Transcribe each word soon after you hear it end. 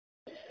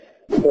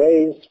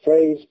Praise,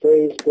 praise,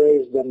 praise,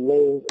 praise the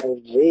name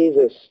of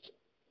Jesus.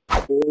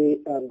 We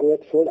are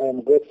grateful. I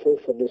am grateful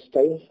for this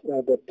time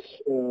that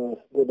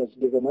God has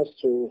given us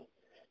to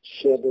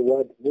share the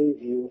word with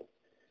you.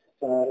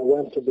 I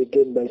want to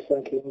begin by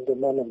thanking the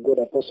man of God,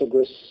 Apostle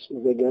Grace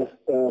Lubega,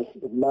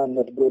 the man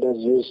that God has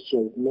used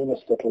to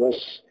minister to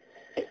us,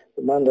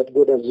 the man that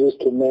God has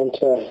used to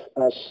mentor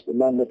us, the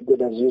man that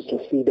God has used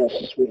to feed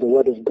us with the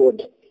word of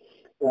God.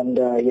 And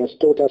he has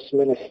taught us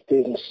many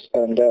things,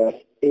 and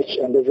each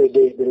and every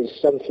day there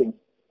is something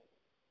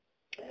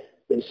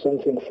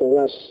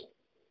for us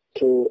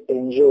to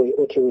enjoy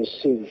or to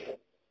receive.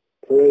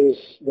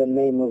 Praise the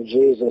name of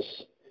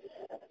Jesus.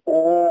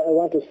 I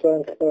want to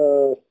thank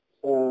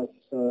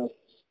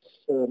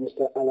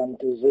Mr. Alan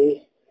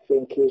Tizé.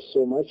 Thank you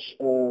so much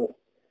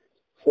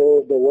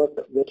for the work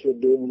that you're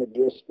doing in the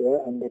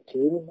diaspora and the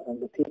team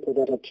and the people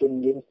that are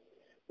tuned in.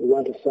 We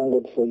want to thank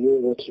God for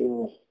you that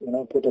you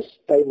put a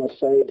time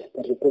aside,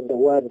 that you put the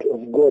word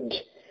of God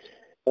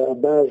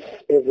above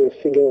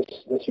everything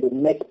else, that you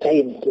make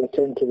time to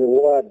attend to the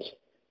word,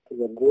 to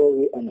the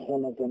glory and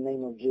honor of the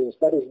name of Jesus.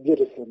 That is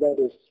beautiful. That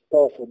is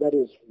powerful. That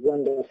is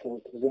wonderful.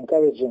 It is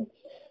encouraging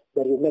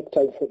that you make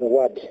time for the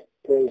word.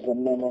 Praise the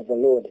name of the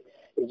Lord.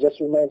 It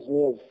just reminds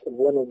me of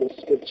one of the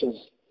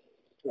scriptures.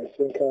 I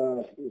think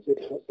is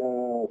it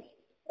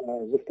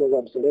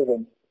Proverbs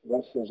 11,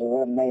 verses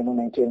around 9 or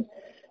 19.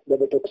 The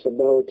Bible talks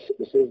about,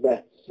 it says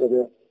that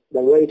the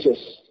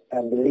righteous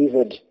are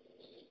delivered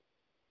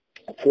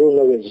through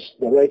knowledge.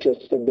 The righteous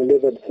are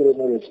delivered through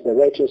knowledge. The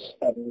righteous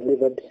are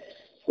delivered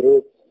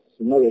through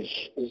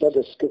knowledge. Is that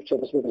the scripture?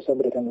 Maybe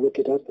somebody can look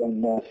it up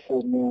and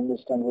help me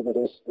understand whether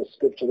that's the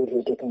scripture that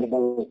we're talking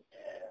about.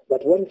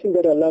 But one thing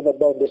that I love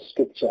about this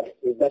scripture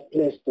is that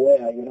place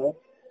where,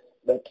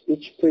 that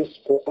each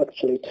principle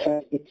actually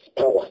has its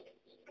power.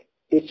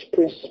 Each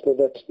principle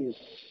that is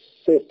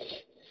set,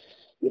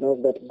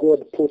 that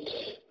God put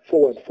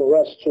forward for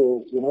us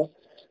to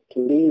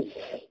live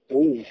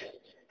with,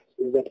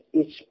 is that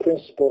each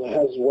principle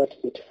has what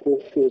it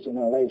fulfills in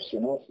our lives.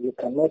 You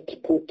cannot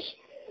put,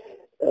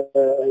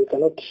 you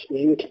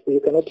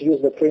cannot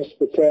use the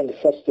principle prayer and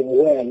fasting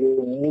where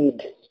you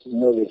need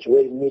knowledge,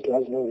 where you need to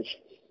have knowledge.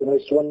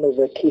 It's one of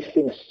the key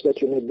things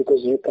that you need,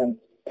 because you can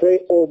pray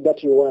all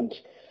that you want.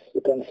 You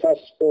can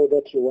fast all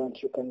that you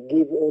want. You can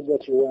give all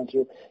that you want.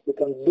 You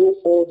can do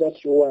all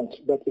that you want.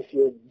 But if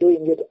you're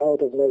doing it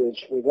out of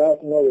knowledge,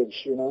 without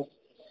knowledge,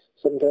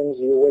 sometimes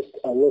you waste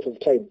a lot of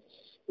time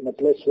in a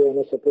place where you're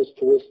not supposed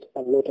to waste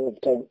a lot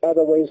of time.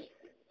 Otherwise,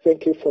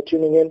 thank you for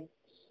tuning in.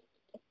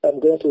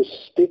 I'm going to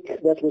speak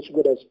that which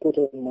God has put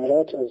on my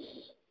heart as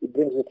He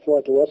brings it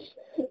forward to us,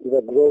 with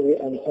the glory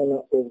and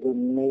honor of the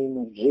name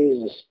of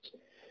Jesus.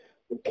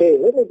 Okay,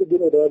 let me begin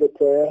with another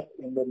prayer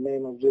in the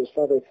name of Jesus.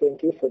 Father,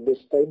 thank you for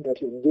this time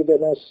that you've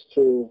given us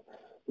to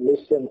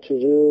listen to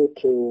you,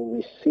 to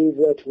receive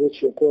that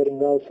which you're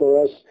pouring out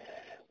for us.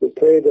 We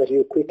pray that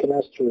you quicken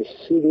us to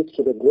receive it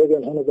to the glory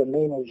and honor of the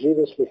name of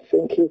Jesus. We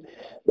thank you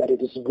that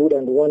it is good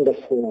and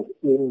wonderful.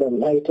 In the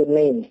mighty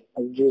name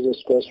of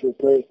Jesus Christ we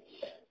pray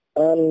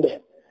and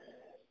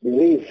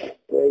believe.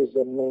 Praise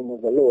the name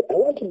of the Lord. I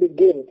want to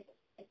begin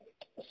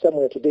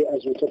somewhere today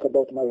as we talk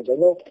about marriage. I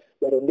know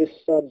that on this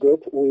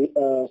subgroup we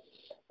are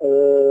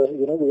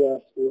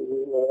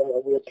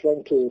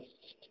trying to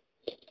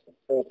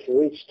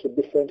reach to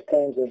different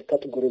kinds of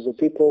categories of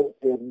people.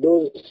 There are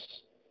those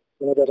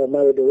that are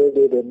married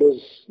already. There are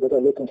those that are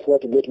looking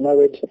forward to get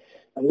married.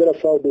 And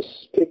therefore I'll be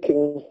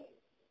speaking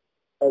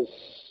as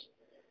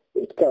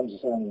it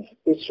comes, and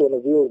each one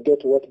of you will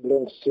get what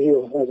belongs to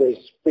you as I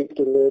speak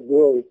to the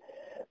glory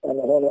and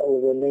honor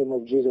of the name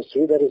of Jesus. To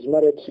you that is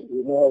married,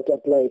 you know how to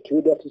apply it. To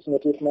you that is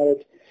not yet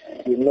married,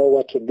 you know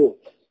what to do.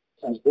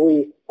 As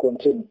we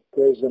continue,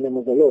 praise the name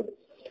of the Lord.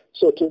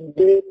 So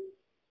today,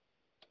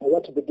 I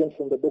want to begin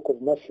from the book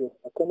of Matthew,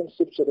 a common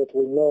scripture that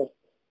we know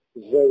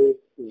very,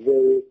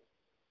 very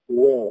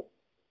well.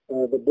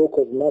 The book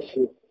of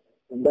Matthew,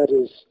 and that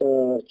is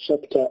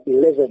chapter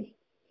 11,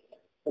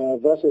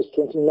 verses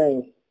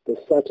 29 to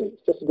 30.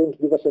 It's just going to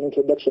give us an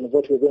introduction of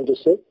what we're going to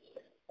say,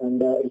 and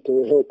it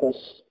will help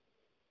us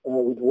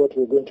with what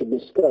we're going to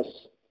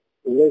discuss.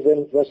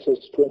 11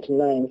 verses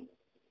 29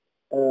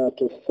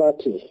 to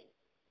 30.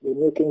 The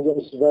New King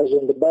James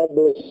Version, the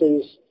Bible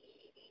says,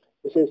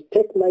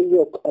 take my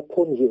yoke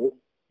upon you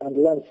and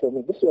learn from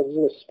me. This was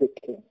Jesus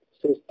speaking.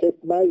 It says,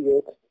 take my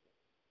yoke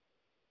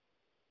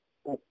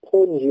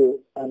upon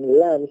you and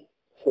learn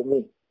from me.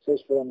 It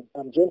says, for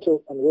I'm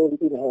gentle and lowly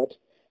in heart,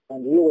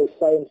 and you will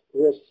find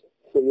rest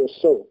for your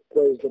soul.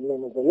 Praise the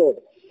name of the Lord.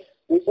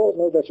 We all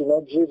know that,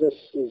 Jesus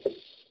is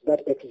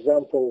that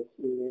example,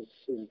 is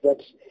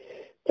that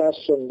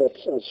person that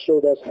has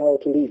showed us how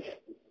to live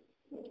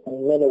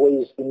in many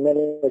ways, in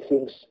many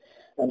things,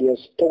 and he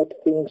has taught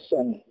things,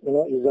 and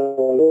is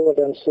our Lord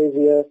and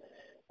Savior,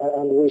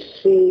 and we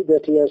see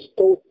that he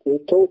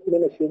taught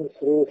many things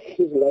through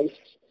his life,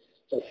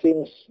 the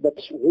things that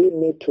we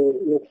need to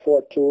look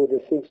forward to, the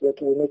things that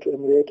we need to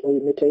emulate or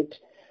imitate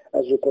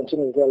as we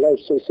continue with our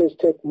lives. So he says,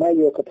 take my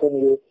yoke upon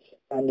you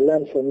and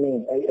learn from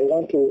me. I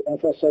want to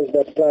emphasize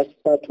that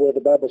part where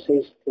the Bible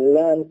says,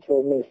 learn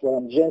from me, for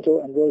I'm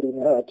gentle and bold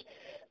in heart,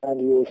 and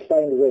you will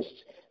find rest.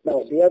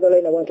 Now, the other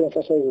line I want to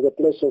emphasize is the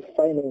place of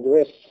finding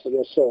rest for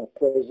your soul.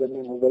 Praise the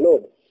name of the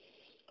Lord.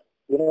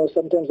 You know,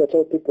 sometimes I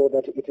tell people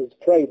that it is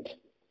pride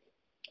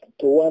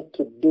to want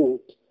to do,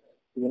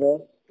 you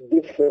know,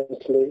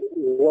 differently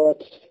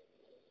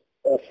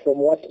from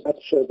what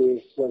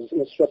actually was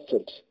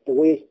instructed, the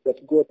way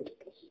that God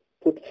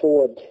put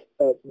forward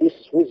this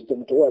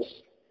wisdom to us.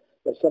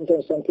 But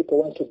sometimes some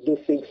people want to do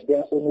things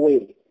their own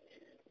way,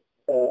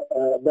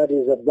 that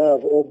is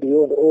above or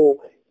beyond or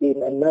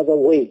in another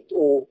way,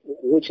 or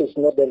which is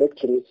not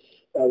directly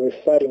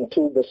referring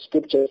to the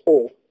scripture,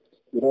 or,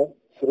 you know,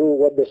 through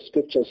what the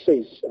scripture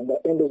says. And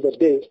at the end of the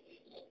day,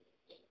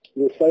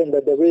 you find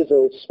that the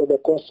results or the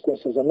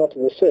consequences are not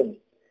the same.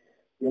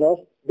 You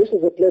know, this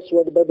is a place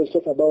where the Bible is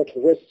talking about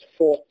rest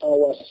for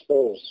our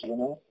souls, you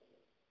know.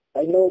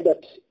 I know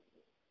that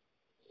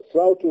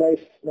throughout life,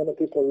 many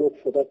people look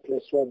for that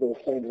place where they will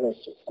find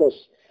rest. Of course,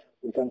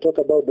 we can talk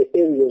about the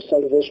area of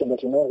salvation,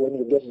 but, you know, when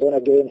you get born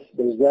again,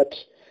 there's that,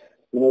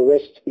 you know,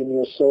 rest in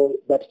your soul.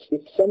 But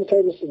it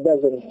sometimes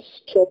doesn't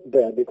stop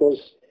there, because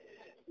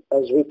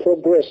as we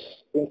progress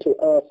into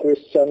our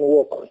Christian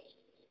walk,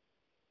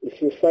 if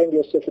you find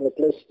yourself in a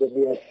place that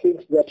there are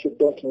things that you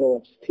don't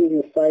know, still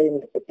you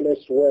find a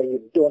place where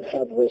you don't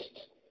have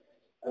rest.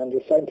 And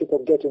you find people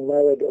getting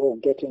married or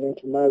getting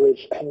into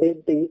marriage, and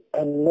they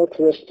are not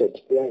rested.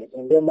 They are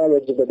in their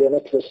marriage, but they are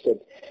not rested.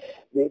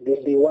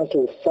 They want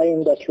to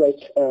find that right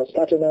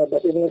partner,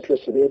 but they're not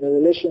rested. They're in a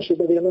relationship,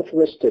 but they are not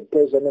rested.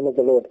 Praise the name of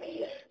the Lord.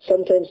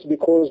 Sometimes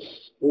because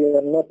we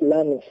are not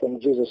learning from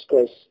Jesus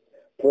Christ.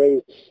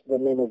 Praise the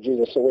name of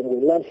Jesus. So when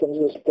we learn from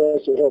Jesus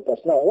Christ, will help us.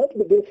 Now, I want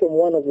to begin from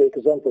one of the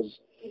examples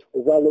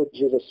of our Lord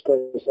Jesus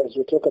Christ as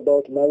we talk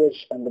about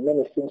marriage and the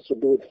many things to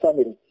do with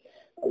family.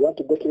 I want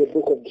to go to the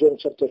book of John,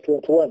 chapter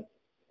 21.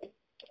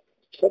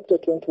 Chapter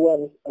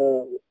 21,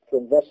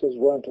 from verses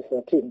 1 to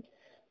 13.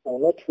 I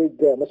will not read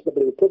there. Most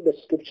probably we put the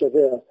scripture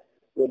there.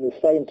 When you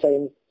find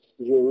time,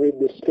 you read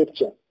the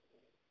scripture.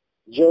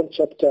 John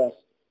chapter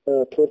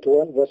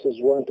 21, verses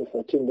 1 to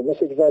 13, the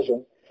Message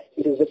version.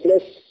 It is a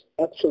place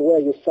actually where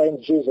you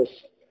find Jesus,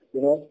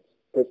 you know,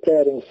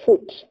 preparing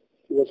food.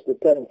 He was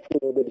preparing food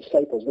for the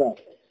disciples. Now,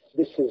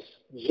 this is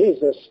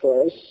Jesus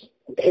Christ,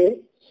 okay,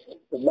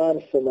 the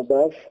man from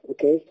above,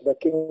 okay, the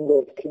King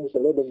of Kings, the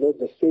Lord of Lords,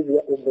 the Savior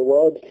of the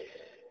world,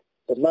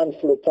 the man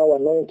full of power,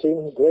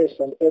 anointing, grace,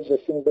 and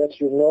everything that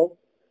you know.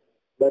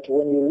 But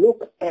when you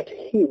look at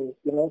him,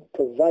 you know,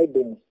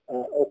 providing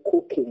or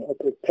cooking or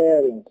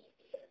preparing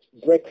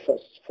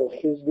breakfast for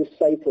his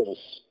disciples,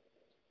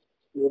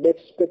 you would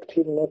expect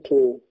him not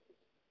to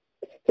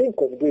think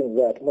of doing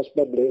that. Most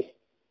probably,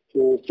 he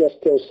would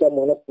just tell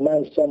someone,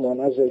 command someone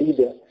as a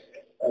leader,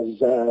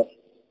 as a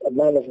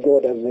man of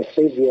God, as a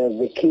Savior, as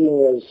the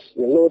King, as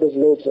the Lord of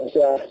Lords, and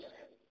say,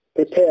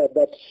 prepare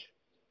that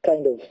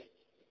kind of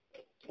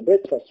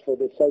breakfast for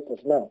the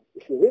disciples. Now,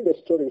 if you read the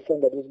story, you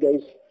find that these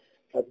guys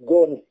had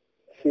gone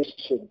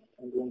fishing,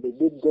 and when they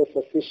did go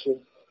for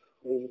fishing,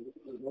 they,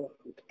 you know,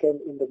 it came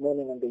in the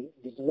morning and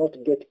they did not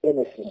get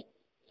anything.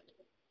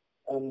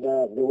 And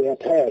they were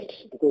tired,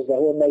 because the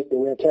whole night they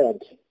were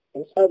tired.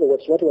 In other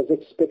words, what was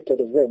expected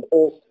of them,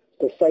 or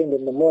to find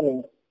in the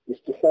morning, is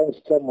to find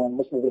someone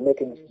must be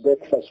making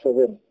breakfast for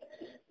them,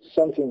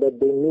 something that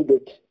they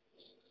needed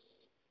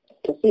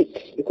to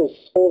eat, because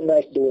all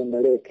night they were in the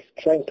lake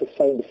trying to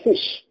find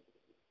fish,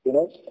 you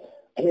know.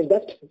 I mean,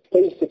 that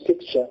paints a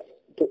picture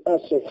to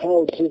us of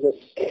how Jesus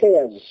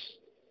cares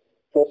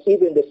for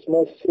even the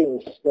small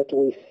things that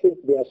we think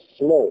they are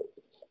small.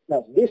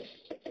 Now, this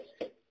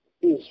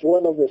is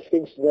one of the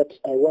things that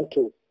I want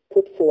to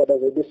put forward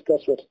as I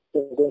discuss what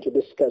we're going to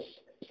discuss,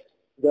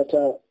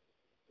 that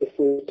if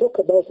we talk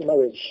about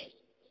marriage,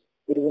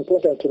 it is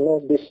important to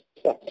know this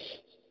part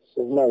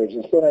of marriage.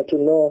 It's important to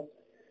know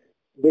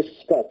this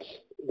part,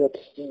 that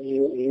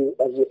you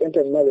as you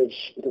enter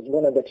marriage, it is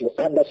important that you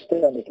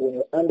understand it. When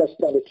you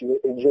understand it, you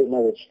will enjoy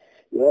marriage.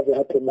 You have a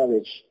happy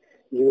marriage.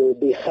 You will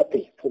be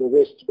happy for the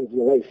rest of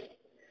your life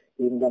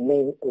in the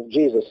name of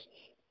Jesus.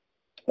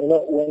 You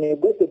know, when you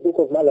go to the book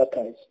of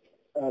Malachi,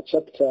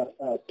 chapter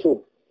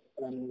 2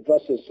 and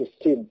verses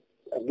 15,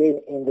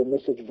 again in the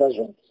Message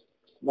version.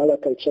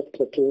 Malachi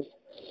chapter 2,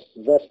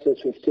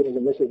 verses 15 in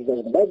the Message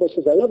version. The Bible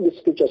says, I love this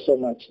scripture so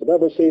much. The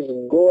Bible says,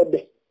 God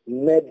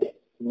made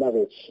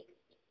marriage,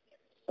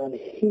 and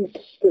his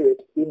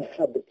spirit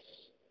inhabits.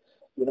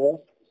 The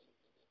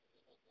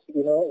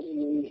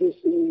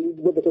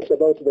Bible talks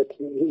about that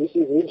he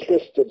is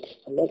interested.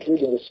 I'm not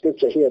reading the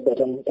scripture here, but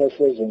I'm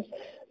paraphrasing.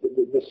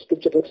 The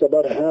scripture talks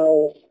about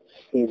how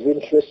he's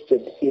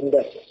interested in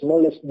the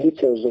smallest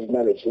details of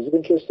marriage. He's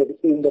interested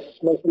in the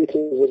smallest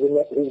details of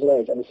his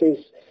marriage. And it says,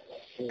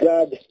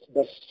 God,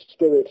 the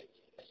spirit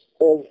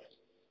of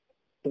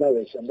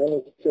marriage. And then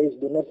it says,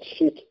 do not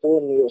cheat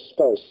on your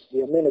spouse.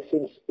 There are many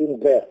things in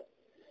there.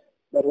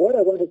 But what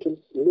I wanted to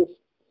look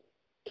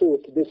to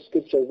this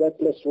scripture is that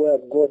place where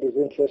God is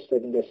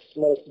interested in the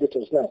smallest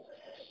details. Now,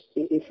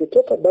 if we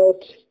talk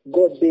about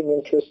God being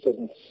interested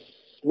in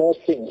small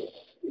things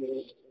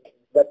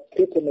that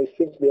people may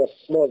think they are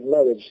small in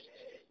marriage,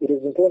 it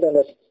is important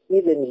that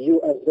even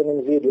you as an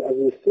individual, as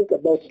you think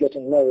about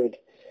getting married,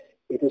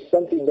 it is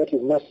something that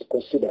you must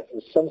consider.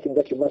 It's something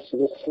that you must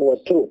look forward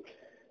to.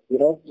 You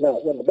know, now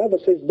when the Bible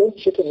says don't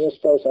cheat on your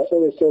spouse, I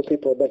always tell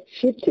people that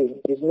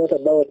cheating is not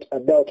about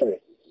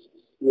adultery.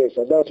 Yes,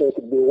 adultery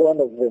could be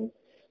one of them,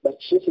 but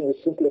cheating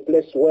is simply a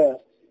place where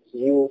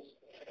you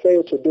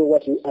fail to do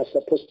what you are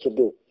supposed to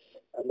do.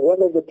 And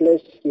one of the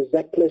places is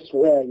that place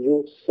where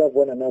you serve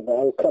one another.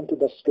 I'll come to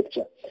the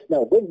scripture.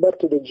 Now, going back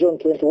to the John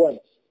 21,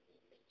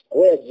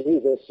 where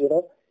Jesus, you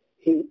know,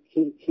 he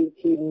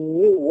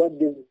knew what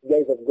these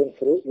guys have gone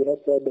through, you know,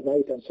 throughout the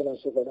night and so on and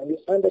so forth. And he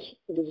understood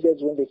these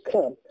guys, when they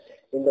come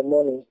in the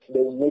morning, they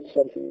will make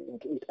something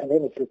to eat, and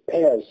then he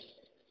prepares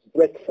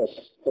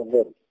breakfast for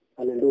them.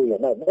 Hallelujah.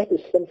 Now, that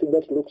is something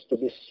that looks to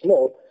be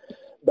small,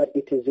 but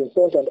it is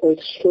important, or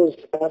it shows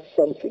us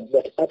something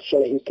that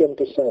actually he came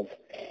to serve,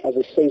 as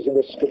it says in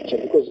the scripture.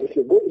 Because if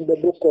you go in the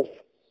book of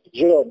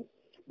John,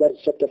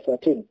 that's chapter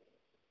 13,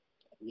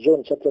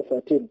 John chapter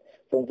 13,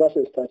 from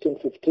verses 13,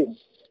 15,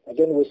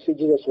 again we see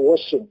Jesus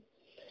washing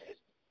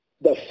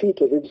the feet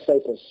of his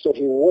disciples. So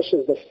he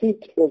washes the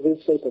feet of his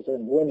disciples,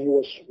 and when he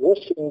was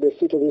washing the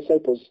feet of his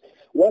disciples,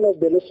 one of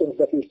the lessons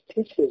that he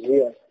teaches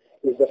here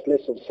is the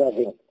place of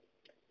serving.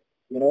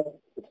 You know,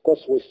 of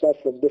course, we serve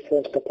from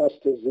different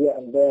capacities here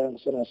and there and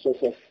so on and so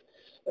forth.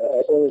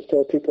 I always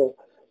tell people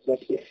that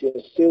if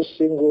you're still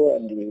single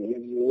and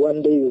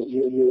one day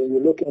you're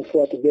looking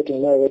forward to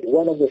getting married,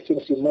 one of the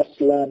things you must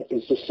learn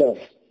is to serve.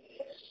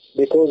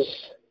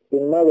 Because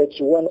in marriage,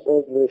 one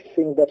of the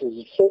things that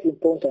is so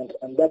important,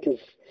 and that is,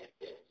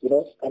 you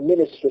know, a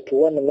ministry to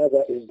one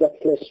another, is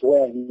that place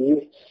where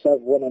you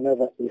serve one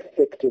another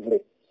effectively.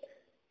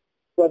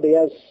 Over the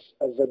years,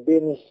 as I've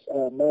been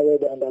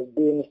married and I've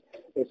been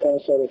a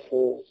counselor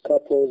for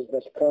couples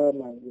that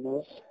come, and you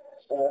know,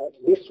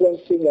 this one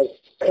thing has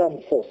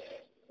come forth.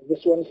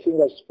 This one thing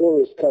has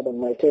always come on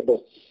my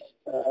table,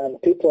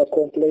 and people are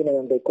complaining,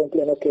 and they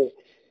complain, okay,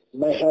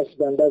 my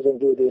husband doesn't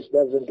do this,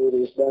 doesn't do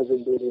this,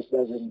 doesn't do this,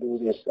 doesn't do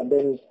this, and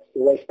then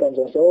the wife comes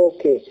and says,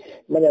 okay,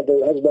 many of the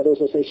husband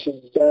also says she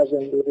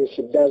doesn't do this,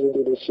 she doesn't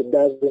do this, she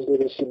doesn't do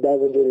this, she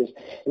doesn't do this.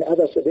 And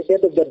others, at the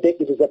end of the day,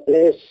 it is a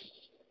place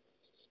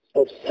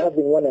of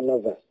serving one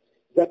another.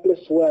 That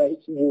place where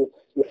you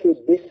feel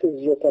this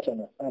is your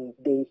partner, and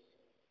they're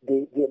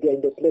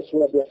in the place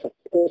where they're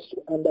supposed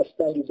to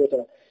understand you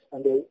better,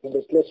 and they're in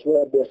the place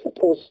where they're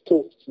supposed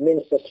to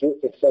minister to you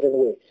a certain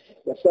way.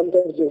 But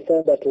sometimes you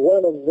find that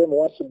one of them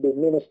wants to be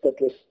ministered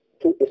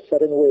to a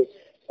certain way,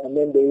 and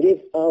then they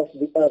leave out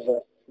the other,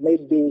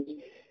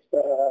 maybe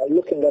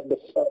looking at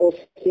or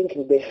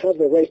thinking they have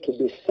a right to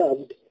be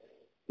served,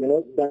 you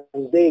know, but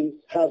they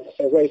have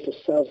a right to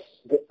serve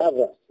the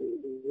other.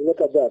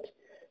 Look at that.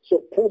 So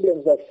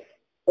problems have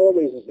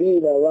always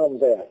been around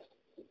there.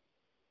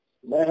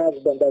 My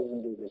husband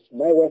doesn't do this.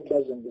 My wife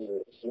doesn't do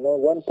this. You know,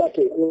 one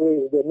party,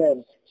 always the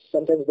men,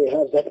 sometimes they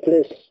have that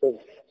place of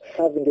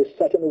having a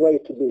certain way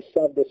to be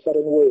served a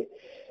certain way.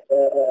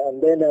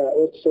 And then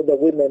also the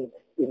women,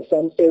 in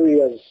some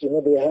areas, you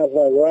know, they have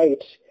a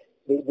right,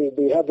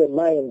 they have a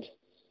mind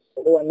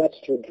or an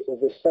attitude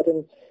of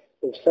certain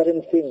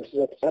things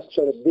that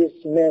actually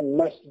these men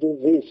must do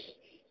this.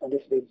 And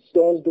if they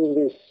don't do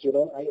this, you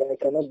know, I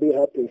cannot be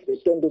happy. If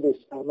they don't do this,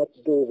 I'll not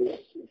do this.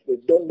 If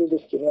they don't do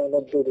this, you know, I'll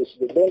not do this.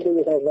 If they don't do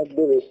this, I'll not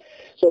do this.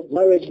 So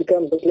marriage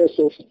becomes a place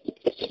of,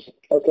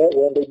 okay,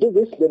 when they do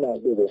this, then I'll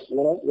do this.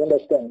 You know, you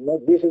understand? No,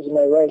 this is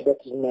my right,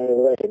 that is my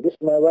right. This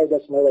is my right,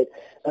 that's my right.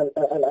 And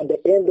at the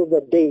end of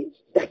the day,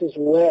 that is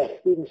where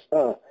things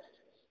are.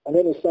 And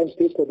then you find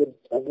people that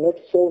have not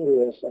found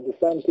this, and you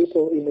find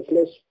people in a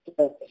place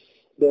where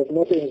they have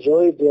not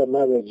enjoyed their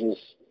marriages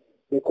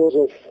because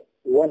of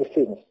one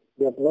thing.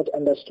 They have not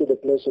understood the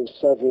place of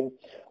serving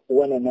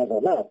one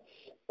another. Now,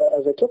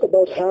 as I talk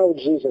about how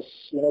Jesus,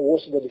 you know,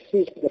 washed the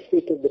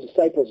feet of the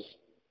disciples,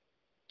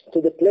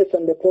 to the place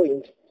and the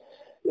point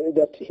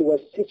that he was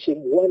teaching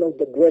one of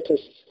the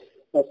greatest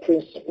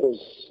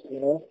principles, you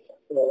know,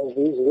 of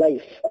his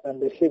life,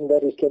 and the thing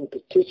that he came to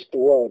teach the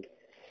world.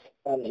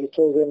 And he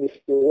told them, if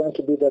you want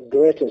to be the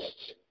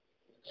greatest,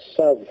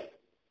 serve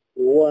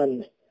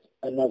one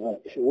another.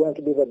 If you want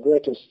to be the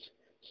greatest,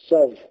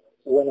 serve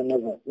one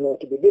another. No,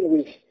 to begin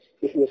with,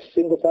 if you're a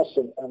single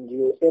person and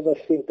you ever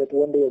think that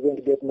one day you're going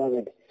to get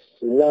married,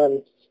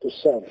 learn to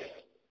serve.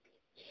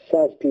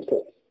 Serve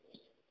people.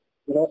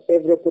 You know,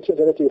 every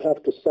opportunity that you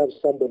have to serve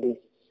somebody,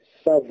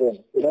 serve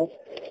them. You know,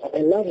 I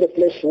love the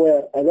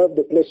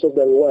place of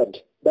the reward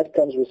that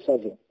comes with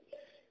serving.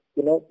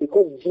 You know,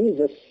 because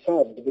Jesus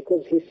served,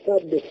 because he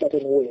served a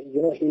certain way.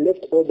 You know, he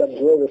left all the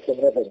glory from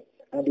heaven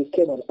and he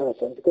came on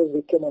earth. And because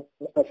he came on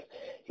earth,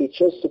 he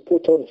chose to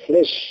put on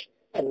flesh.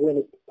 And when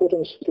he put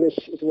on flesh,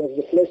 it was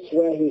the flesh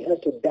where he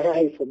had to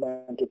die for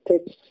man, to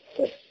take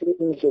the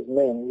sins of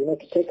men, you know,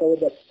 to take away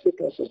the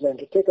sickness of men,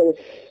 to take away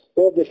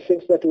all the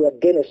things that were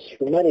against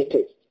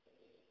humanity.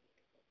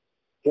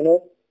 You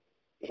know,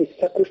 he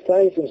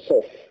sacrificed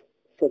himself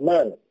for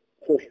man.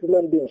 for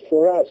human beings,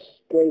 for us.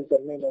 Praise the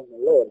name of the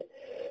Lord.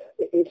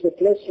 It's a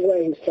place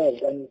where he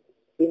served. And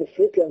in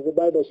Philippians, the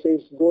Bible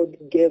says God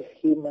gave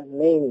him a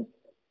name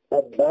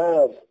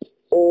above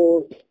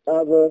all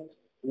other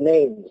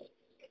names.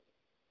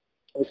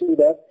 You see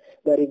that?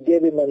 That he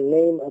gave him a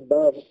name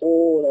above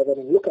all other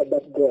names. Look at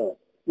that girl.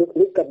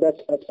 Look at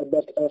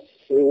that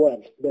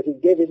reward. That he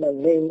gave him a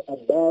name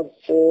above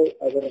all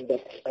other names.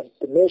 That at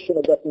the mention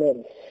of that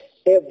name,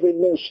 every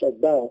knee shall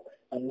bow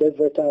and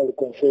every tongue will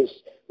confess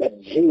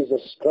that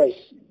Jesus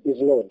Christ is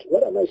Lord.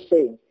 What am I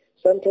saying?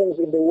 Sometimes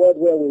in the world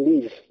where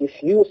we live,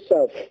 if you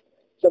serve,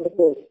 some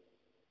people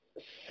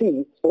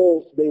see,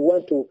 or they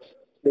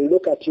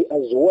look at you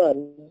as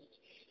one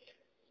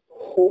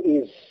who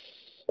is,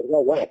 I don't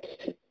know what.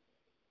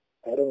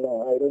 I don't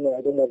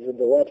know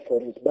the word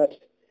for it, but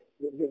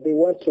they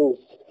want to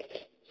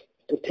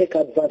take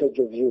advantage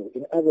of you.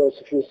 In other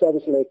words, if you serve,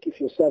 it's like if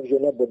you serve, you're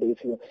nobody.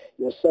 If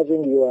you're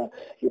serving,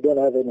 you don't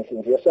have anything.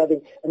 If you're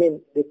serving, I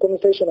mean, the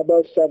conversation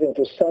about serving,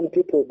 to some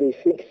people, they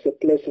think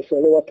it's a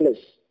lower place.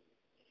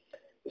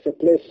 It's a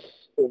place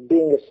of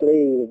being a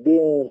slave,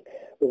 being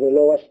of a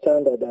lower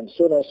standard, and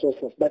so on and so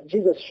forth. But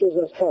Jesus shows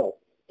us how.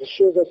 He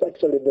shows us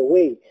actually the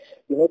way,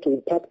 to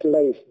impact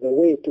life, the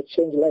way to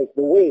change life,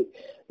 the way,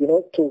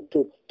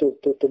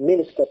 to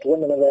minister to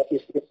one another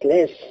is the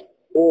place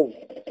of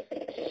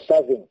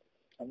serving.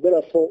 And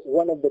therefore,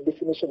 one of the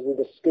definitions in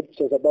the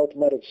scriptures about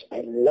marriage,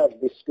 I love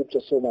this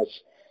scripture so much.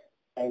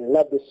 I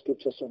love this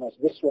scripture so much.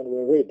 This one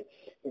we read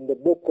in the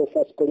book of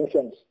 1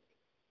 Corinthians.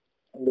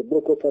 In the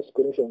book of 1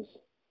 Corinthians.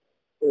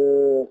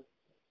 The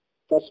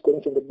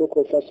book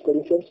of 1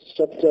 Corinthians,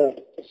 chapter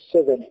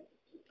 7.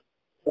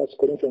 1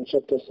 Corinthians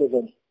chapter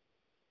 7.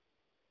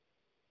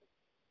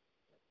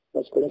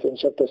 1 Corinthians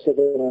chapter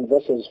 7 and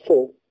verses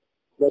 4.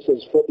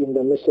 Verses 4 in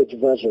the Message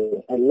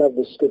version. I love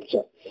the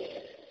scripture.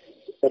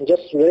 I'm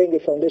just laying the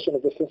foundation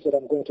of the things that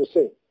I'm going to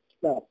say.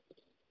 Now,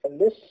 in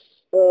this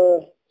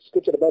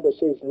scripture, the Bible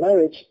says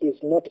marriage is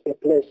not a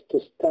place to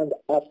stand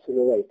up for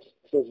your rights.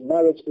 It says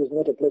marriage is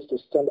not a place to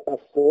stand up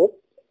for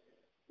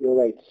your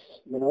rights.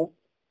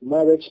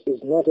 Marriage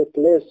is not a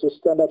place to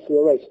stand up for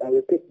your rights. I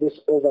repeat this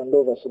over and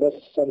over so that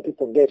some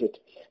people get it.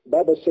 The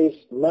Bible says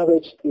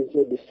marriage is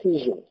a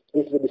decision.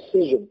 It's a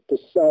decision to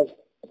serve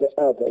the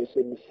other. It's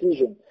a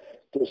decision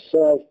to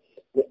serve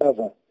the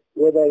other,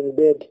 whether in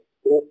bed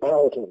or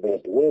out of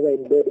bed, whether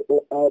in bed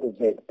or out of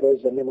bed.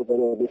 Praise the name of the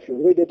Lord. If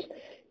you read it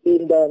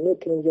in the New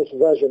King James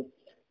Version,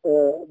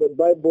 the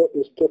Bible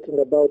is talking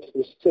about,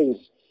 it says,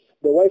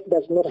 the wife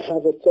does not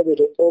have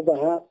authority over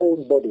her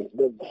own body.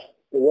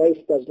 The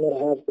wife does not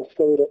have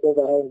authority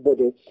over her own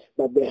body,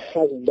 but the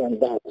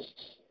husband does.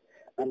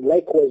 And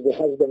likewise, the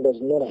husband does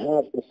not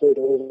have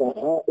authority over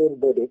her own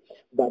body,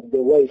 but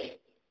the wife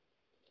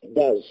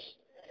does.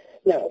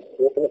 Now,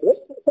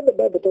 when the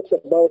Bible talks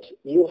about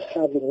you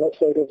having no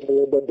authority over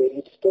your body,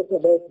 it's talking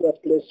about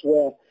that place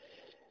where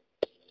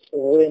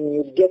when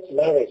you get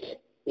married,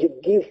 you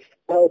give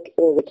out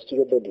all rights to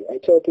your body. I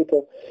tell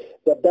people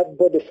that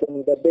body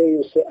from the day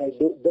you say I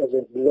do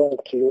doesn't belong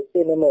to you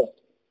anymore.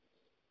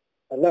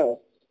 And now,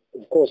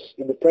 of course,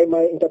 in the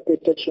primary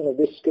interpretation of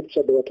this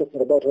scripture, they were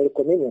talking about Holy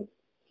Communion.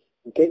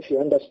 Okay, if you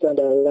understand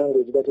our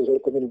language, that is Holy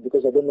Communion,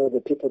 because I don't know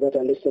the people that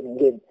are listening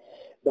in.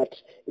 But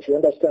if you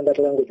understand that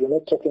language, we're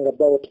not talking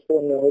about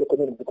only Holy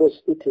Communion,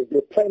 because it is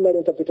the primary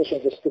interpretation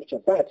of the scripture.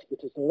 But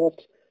it is not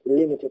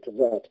limited to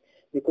that,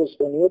 because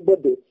on your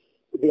body,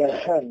 there are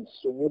hands.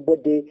 On your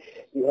body,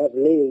 you have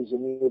legs.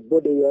 On your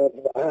body, you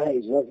have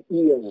eyes, you have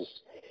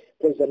ears.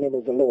 Praise the name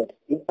of the Lord.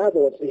 In other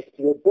words, if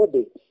your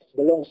body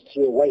belongs to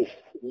your wife,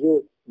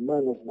 your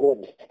man of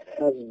God,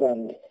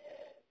 husband,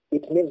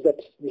 it means that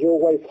your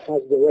wife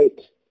has the right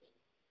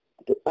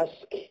to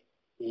ask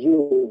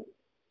you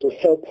to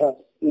help her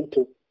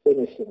into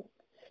anything.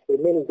 It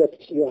means that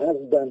your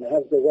husband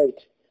has the right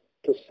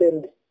to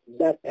send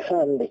that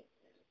hand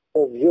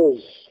of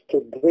yours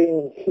to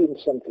bring him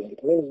something.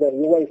 It means that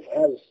your wife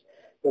has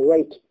the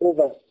right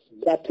over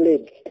that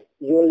leg,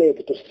 your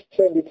leg, to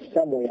send it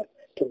somewhere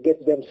to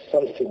get them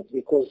something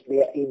because they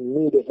are in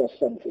need of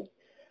something.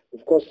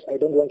 Of course, I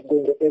don't want to go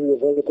in the area of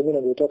Holy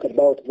Communion. We'll talk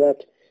about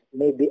that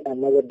maybe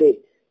another day.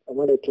 I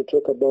wanted to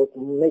talk about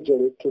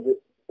majorly to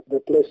the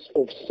place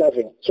of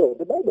serving. So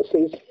the Bible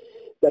says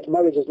that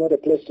marriage is not a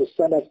place to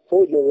stand up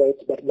for your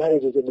rights, but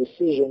marriage is a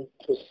decision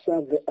to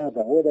serve the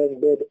other, whether in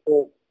bed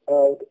or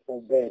out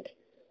of bed.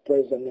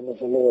 Praise the name of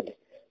the Lord.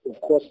 Of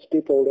course,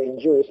 people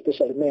enjoy,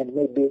 especially men,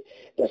 maybe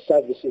the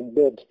service in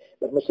bed,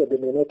 but most of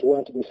them may not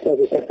want the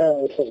service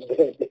out of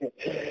bed.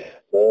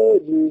 Oh,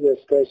 Jesus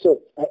Christ.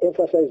 So I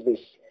emphasize this.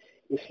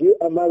 If you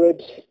are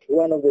married,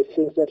 one of the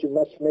things that you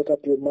must make up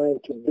your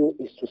mind to do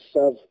is to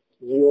serve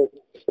your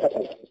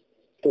partner,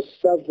 to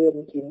serve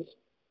them in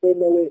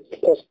any way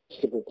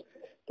possible,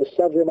 to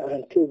serve them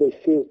until they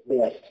feel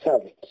they are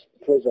served.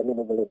 Praise the name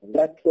of the Lord.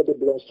 That body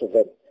belongs to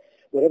them.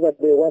 Wherever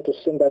they want to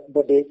send that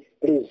body,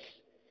 please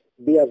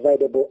be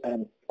available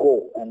and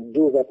go and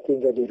do that thing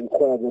that they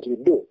require that you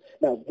do.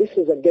 Now, this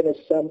is again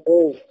some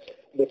of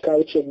the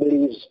culture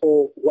beliefs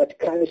or what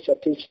culture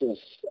teaches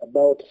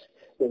about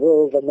the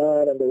role of a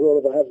man and the role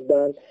of a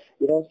husband,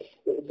 you know,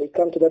 they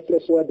come to that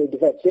place where they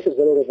divide. This is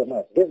the role of a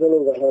man. This is the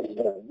role of a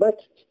husband.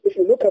 But if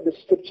you look at the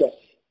scripture,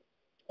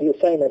 you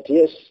find that,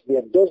 yes,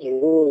 there are those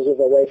roles of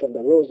a wife and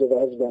the roles of a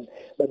husband,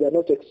 but they're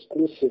not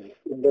exclusive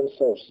in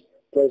themselves.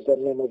 Praise the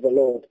name of the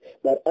Lord.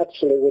 But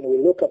actually, when we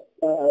look at,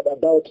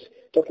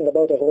 talking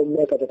about a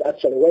homemaker, that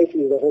actually wife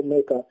is a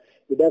homemaker,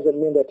 it doesn't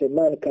mean that a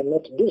man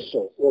cannot do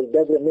so, or it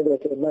doesn't mean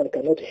that a man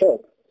cannot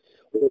help.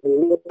 When we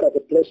look at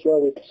the place where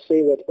we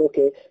say that,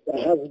 okay, the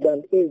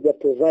husband is the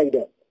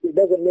provider, it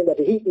doesn't mean that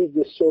he is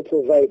the sole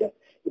provider.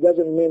 It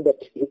doesn't mean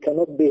that he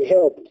cannot be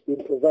helped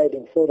in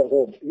providing for the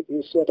home.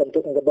 You see what I'm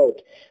talking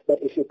about. But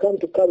if you come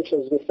to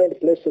cultures, you find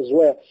places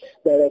where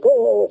they're like,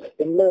 oh,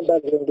 the man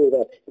doesn't do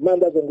that. The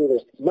man doesn't do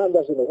this. The man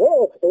doesn't do that.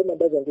 Oh, the woman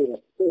doesn't do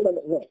that.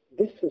 No,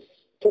 this is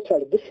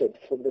totally different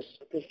from the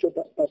spiritual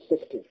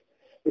perspective.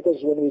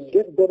 Because when we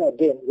get born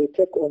again, we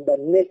take on the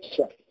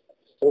nature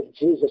of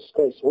Jesus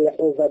Christ. We are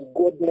of a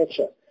God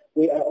nature.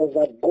 We are of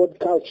a God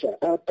culture.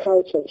 Our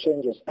culture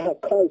changes. Our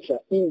culture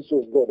is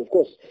of God. Of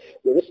course,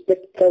 we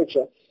respect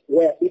culture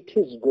where it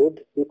is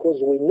good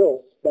because we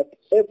know that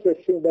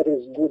everything that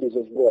is good is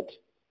of God.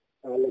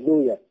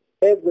 Hallelujah.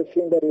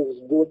 Everything that is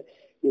good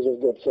is of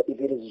God. So if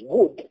it is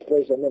good,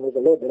 praise the name of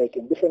the Lord, like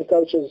in different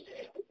cultures,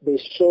 they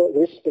show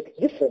respect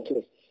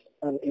differently.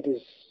 And it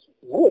is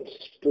good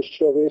to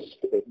show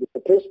respect. The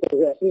principle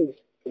there is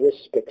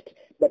respect.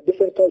 But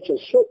different cultures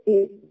show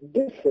it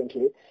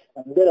differently.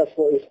 And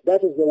therefore, if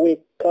that is the way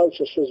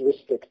culture shows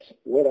respect,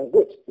 well and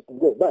good, it can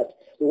go. But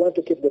we want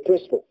to keep the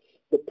principle.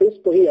 The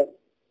principle here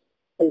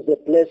is the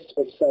place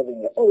of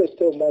serving. I always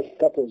tell my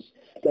couples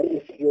that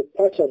if your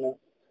partner,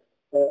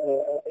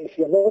 if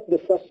you're not the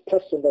first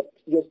person that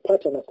your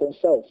partner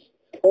consults,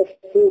 or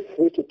feel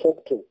free to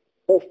talk to,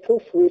 or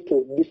feel free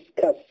to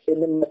discuss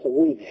any matter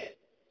with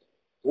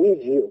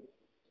you,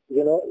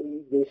 you know,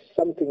 there's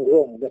something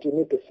wrong that you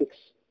need to fix.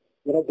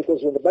 You know, because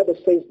when the Bible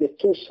says the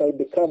two shall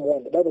become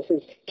one, the Bible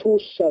says two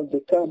shall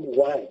become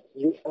one.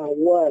 You are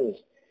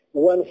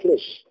one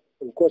flesh.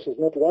 Of course, it's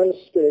not one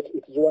spirit,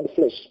 it is one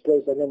flesh.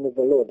 Praise the name of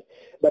the Lord.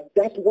 But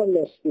that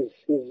oneness is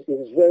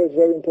very,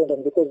 very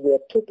important because there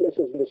are two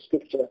places in the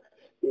scripture.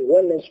 The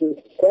oneness with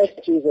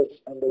Christ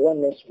Jesus and the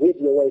oneness with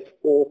your wife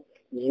or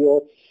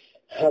your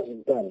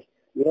husband.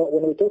 You know,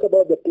 when we talk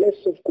about the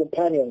place of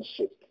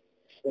companionship,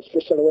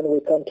 especially when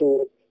we come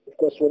to, of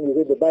course, when you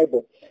read the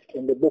Bible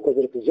in the book of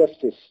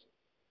Ecclesiastes,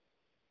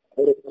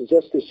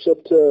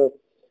 chapter,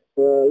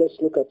 let's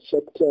look at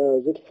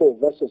chapter 4,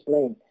 verses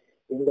 9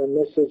 in the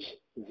Message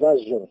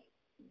version.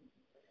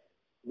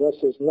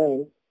 Verses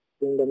 9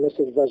 in the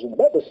Message version. The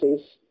Bible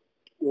says,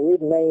 we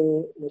read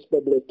 9, most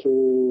probably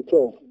to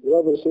 12. The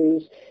Bible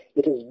says,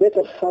 it is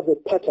better to have a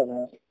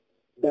partner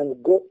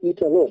than go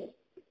it alone.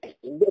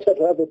 It's better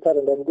to have a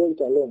partner than go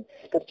it alone.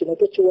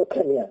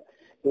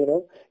 You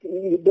know,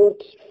 you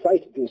don't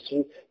fight this.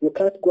 You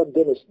can't go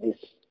against this.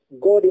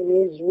 God in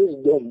his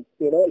wisdom,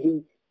 you know,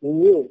 he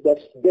knew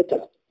that's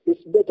better.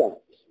 It's better.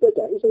 He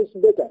says it's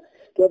better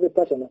to have a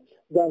partner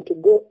than to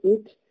go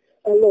it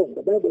alone.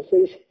 The Bible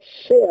says,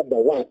 share the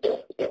work.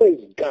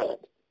 Praise God.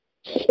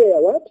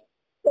 Share what?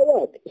 The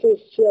work. It says,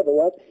 share the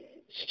what?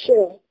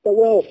 Share the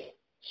wealth.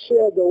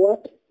 Share the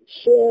what?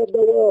 Share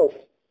the wealth.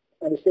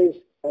 And it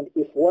says, and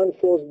if one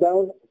falls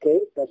down, okay,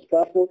 that's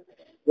powerful,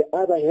 the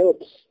other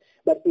helps.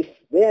 But if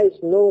there is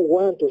no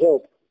one to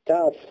help,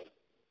 tough.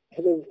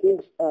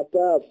 Things are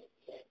tough.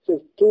 It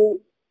says,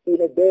 two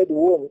in a bed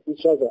warm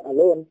each other.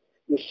 Alone,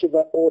 you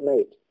shiver all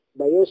night.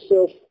 By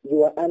yourself,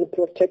 you are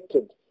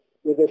unprotected.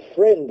 With a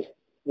friend,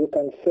 you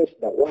can face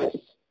the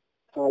worst.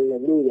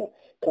 Hallelujah.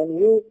 Can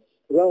you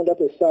round up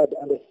a third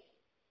and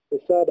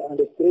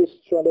a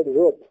three-stranded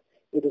rope?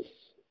 It is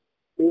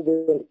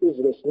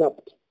easily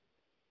snapped.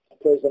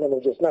 Praise the name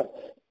of Jesus. Now,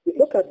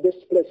 look at this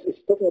place. It's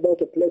talking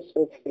about a place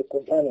of a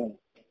companion.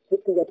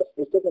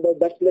 It's talking about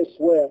that place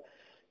where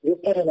your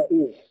partner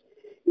is.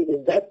 It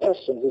is that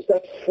person, is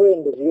that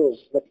friend of yours,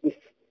 that if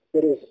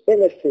there is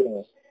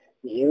anything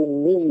you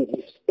need,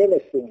 if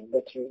anything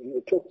that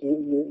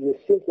you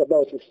think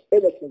about, if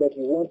anything that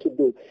you want to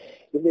do,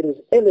 if there is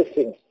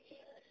anything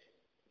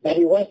that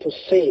you want to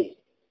say,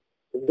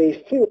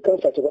 they feel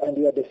comfortable and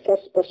you are the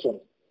first person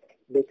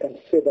they can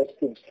say that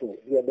thing to.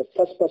 You are the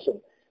first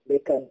person they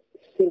can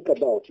think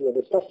about. You are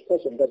the first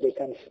person that they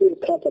can feel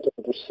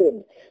comfortable to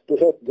send to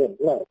help them.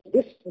 Now,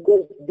 this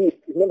goes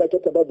deep. Remember I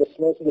talked about the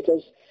small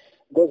details,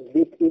 goes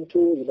deep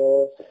into, you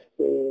know,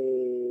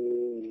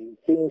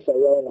 things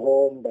around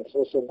home, but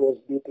also goes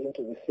deep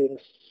into the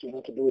things, you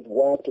know, to do with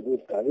work, to do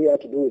with career,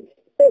 to do with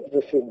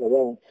everything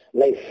around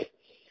life.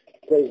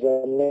 Praise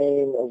the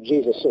name of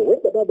Jesus. So when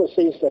the Bible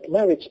says that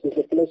marriage is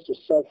a place to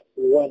serve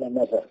one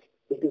another,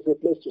 it is a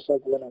place to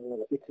serve one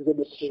another. It is a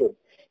decision.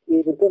 It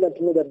is important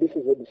to know that this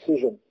is a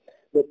decision.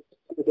 The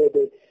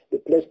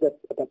place that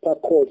Papa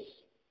calls,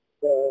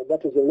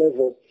 that is a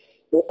level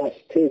or a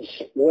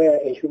stage where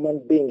a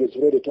human being is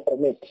ready to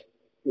commit.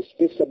 He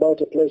speaks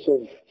about a place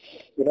of,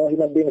 you know,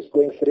 human beings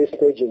going 3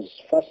 stages.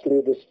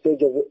 Firstly, the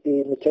stage of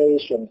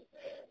imitation.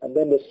 and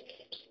then the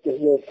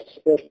stage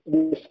of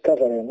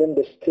discovery, and then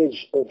the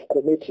stage of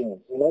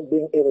committing,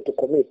 being able to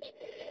commit.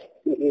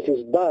 It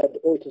is bad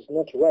or it is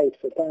not right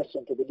for a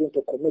person to begin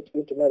to commit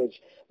into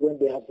marriage when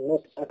they have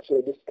not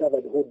actually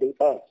discovered who they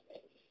are.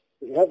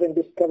 If you haven't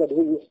discovered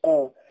who you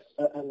are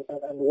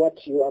and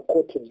what you are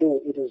called to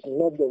do, it is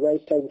not the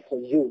right time for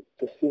you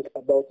to think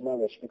about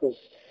marriage, because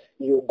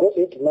you go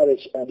into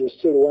marriage and you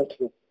still want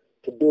to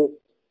do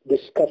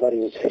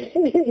discoveries.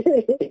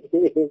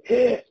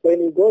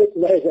 When you go into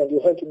marriage and you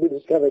want to be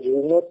discovered, you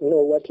will not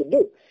know what to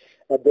do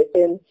at the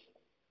end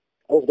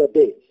of the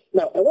day.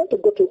 Now, I want to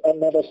go to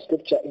another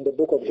scripture in the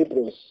book of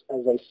Hebrews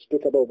as I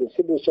speak about this.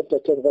 Hebrews chapter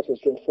 10,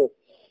 verses 24.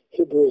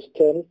 Hebrews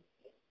 10,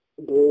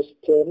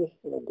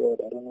 oh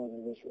God, I don't know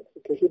the verse.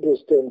 Okay,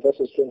 Hebrews 10,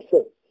 verses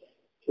 24.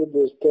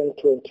 Hebrews 10,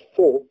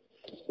 24.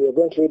 We are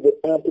going to read the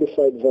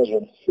Amplified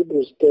Version.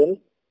 Hebrews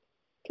 10,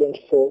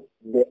 24,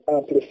 the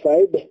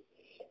Amplified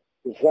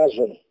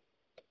Version.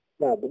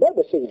 Now, the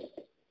Bible says,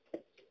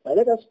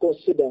 let us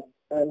consider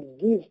and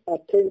give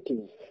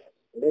attentive.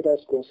 Let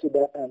us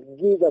consider and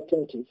give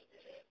attentive,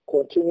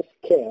 continuous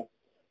care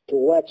to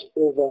watch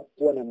over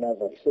one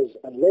another. It says,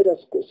 and let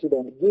us consider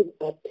and give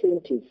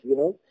attentive,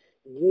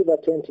 give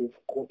attentive,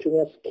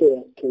 continuous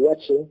care to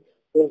watching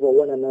over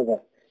one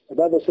another. The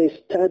Bible says,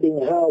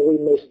 studying how we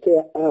may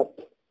stir up,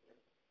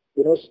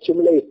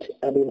 stimulate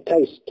and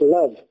entice to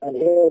love and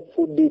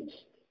helpful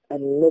deeds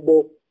and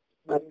noble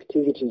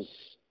activities.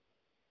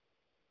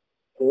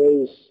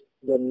 Praise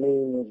the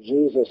name of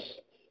Jesus.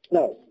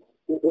 Now,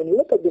 when you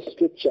look at this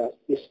scripture,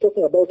 it's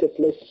talking about a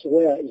place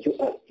where you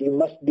are. You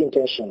must be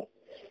intentional.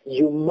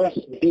 You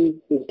must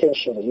be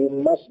intentional. You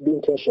must be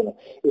intentional.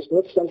 It's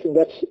not something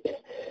that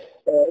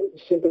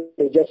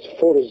simply just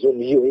falls on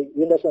you.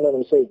 You understand what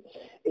I'm saying?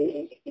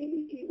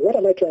 What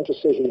am I trying to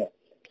say here?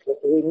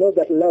 We know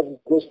that love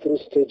goes through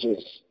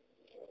stages.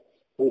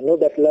 We know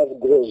that love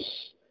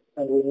grows,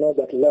 and we know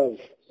that love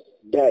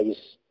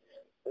dies.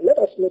 Let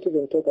us not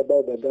even talk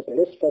about the agape.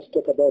 Let's first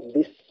talk about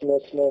this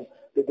small,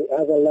 the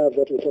other love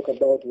that we talk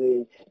about,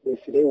 the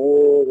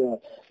Phaneroo,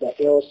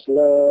 the else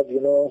love,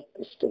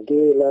 the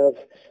storge love.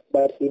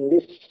 But in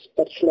this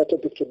particular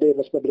topic today,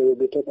 most probably we'll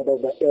be talking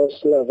about the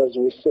else love, as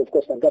we say. Of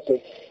course,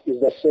 agape is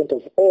the center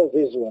of all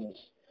these ones.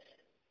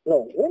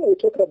 Now, when we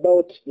talk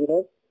about,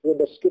 when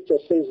the scripture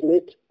says,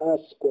 let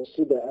us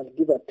consider and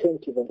give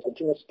attentive and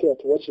continuous care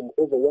to watching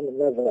over one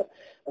another,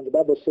 and the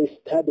Bible says,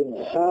 studying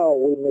how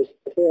we may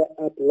stir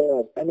up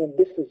love. I mean,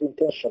 this is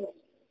intentional.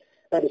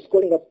 And it's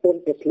calling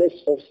upon a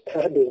place of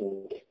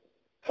studying.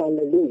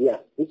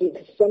 Hallelujah.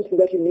 It's something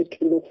that you need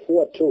to look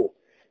forward to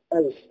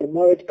as a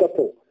married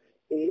couple.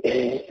 I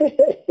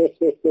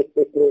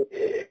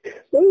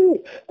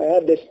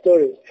had the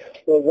story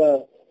of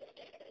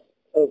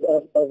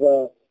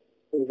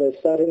a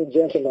certain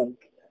gentleman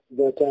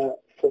that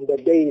from the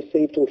day he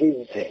said to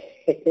his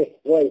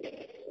wife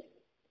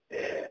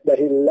that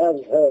he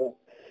loves her,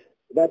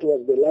 that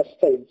was the last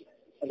time.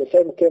 And the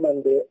time came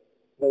and the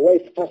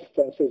wife asked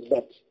and says,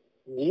 but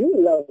do you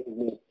love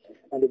me?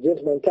 And the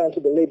gentleman turned to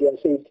the lady and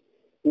said,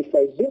 if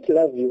I didn't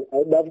love you, I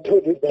would have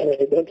told you that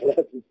I don't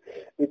love you.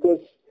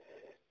 Because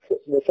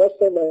the first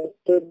time I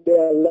told you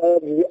I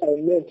love you, I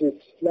meant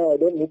it. Now I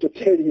don't need to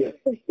tell you.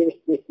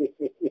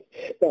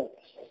 Now,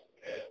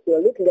 we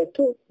are looking at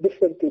two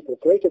different people,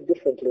 created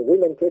differently.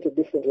 Women created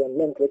differently and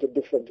men created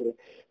differently.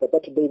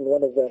 But today in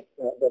one of the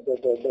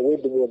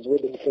wedding was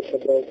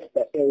talking about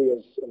the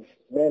areas of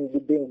men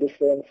being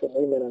different from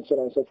women and so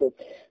on and so forth.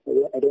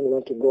 I don't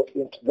want to go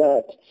into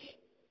that.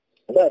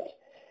 But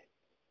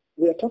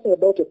we are talking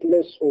about a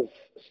place of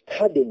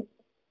studying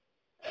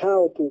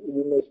how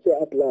you may stir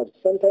up love.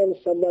 Sometimes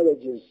some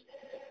marriages,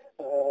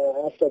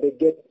 after they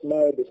get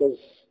married because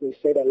they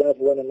said I love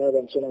one another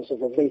and so on and so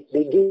forth, they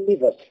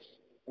give us.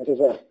 It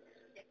says,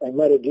 I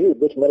married you,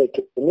 but married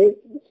to me,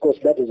 of course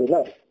that is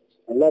enough.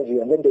 I love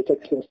you. And then they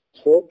take things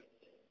for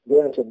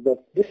granted.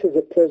 But this is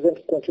a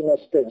present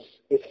continuous tense.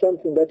 It's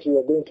something that you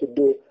are going to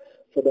do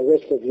for the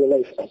rest of your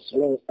life as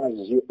long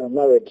as you are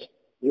married.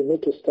 You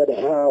need to study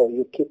how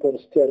you keep on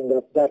stirring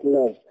up that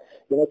love.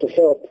 To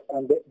help.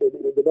 And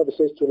the Bible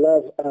says to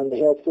love and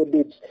helpful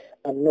deeds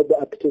and noble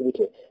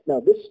activity. Now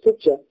this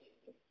scripture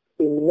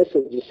in the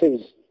message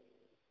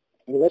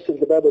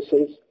the Bible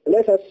says,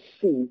 let us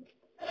see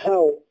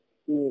how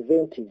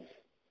inventive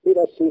we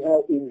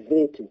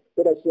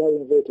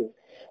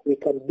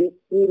can be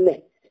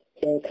in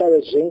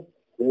encouraging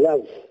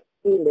love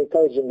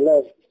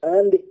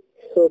and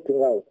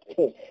helping out.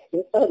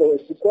 In other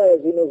words, it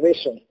requires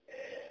innovation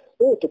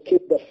to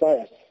keep the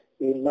fire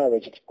in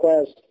marriage. It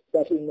requires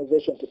that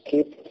innovation to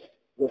keep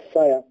the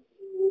fire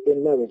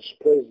in marriage.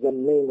 Praise the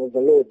name of the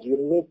Lord. You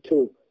need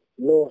to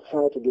know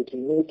how to do it.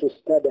 You need to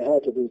study how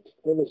to do it.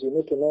 That means you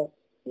need to know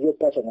your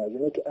partner. You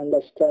need to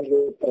understand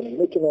your partner. You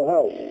need to know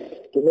how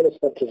to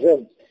minister to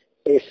them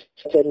a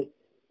certain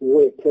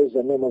way. Praise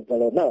the name of the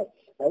Lord. Now,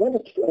 I want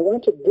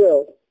to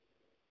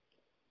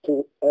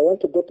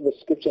go to the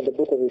scripture in the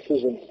book of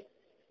Ephesians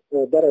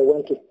that I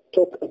want to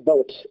talk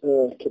about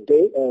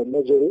today,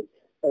 majorly.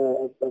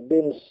 I've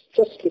been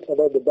just speaking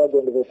about the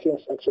background of the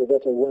things actually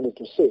that I wanted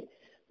to say.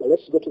 But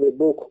let's go to the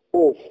book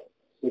of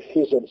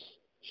Ephesians,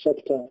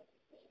 chapter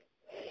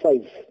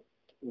 5,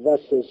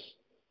 verses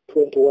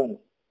 21.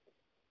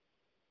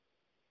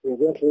 We're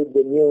going to read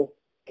the New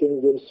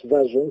King James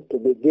Version to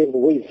begin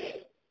with.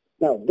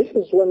 Now, this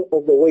is one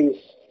of the ways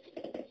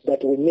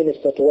that we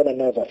minister to one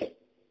another.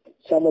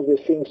 Some of the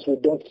things we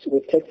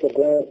take for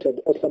granted,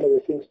 or some of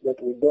the things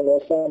that we don't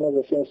know, some of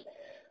the things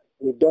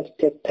we don't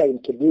take time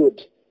to build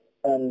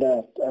and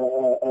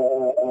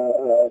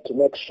to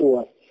make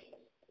sure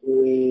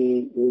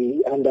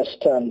we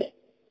understand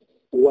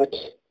what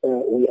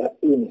we are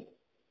in.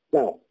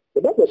 Now,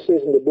 the Bible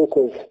says in the book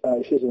of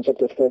Ephesians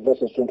chapter 5,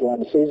 verses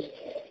 21, it says,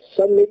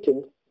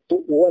 submitting to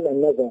one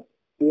another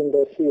in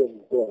the fear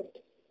of God.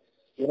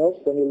 You know,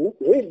 when you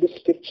read this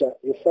scripture,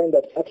 you find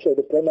that actually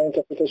the primary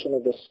interpretation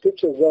of the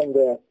scriptures on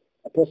there,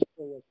 Apostle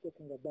Paul was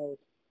talking about,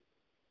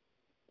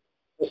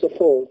 first of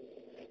all,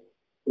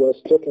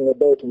 was talking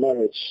about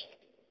marriage.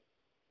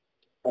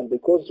 And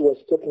because he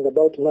was talking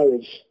about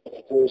marriage,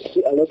 we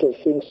see a lot of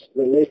things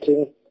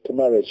relating to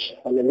marriage.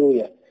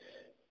 Hallelujah.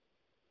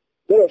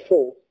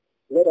 Therefore,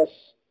 let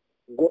us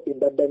go in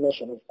that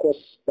dimension, of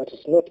course, but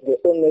it's not the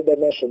only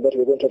dimension that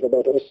we're going to talk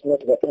about, or it's not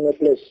the only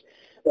place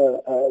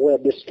where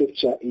this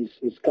scripture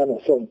is coming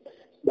from.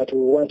 But we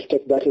want to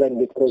take that line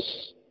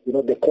because, you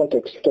know, the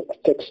context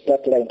takes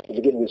that line to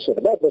begin with. So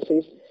the Bible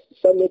says,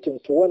 submitting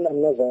to one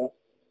another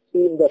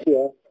in the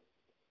fear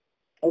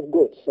of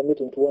God.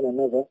 Submitting to one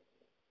another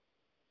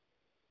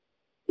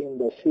in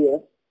the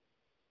fear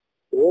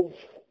of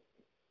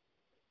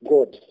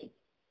God.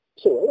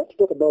 So I want to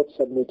talk about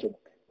submitting,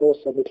 or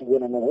submitting to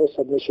one another, or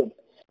submission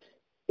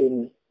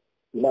in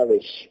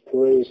marriage.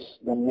 Praise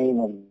the name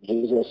of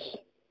Jesus.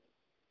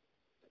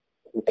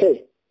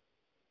 Okay.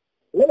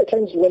 Many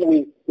times when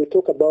we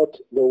talk about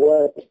the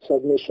word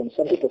submission,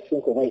 some people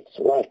think, oh, it's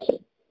what?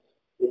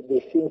 They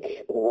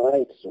think, oh,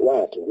 it's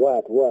what,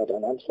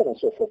 and so on and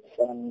so forth.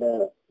 And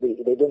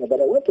they don't know.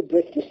 But I want to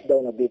break this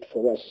down a bit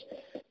for us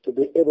to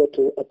be able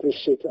to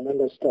appreciate and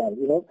understand.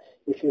 You know,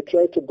 if you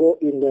try to go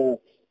in the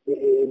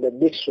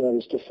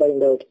dictionaries to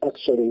find out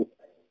actually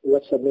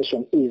what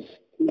submission is,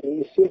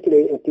 it's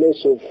simply a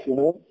place of, you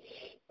know,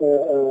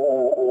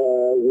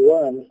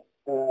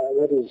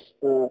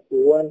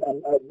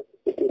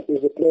 it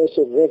is a place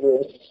of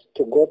reverence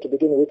to God to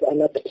begin with,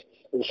 an act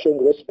of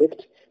showing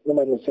respect,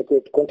 normally in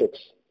sacred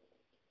context.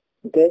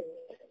 Okay?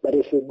 But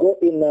if we go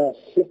in a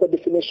simple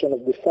definition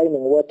of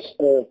defining what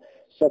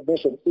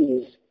submission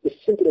is,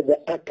 it's simply the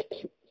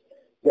act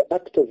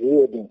of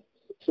yielding,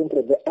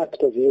 simply the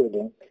act of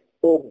yielding,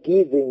 or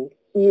giving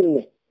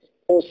in,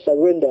 or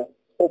surrender,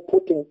 or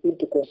putting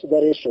into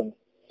consideration.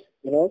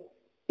 You know,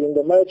 in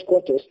the marriage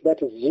context,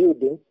 that is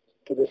yielding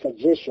to the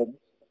suggestion,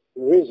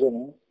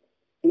 reasoning,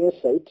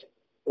 insight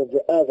of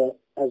the other,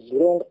 as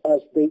long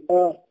as they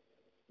are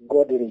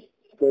godly.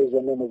 Praise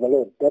the name of the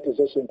Lord. That is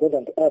also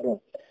important to add on.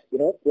 You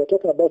know, we are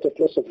talking about a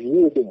place of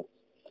yielding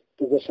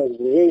to the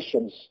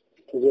suggestions,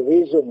 to the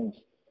reasonings,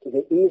 to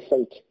the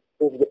insight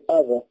of the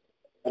other,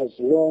 as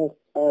long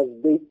as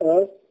they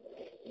are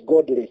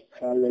godly.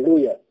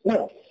 Hallelujah.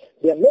 Now,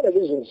 there are many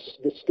reasons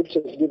the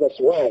scriptures give us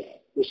why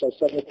we shall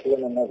submit to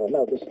one another.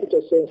 Now, the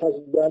scripture says,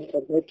 husband,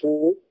 submit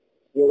to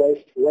your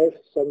wife, wife,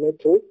 submit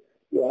to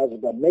your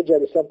husband.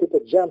 Majorly, some people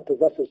jump to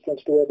verses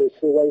 22 where they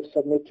say, wife,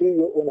 submit to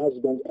your own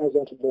husband as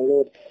unto the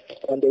Lord,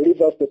 and they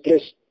leave out the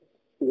place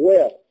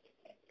where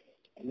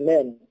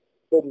men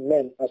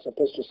are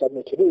supposed to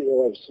submit to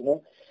your wives. You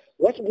know,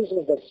 what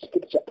reason does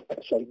scripture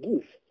actually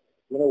give?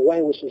 You know,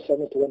 why we should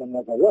submit to one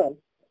another? One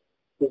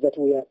is that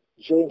we are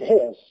joint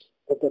heirs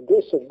of the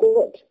grace of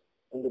God.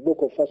 In the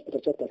book of 1 Peter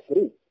chapter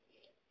 3,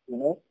 you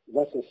know,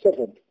 verses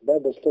 7, the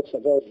Bible talks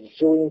about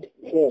joint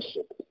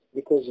heirship.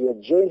 Because your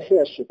joint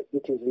heirship,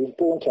 it is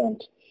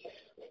important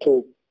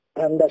to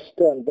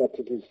understand that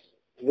it is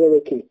very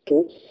key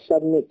to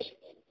submit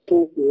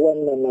to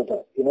one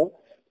another, you know,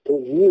 to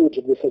yield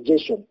the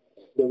suggestion,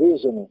 the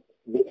reasoning,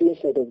 the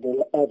insight of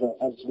the other,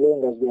 as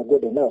long as they are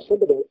good enough.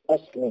 Somebody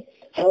asked me,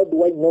 how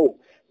do I know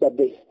that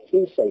the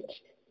insight,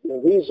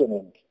 the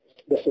reasoning,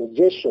 the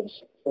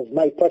suggestions of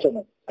my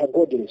partner are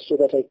godly, so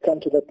that I come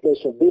to that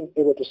place of being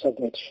able to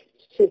submit?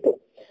 Simple.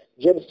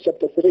 James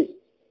chapter 3,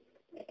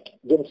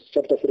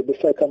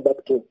 before I come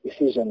back to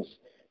Ephesians,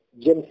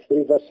 James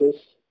 3 verses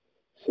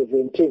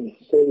 17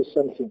 says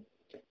something.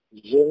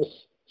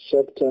 James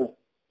chapter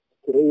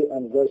 3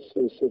 and verse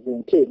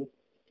 17,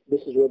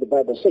 this is what the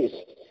Bible says.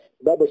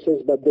 The Bible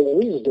says, but the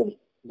wisdom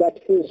that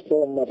is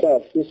from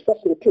above is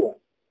firstly pure.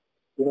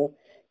 You know,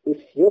 if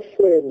your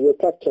friend, your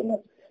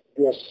partner,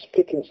 they are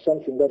speaking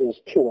something that is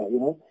pure, you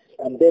know,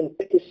 and then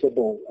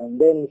peaceable, and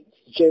then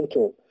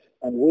gentle,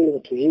 and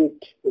willing to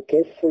yield,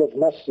 okay, full of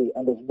mercy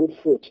and of good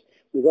fruit,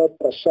 without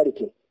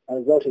partiality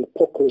and without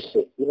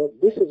hypocrisy. You know,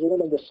 this is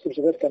one of the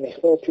scriptures that can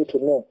help you to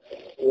know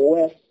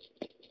what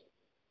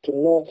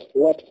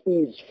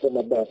is from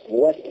above,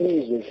 what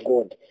is of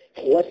God,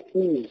 what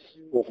is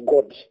of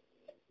God.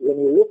 when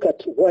you look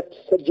at what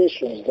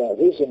suggestions, the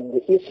reason,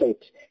 the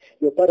insight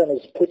your partner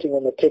is putting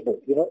on the table,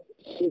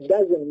 it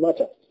doesn't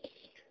matter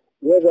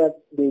whether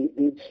they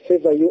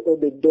favor you or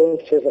they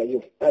don't favor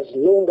you. As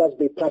long as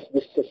they pass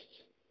this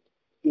test,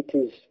 it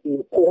is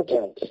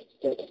important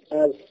that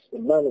as a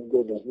man of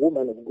God, a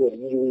woman of God,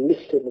 you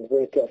listen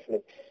very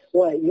carefully.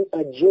 Why? You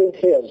are joint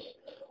heirs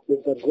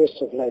with the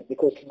grace of life,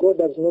 because God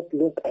does not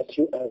look at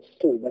you as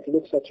two, but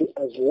looks at you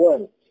as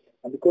one.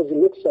 And because he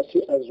looks at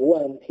you as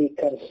one, he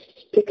can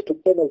speak to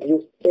any of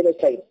you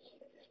anytime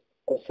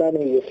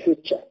concerning your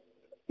future.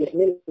 It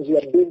means you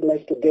are doing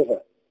life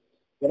together.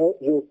 When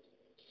you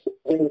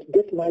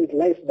get married,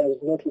 life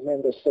does not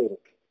remain the same.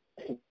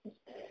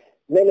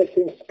 Many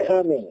things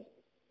coming.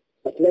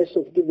 The place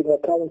of giving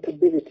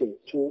accountability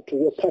to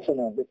your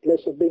partner, the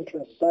place of being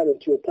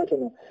transparent to your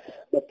partner,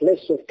 the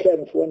place of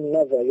caring for one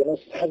another,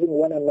 serving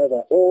one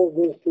another, all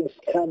these things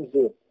comes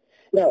in.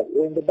 Now,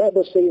 when the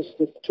Bible says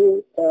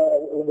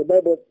when the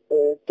Bible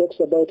talks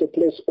about a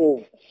place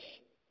of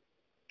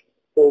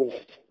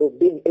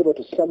being able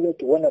to submit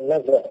to one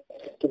another,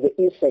 to the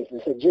insight, the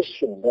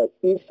suggestion, the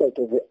insight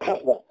of the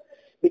other,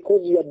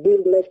 because you are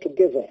doing life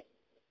together.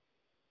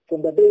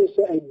 From the day you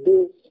say, I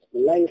do,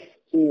 life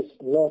is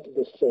not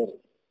the same.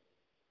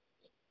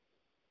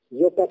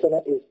 Your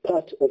partner is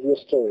part of your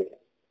story.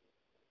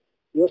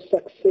 Your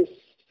success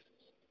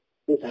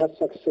is her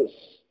success.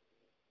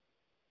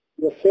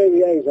 Your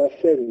failure is her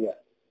failure.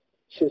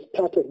 She's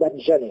part of that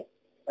journey.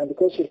 And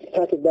because she's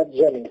part of that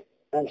journey,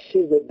 and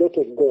she's the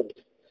daughter of God,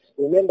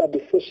 remember,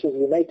 before she's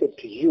united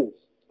to you,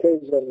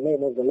 praise the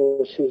name of the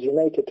Lord, she's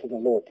united to the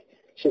Lord.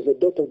 She's the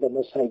daughter of the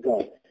Most High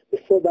God.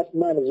 Before that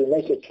man is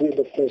united to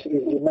the flesh,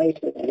 is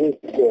united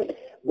with God.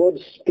 God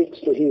speaks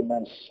to him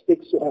and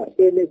speaks to her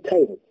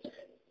anytime,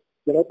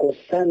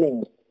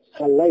 concerning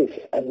her life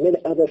and many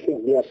other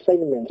things, the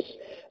assignments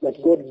that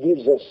God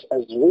gives us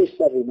as we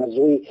serve him, as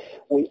we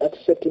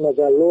accept him as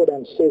our Lord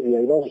and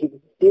Savior. He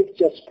did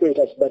just create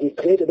us, but he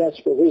created us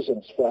for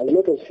reasons, for a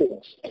lot of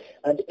things.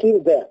 And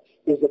in there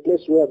is the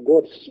place where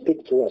God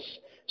speaks to us.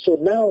 So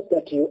now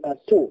that you are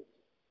two,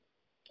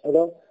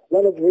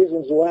 one of the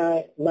reasons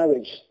why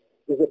marriage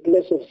is a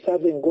place of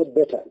serving God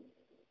better.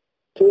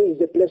 Two is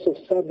the place of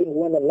serving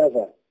one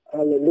another.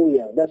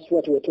 Hallelujah. That's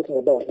what we're talking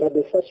about. But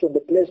the first one, the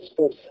place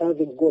of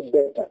serving God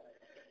better.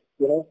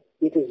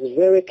 It is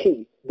very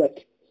key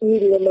that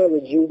in your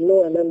marriage you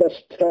know and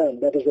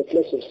understand that is a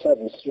place of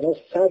service.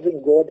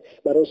 Serving God,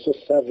 but also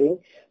serving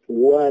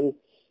one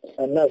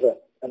another.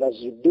 And as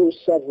you do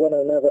serve one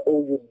another,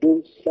 or you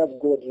do serve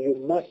God, you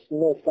must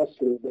know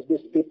firstly that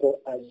these people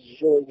are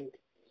joined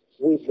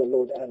with the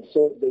Lord, and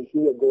so they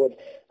hear God,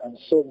 and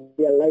so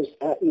their lives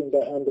are in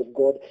the hand of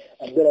God,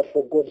 and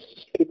therefore God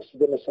speaks to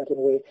them a certain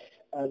way,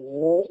 and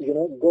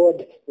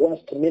God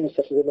wants to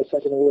minister to them a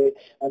certain way,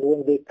 and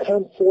when they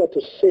come forward to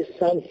say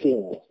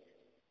something,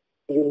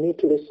 you need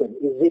to listen.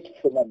 Is it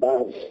from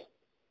above?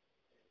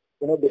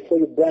 Before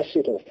you brush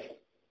it off.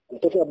 I'm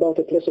talking about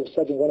a place of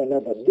serving one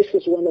another. This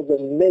is one of the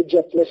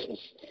major places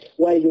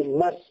where you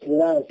must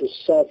learn to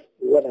serve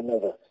one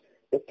another.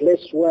 A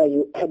place where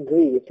you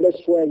agree, a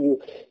place where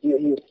you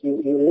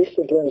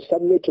listen to and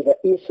submit to the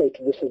insight,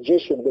 to the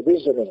suggestion, the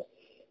reasoning.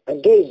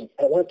 Again,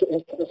 I want to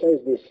emphasize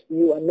this.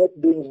 You are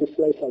not doing this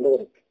life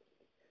alone.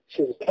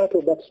 She's part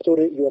of that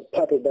story. You are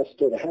part of that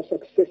story. Her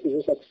success is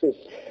your success.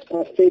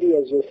 Her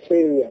failure is your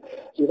failure.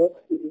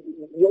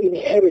 Your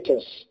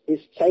inheritance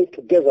is tied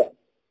together.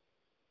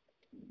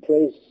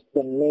 Praise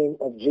the name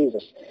of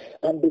Jesus.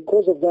 And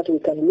because of that, we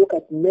can look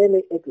at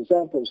many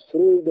examples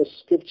through the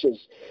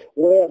scriptures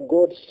where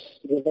God,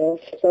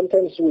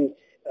 sometimes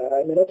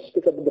I may not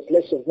speak about the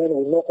place of men.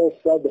 We know all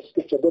throughout the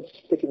scripture, God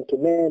speaking to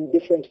men,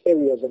 different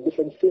areas and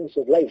different things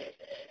of life.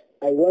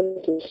 I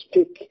want to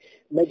speak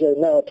major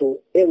now to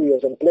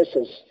areas and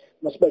places,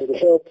 most likely to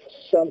help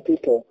some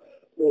people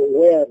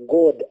where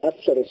God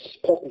actually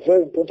spoke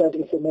very important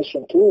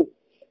information to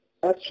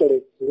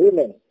actually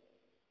women,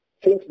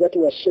 things that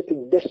were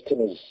shaping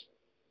destinies.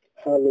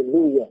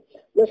 Hallelujah.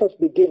 Let us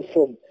begin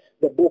from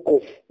the book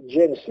of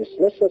Genesis.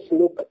 Let us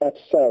look at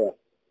Sarah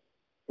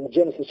in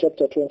Genesis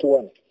chapter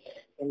 21.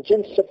 In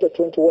Genesis chapter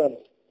 21,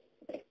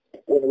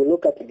 when we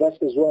look at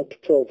verses 1 to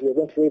 12, we are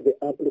going to read the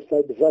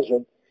Amplified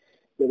Version.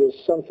 There is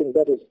something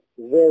that is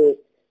very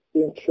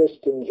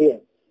interesting here.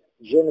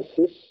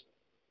 Genesis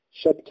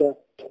chapter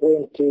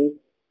 21.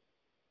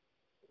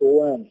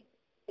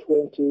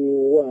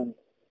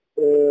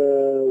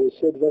 We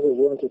said verses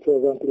 1 to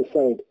 12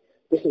 Amplified.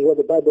 This is what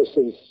the Bible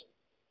says.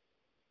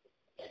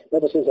 The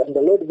Bible says, and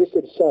the Lord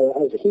visited Sarah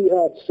as he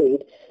had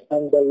said,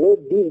 and the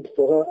Lord did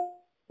for her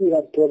he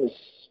had promised.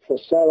 For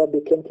Sarah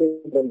became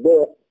pregnant and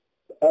bore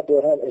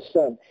Abraham a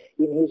son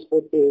in his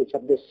old age.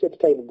 At the same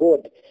time,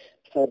 God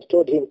had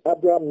told him,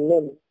 Abraham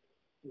named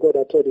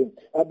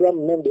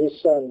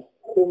his son,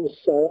 whom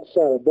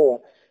Sarah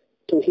bore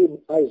to him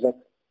Isaac,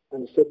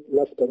 and said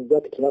laughter, and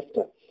bracket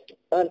laughter.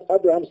 And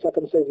Abraham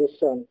circumcised his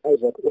son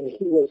Isaac when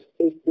he was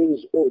 8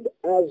 days old,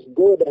 as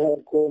God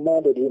had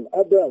commanded him.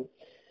 Abraham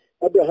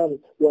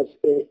was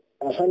a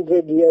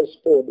 100 years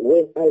old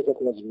when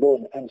Isaac was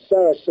born. And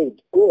Sarah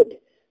said, God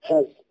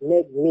has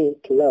made me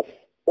to laugh.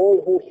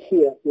 All who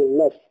hear will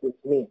laugh with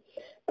me.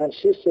 And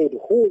she said,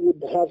 who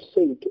would have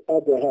said to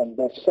Abraham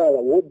that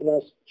Sarah would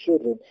nurse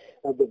children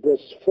at the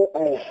breast? For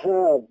I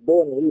have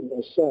borne him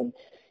a son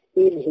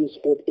in his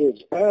old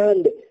age.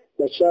 And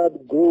the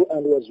child grew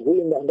and was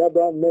weaned, and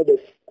Abraham made a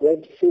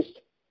great feast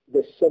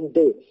the same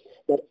day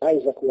that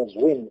Isaac was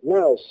weaned.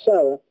 Now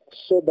Sarah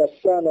saw the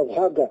son of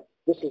Hagar.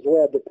 This is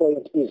where the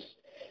point is.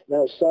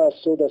 Now Sarah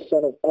saw the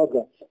son of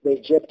Hagar, the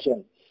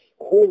Egyptian,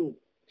 whom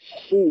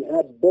she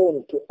had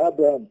borne to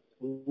Abraham,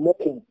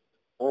 mocking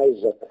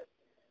Isaac.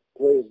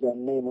 Praise the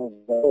name of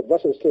the Lord.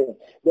 Verse 10.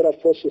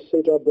 Therefore she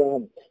said to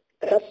Abraham,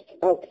 cast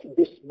out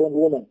this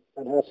bondwoman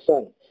and her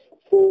son,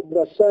 for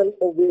the son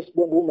of this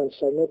bondwoman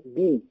shall not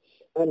be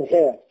an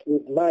heir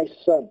with my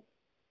son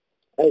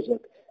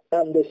Isaac.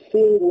 And the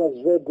thing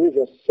was very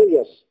grievous,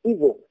 serious,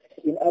 evil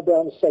in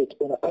Abraham's sight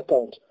on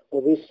account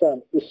of his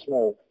son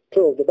Ishmael.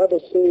 12. The Bible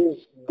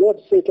says,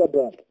 God said to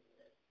Abraham,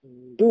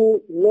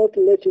 do not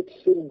let it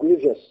seem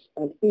grievous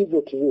and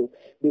evil to you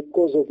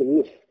because of the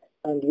youth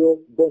and your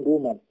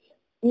bondwoman.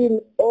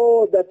 In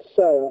all that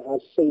Sarah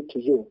has said to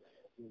you,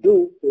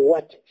 do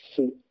what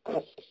she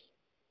asks.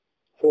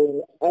 For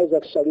in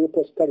Isaac shall your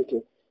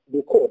posterity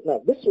be called. Now,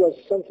 this was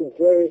something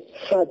very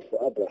hard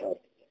for Abraham.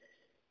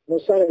 Now,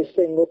 Sarah is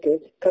saying, okay,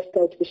 cast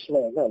out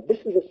Ishmael. Now, this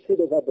is the seed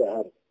of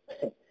Abraham,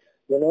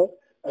 you know,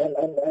 and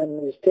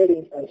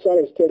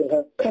Sarah is telling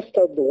her, cast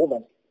out the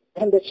woman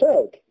and the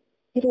child.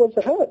 It was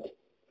hard.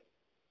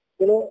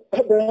 You know,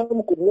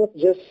 Abraham could not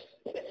just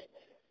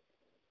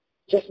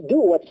do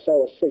what Sarah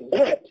was saying.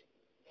 But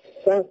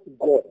thank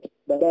God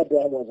that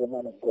Abraham was a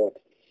man of God.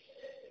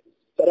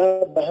 That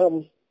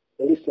Abraham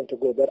listened to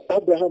God. That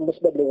Abraham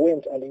most probably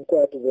went and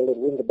inquired to the Lord.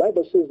 When the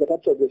Bible says that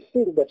after the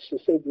thing that she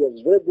said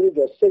was very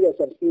grievous, serious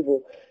and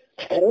evil,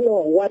 I don't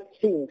know what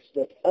things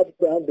that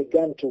Abraham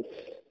began to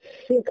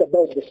think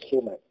about this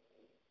woman.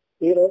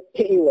 You know,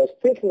 he was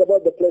thinking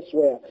about the place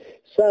where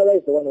Sarah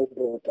is the one who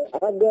brought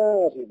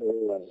Hagar,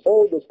 and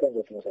all those kinds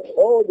of things, and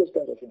all those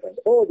kinds of things, and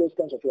all those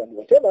kinds of things. And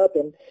whatever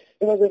happened,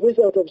 it was a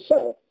result of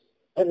Sarah.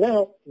 And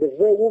now, the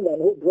very woman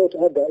who brought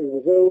Hagar is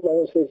the very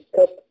woman who says,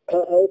 cast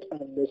her out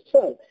and the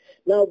son.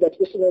 Now that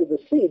Ishmael is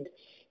the seed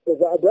of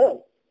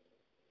Abraham.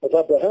 Look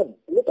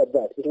at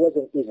that. It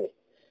wasn't easy.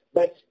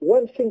 But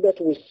one thing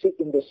that we see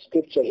in the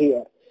scripture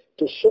here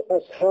to show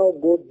us how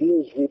God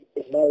deals with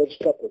a marriage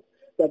couple,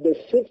 that the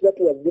things that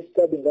were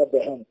disturbing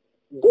Abraham,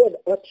 God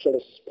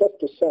actually spoke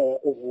to Sarah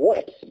of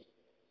what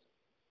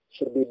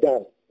should be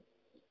done.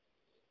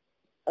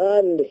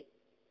 And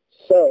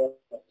Sarah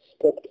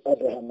spoke to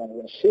Abraham, and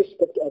when she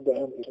spoke to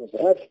Abraham, it was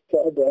hard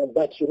for Abraham,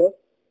 but you know,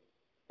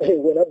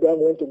 when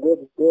Abraham went to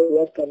God,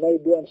 what can I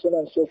do, and so on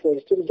and so forth,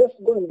 he said, just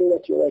go and do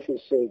what your wife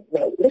is saying.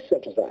 Now,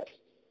 listen to that.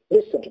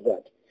 Listen to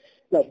that.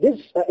 Now,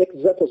 these are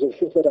examples of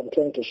things that I'm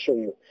trying to show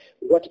you,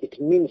 what it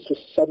means to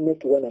submit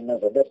to one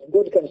another, that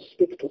God can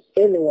speak to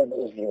any one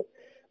of you.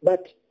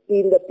 But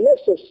in the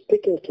place of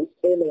speaking to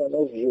any one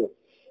of you,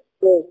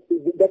 so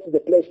that's the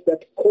place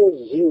that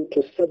calls you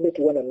to submit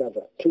to one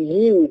another, to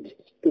yield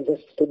to the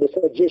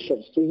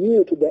suggestions, to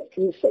yield to the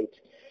insight,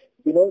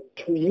 you know,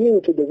 to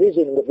yield to the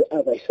reasoning of the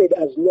other. I said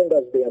as long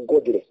as they are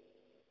godly.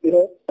 You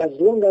know, as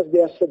long as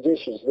their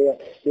suggestions, their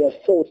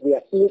thoughts,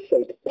 their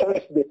insight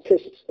pass the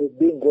tests of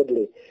being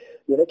godly.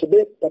 You know,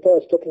 today Papa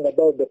was talking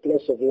about the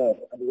place of love,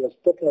 and he was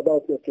talking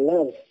about that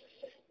love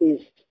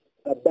is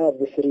above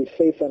the three,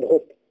 faith and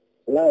hope.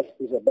 Love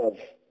is above.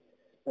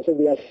 And so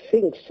there are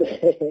things, you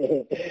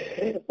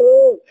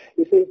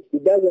see,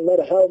 it doesn't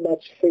matter how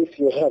much faith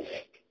you have.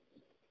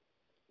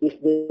 If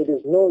there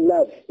is no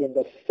love in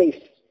the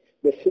faith,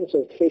 the things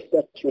of faith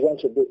that you want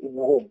to do in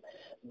your home,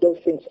 those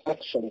things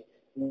actually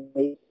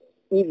may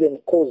even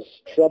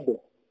cause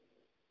trouble.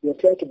 You're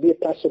trying to be a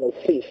person of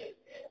faith.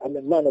 I'm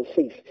a man of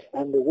faith.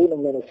 I'm a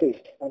woman of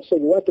faith. And so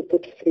you want to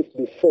put faith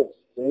before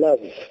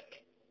love.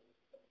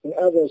 In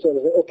other words,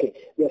 okay,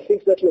 there are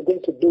things that you're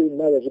going to do in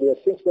marriage. There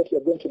are things that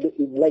you're going to do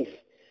in life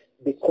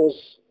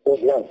because of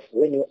love.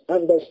 When you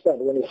understand,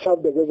 when you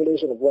have the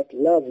revelation of what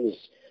love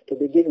is, to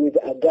begin with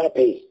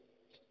agape.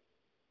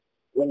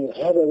 When you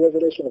have a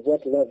revelation of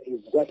what love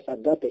is, what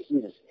agape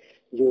is,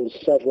 you will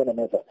serve one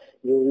another.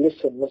 You will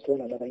listen to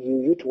one another. You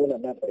will eat one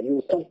another. You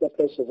will come to the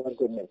place of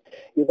agreement.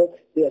 You know,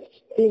 there are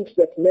things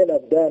that men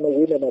have done or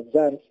women have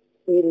done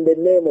in the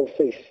name of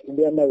faith in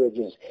their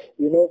marriages.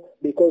 You know,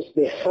 because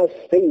they have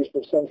faith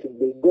of something.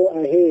 They go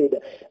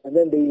ahead and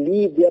then they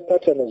leave their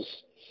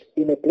partners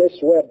in a place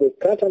where they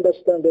can't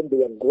understand them.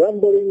 They are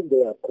grumbling.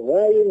 They are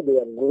crying. They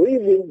are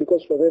grieving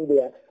because for them they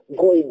are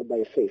going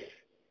by faith,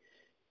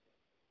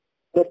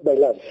 not by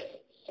love.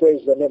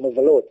 Praise the name of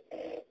the Lord.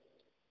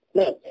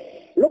 Now,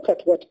 look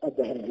at what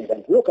Abraham did.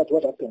 And look at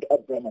what happened to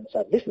Abraham and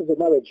Sarah. This is the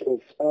marriage of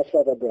our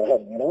father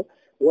Abraham, you know,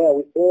 where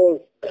we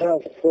all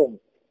come from.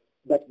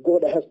 But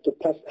God had to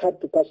pass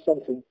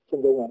something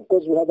from the one.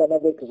 Because we have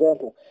another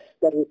example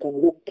that we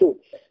can look to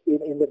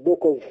in the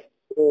book of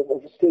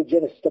still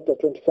Genesis chapter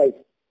 25.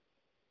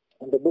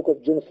 In the book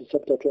of Genesis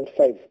chapter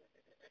 25.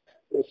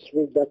 Let's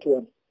read that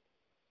one.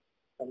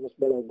 And Ms.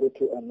 Bella will go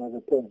to another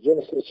point.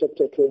 Genesis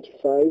chapter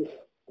 25.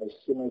 I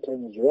see my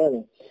time is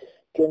running.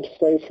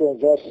 25 from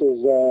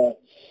verses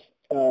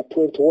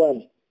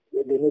 21,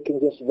 the New King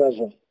James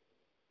Version.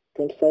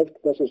 25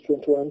 verses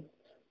 21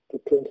 to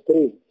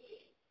 23.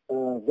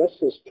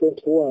 Verses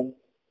 21,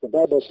 the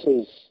Bible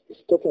says,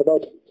 it's talking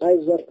about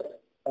Isaac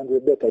and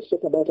Rebekah. It's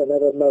talking about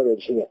another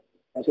marriage here.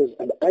 It says,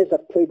 and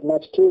Isaac prayed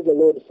much to the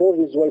Lord for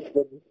his wife,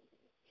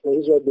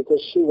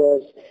 because she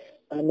was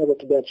unable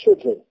to bear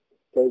children.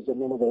 Praise the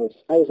name of the Lord.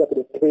 Isaac,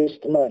 the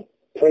priest man,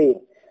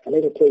 praying. And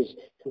then he prays.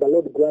 And the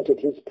Lord granted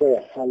his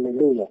prayer.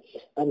 Hallelujah.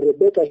 And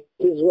Rebekah,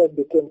 his wife,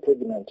 became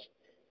pregnant.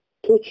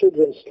 2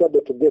 children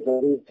struggled together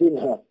within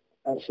her.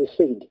 And she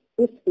said,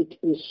 if it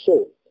is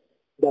so,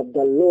 that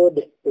the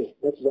Lord,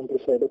 that's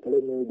amplified. Okay,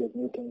 let me read the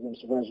New King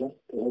James Version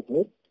to help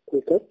me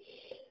quicker.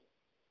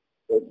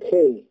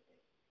 Okay.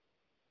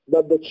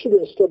 But the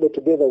children struggled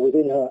together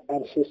within her,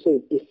 and she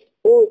said, if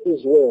all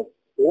is well,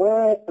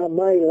 why am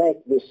I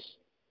like this?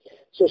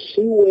 So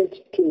she went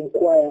to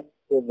inquire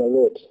of the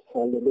Lord.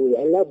 Hallelujah.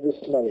 I love this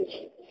marriage.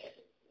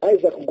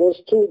 Isaac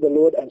goes to the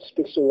Lord and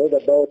speaks to the Lord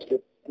about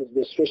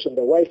the situation.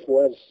 The wife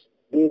was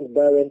being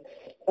barren,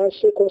 and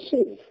she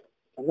conceived.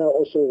 And now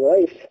also the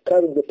wife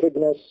carrying the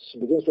pregnancy, she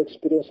begins to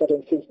experience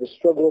certain things, the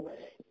struggle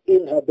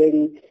in her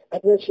belly,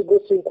 and then she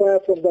goes to inquire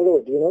from the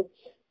Lord,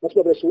 That's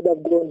why she would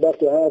have gone back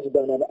to her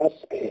husband and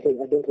asked,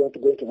 I don't want to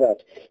go into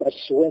that. But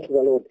she went to the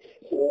Lord.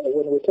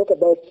 When we talk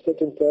about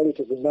certain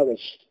priorities in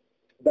marriage,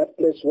 that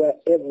place where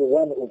every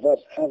one of us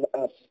have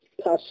a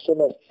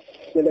personal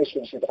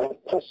relationship, a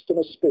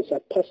personal space, a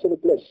personal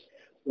place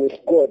with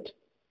God,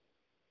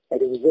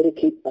 it is very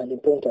key and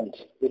important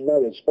in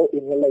marriage or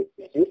in your life.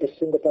 If you're a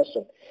single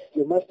person,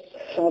 you must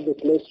have a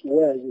place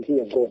where you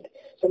hear God.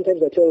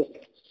 Sometimes I tell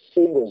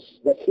singles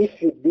that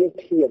if you didn't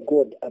hear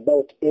God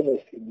about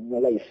anything in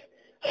your life,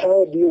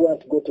 how do you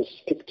want God to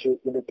speak to you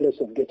in the place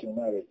of getting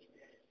married?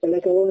 And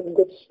like, I want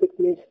God to speak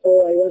to me,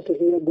 I want to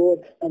hear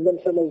God, and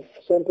then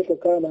some people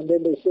come and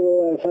then they say,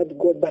 I've heard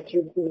God, but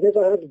you've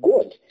never heard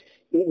God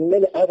in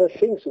many other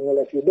things in your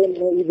life. You don't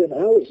know even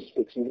how He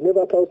speaks. You've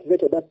never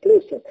cultivated that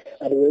place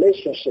and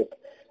relationship.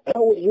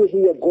 How would you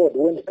hear God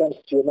when it comes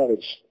to your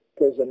marriage?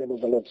 Praise the name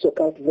of the Lord. So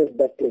cultivate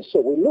that place. So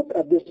we look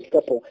at this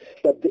couple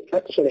that they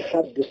actually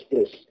have this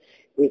place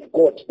with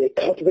God. They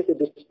cultivated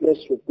this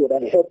place with God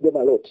and helped them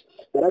a lot.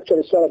 But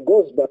actually Sarah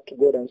goes back to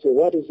God and says,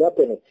 what is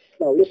happening?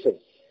 Now listen,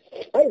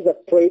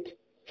 Isaac prayed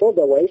for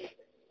the wife,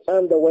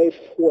 and the wife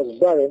who was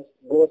barren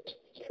got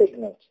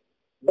pregnant.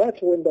 But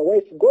when the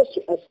wife goes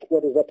to ask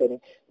what is happening,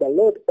 the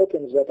Lord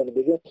opens up and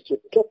begins to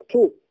talk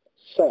to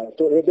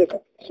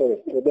Rebekah.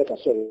 23. The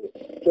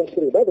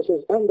Bible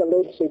says, and the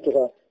Lord said to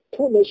her,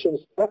 2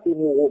 nations are in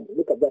your womb.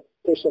 Look at that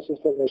precious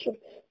information.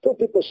 2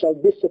 people shall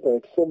be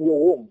separate from your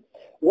womb.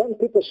 1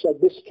 people shall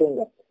be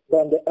stronger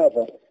than the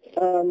other,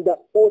 and the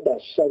older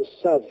shall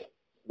serve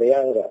the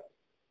younger.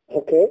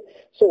 Okay?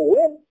 So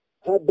when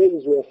her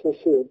days were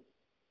fulfilled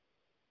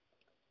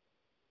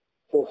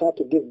for her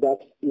to give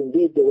birth,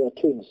 indeed they were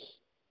twins.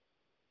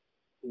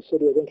 We said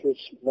we are going to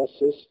reach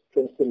verses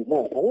 23.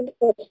 Now, I want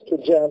us to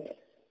jump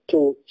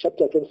to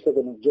chapter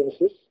 27 of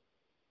Genesis.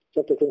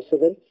 Chapter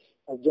 27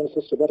 of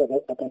Genesis, so that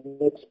I can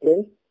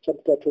explain.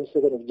 Chapter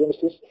 27 of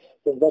Genesis,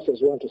 from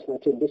verses 1 to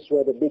 13. This is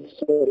where the big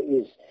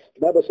story is.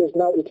 The Bible says,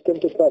 now it came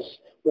to pass,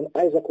 when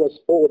Isaac was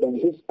old and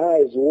his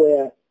eyes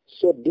were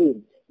so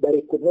dim that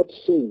he could not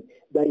see,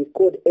 that he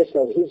called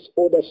Esau, his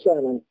older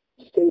son, and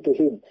said to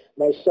him,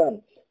 my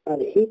son.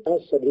 And he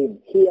answered him,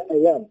 here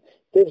I am.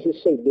 Then he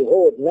said,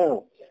 behold,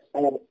 now I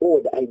am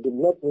old. I do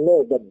not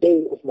know the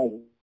day of my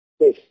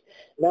death.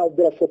 Now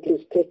therefore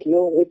please take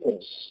your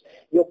weapons,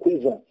 your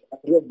quiver,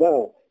 and your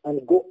bow,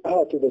 and go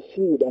out to the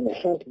field and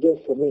hunt game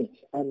for me,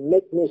 and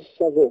make me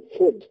several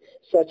food,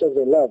 such as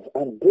I love,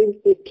 and bring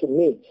it to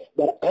me,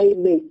 that I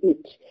may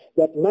eat,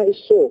 that my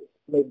soul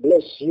may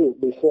bless you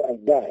before I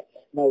die.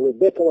 Now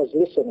Rebekah was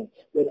listening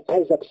when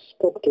Isaac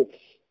spoke to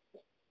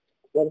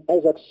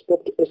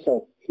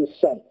Esau, his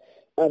son.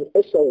 And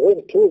Esau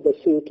went to the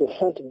field to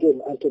hunt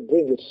game and to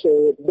bring it.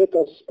 So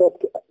Rebekah spoke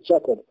to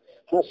Jacob,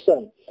 her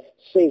son,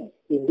 saying,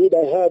 indeed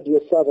I heard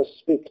your father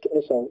speak to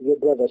Esau, your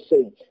brother,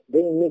 saying,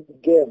 bring me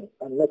game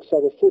and make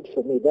some food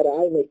for me, that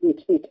I may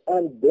eat it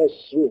and bless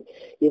you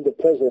in the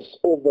presence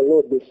of the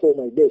Lord before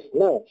my death.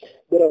 Now,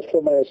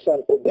 therefore, my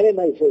son, obey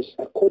my voice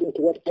according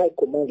to what I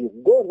command you.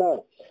 Go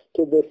now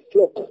to the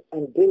flock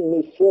and bring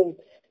me from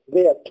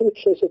there 2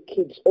 choice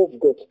kids of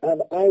goats,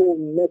 and I will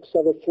make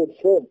some food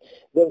from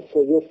them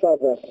for your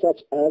father,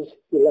 such as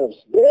he loves.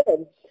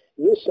 Then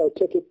you shall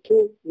take it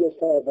to your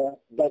father,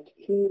 that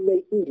he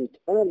may eat it,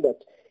 and that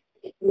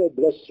he may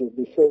bless you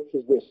before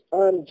his death.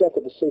 And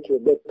Jacob said to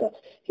Rebekah,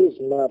 his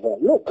mother,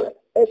 look,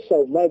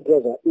 Esau, my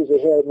brother, is a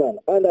hairy man,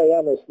 and I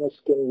am a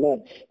small-skinned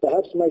man.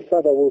 Perhaps my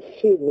father will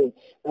feed me,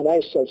 and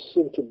I shall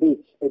seem to be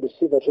a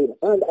deceiver to him,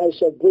 and I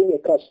shall bring a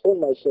curse on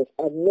myself,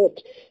 and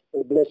not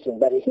a blessing.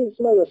 But his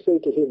mother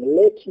said to him,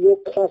 let your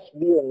curse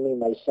be on me,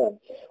 my son.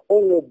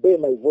 Only obey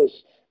my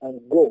voice, and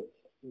go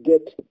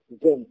get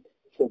them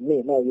for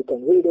me. Now you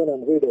can read on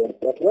and read on.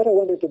 But what I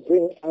wanted to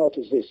bring out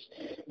is this.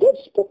 God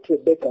spoke to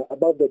Rebekah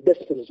about the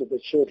destinies of the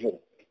children.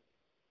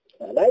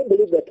 And I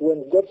believe that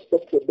when God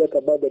spoke to Rebekah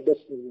about the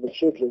destinies of the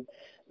children,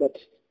 that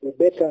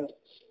Rebekah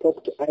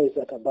spoke to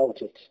Isaac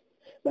about it.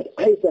 But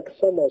Isaac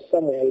somewhere,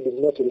 he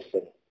did not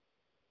listen.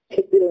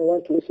 He didn't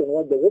want to listen to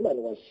what the woman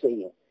was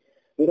saying.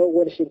 You know,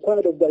 when she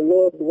inquired of the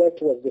Lord what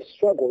was the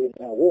struggle in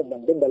her womb,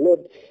 and then the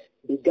Lord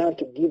began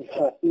to give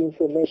her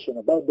information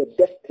about the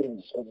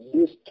destinies of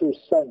these two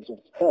sons of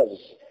hers,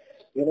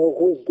 you know,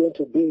 who is going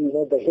to be, you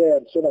know, the heir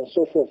and so on and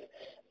so forth.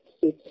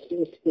 It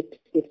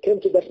came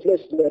to that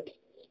place that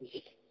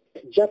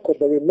Jacob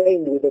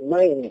remained with the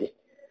mind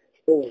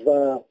of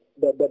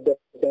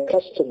the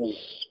customs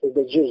of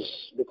the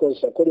Jews, because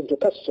according to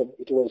custom,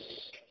 it was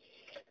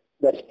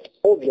that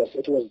obvious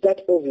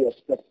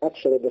that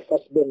actually the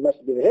firstborn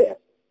must be the heir.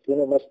 You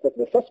know, must take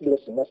the first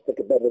blessing, must take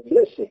about the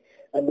blessing.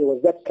 And there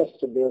was that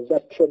custom, there was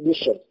that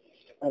tradition.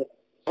 And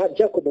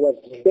Jacob was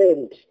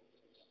bent,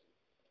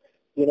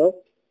 you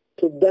know,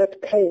 to that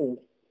kind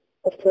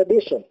of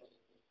tradition.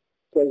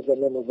 Praise the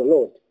name of the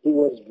Lord. He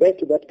was bent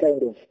to that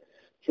kind of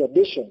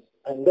tradition.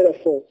 And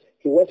therefore,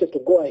 he wanted to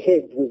go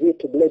ahead with it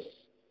to bless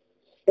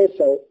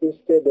Esau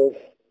instead of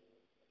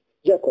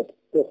Jacob.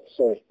 Oh,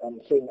 sorry, I'm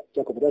saying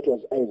Jacob. That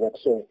was Isaac,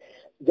 sorry.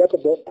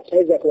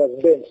 Isaac was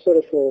bent.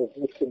 Sorry for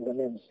mixing the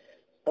names.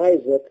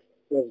 Isaac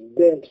was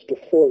bent to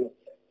follow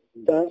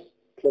the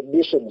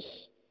traditions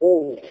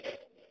of,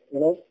 you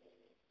know,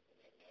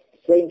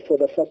 praying for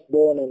the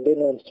firstborn and then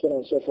on so on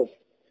and so forth.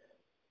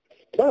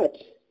 But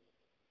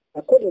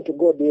according to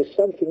God, there is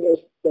something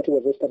else that he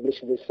was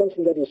establishing. There's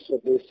something that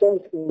there's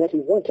something that he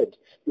wanted.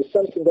 There's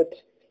something that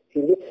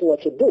he looked forward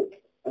to do.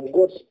 And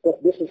God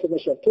spoke this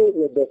information to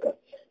Rebekah.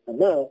 And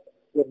now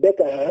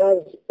Rebekah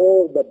has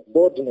all the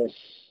boldness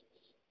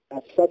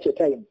at such a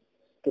time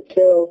to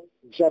tell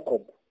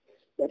Jacob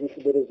that if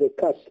there is a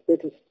curse,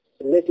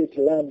 let it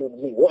land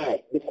on me.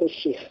 Why? Because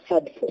she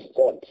heard from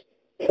God.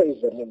 Praise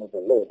the name of the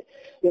Lord.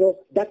 You know,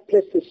 that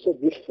place is so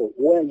beautiful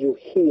where you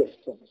hear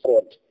from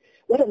God.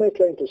 What am I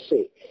trying to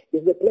say?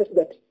 Is the place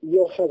that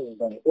your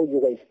husband or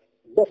your wife,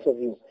 both of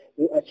you,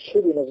 you are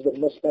children of the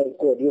Most High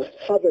God. You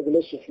have a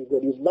relationship with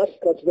God. You must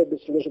cultivate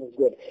this relationship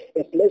with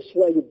God. A place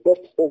where you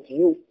both of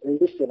you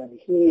listen and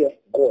hear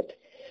God.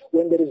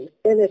 When there is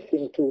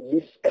anything to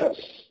discuss,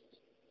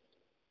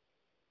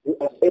 you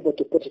are able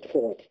to put it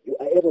forward. You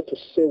are able to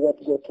say what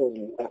God told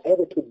you. You are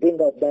able to bring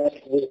out that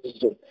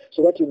wisdom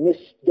so that you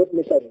don't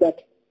miss out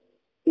that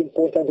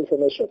important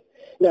information.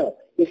 Now,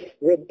 if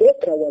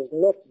Rebekah was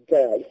not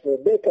there, if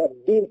Rebekah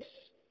didn't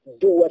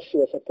do what she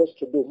was supposed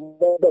to do,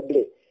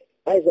 probably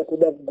Isaac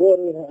would have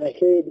gone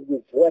ahead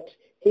with what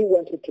he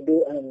wanted to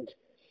do, and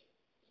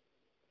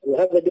we'll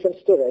have a different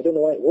story. I don't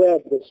know where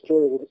the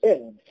story would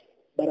end.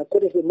 But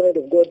according to the mind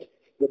of God,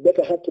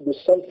 Rebekah had to do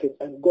something,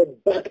 and God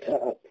backed her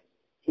up.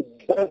 He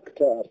backed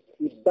her up.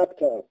 He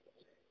backed her up.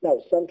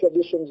 Now, some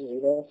traditions,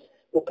 you know,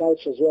 or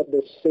cultures, what they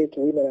say to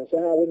women and say,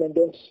 women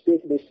don't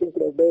speak, they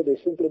simply obey, they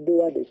simply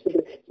do what they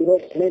simply, you know,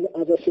 many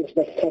other things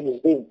that comes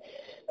in.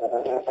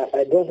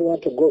 I don't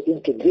want to go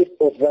into deep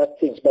of that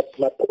things, but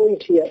my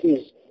point here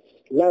is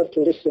learn to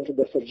listen to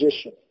the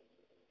suggestion,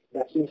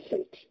 the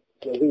insight,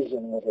 the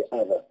reason of the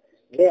other.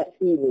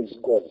 Therein is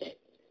God.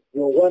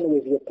 You're one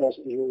with your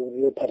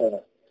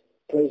partner.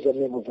 Praise the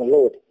name of the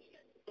Lord.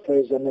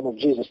 Praise the name of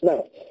Jesus.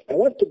 Now, I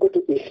want to go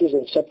to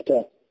Ephesians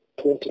chapter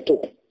 22.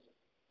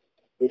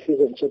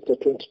 Ephesians chapter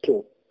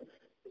 22.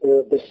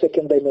 The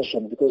second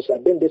dimension, because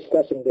I've been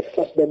discussing the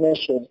first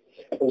dimension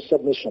of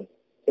submission,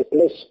 a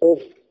place of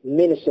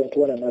ministering to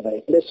one another,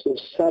 a place of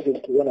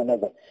serving to one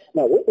another.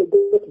 Now, when we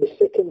go to the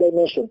second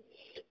dimension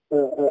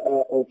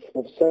of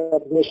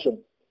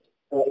submission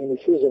in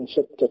Ephesians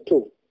chapter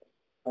 2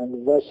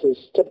 and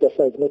verses, chapter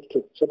 5, not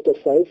 2, chapter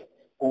 5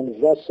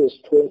 and verses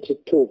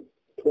 22.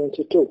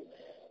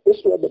 This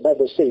is what the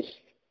Bible says.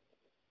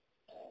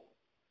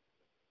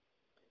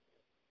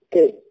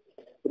 Okay.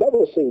 The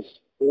Bible says,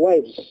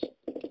 wives,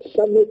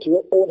 submit to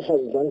your own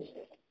husbands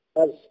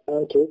as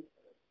unto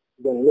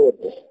the Lord.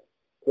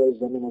 Praise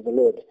the name of the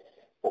Lord.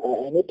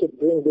 I need to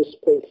bring this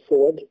point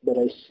forward, but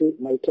I see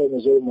my time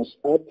is almost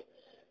up.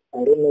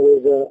 I don't know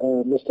whether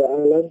Mr.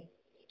 Alan,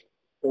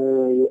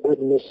 you add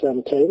me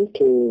some time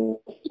to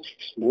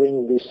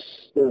bring this.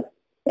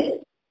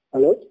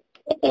 Hello?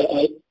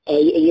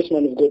 Yes,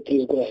 man of God,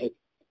 please go ahead.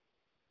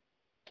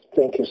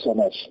 Thank you so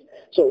much.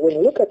 So when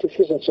you look at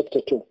Ephesians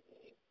chapter 2,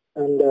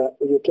 and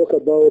you talk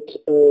about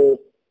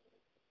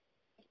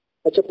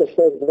chapter 5,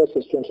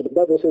 verses 20, the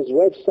Bible says,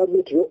 wives,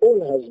 submit to your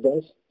own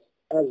husbands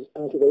as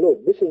unto the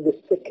Lord. This is the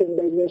second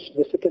dimension,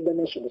 the second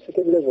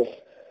level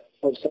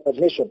of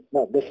submission.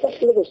 Now, the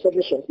first level of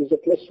submission is a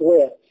place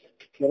where,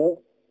 you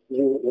know,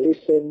 you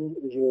listen,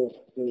 you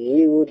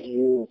yield,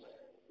 you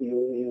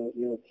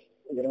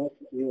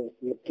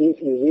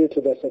yield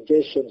to the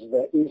suggestions,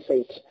 the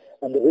insights,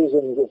 and the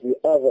reasons of the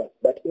other.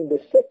 But in the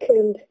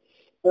second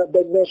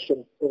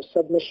dimension of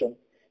submission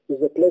is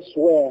the place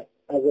where,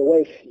 as a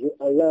wife, you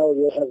allow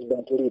your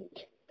husband to lead.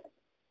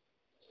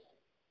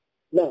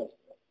 Now,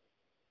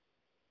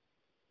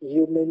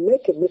 you may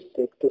make a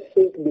mistake to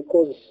think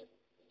because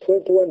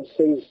 21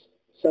 says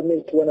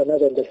submit to one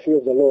another in the fear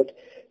of the Lord,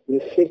 you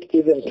think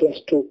even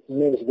 22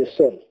 means the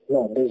same.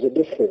 No, there's a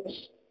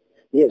difference.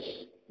 Yes,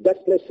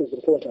 that place is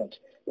important.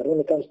 But when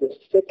it comes to the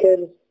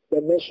second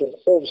dimension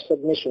of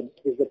submission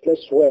is the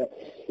place where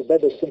the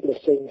Bible is simply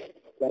saying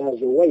that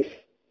as a wife,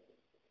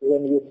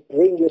 when you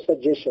bring your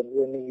suggestion,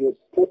 when you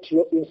put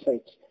your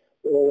insights,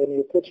 or when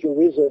you put your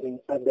reasoning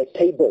at the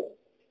table,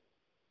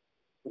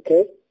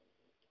 okay,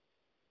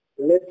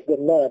 let the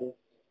man,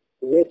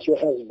 let your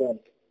husband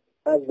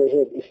as the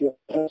head. If you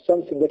have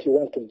something that you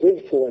want to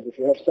bring forward, if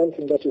you have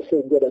something that you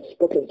feel God has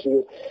spoken to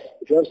you,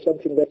 if you have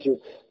something that you've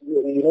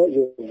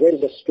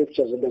read the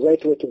scriptures and the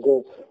right way to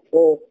go,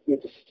 or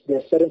there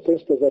are certain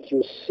principles that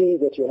you see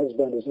that your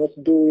husband is not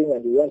doing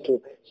and you want to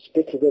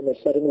speak to them a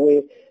certain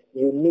way,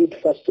 you need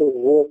first of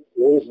all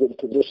wisdom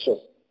to do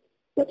so.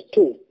 But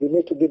two, you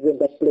need to give them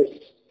that place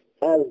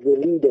as the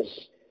leaders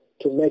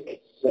to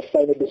make the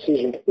final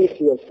decision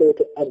if you have failed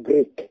to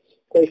agree,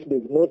 or if they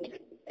do not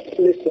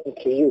listen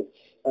to you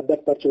at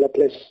that particular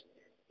place.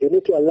 You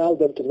need to allow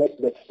them to make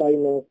the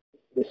final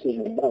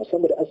decision. Now,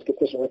 somebody asked a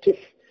question, what if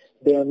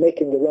they are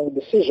making the wrong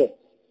decision?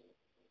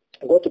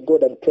 Go to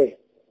God and pray.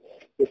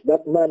 If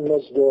that man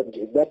knows God,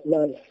 if that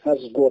man has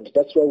God,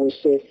 that's why we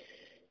say,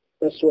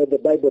 that's why the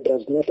Bible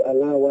does not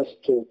allow us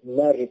to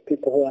marry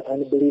people who are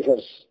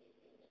unbelievers.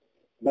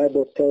 The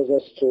Bible tells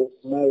us to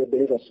marry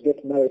believers,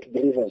 get married to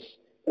believers.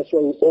 That's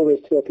why we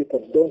always tell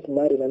people, don't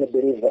marry an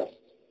unbeliever,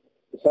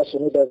 the person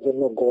who doesn't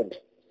know God.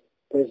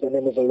 Praise the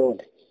name of the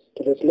Lord.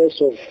 To the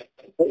place of,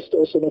 it's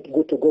also not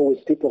good to go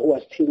with people who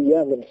are still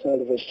young in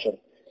salvation.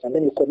 And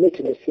then you commit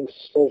in the things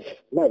of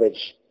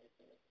marriage.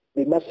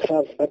 They must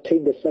have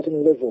attained a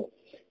certain level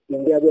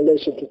in their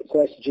relation to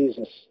Christ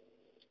Jesus.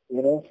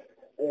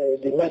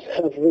 They must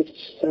have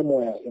reached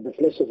somewhere in the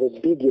place of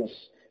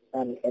obedience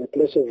and a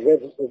place of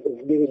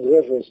giving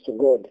reverence to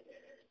God.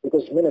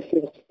 Because many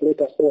things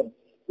later on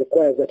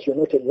require that you're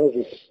not a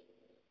novice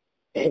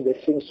in the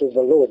things of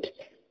the Lord.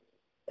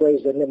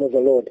 Praise the name of the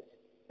Lord.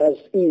 As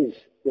is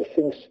the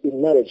things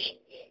in marriage.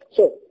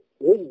 So,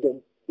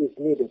 wisdom is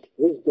needed.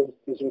 Wisdom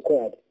is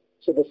required.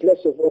 So the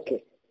place of,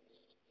 okay,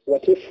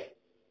 what if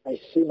I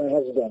see my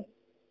husband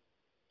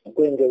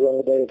going the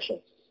wrong direction,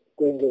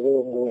 going the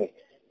wrong way,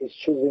 is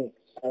choosing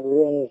a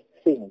wrong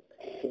thing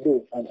to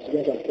do, and it's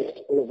going to affect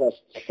all of us.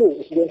 True,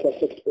 it's going to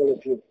affect all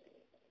of you.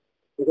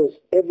 Because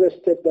every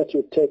step that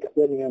you take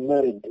when you're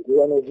married,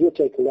 one of you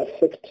take will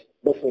affect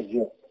both of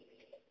you.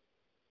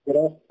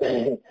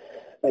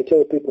 I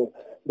tell people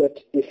that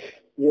if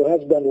your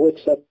husband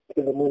wakes up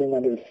in the morning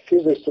and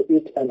refuses to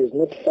eat and is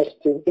not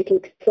fasting, it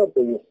will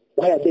trouble you.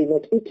 Why are they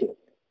not eating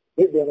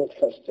if they're not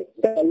fasting?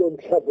 That alone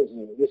troubles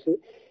you, you see.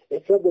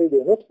 It troubles you.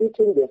 They're not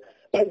eating,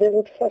 but they're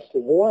not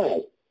fasting.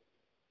 Why?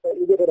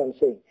 You get what I'm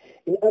saying?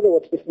 In other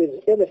words, if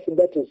there's anything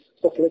that is,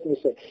 okay, let me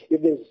say,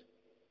 if there's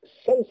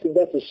something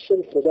that is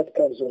shameful that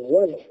comes on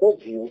one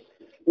of you,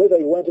 whether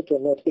you want it or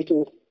not, it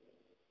will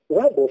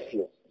rub off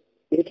you.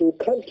 It will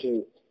come to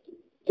you.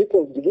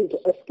 People begin to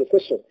ask a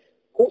question,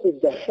 who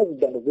is the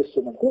husband of this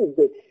woman? Who is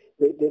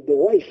the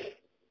wife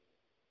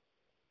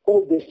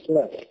of this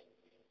man?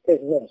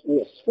 No,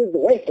 yes, who is the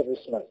wife of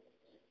this man?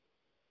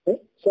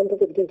 Some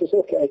people begin to say,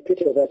 okay, I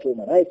pity that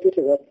woman, I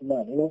pity that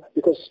man,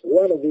 because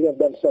one of you have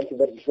done something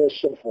that is very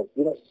shameful.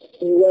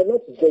 You are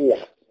not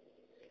there.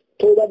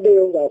 You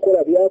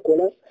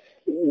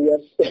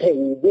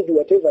did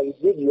whatever you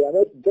did, you are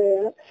not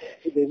there.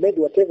 They made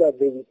whatever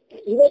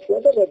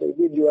whatever they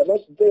did, you are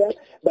not there,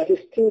 but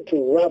it's still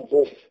to rub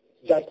off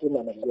that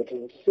woman of God,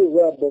 to still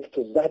rub off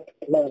to that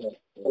man of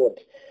God.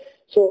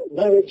 So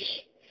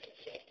marriage,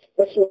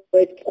 that's why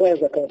it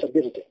requires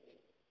accountability.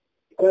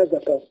 It requires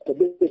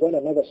accountability to one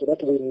another so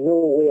that we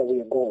know where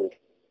we are going.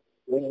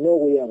 We know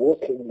we are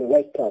walking the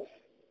right path.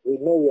 We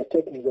know we are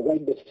taking the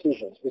right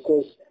decisions,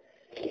 because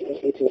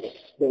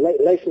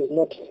life is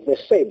not the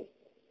same.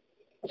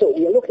 So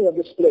we are looking at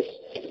this place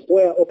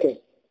where,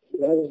 okay,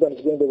 the husband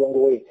is going the wrong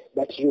way,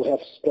 but you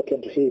have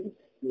spoken to him.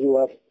 You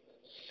have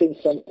seen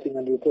something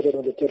and you put it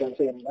on the table and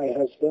say, my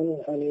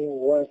husband, honey,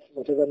 wife,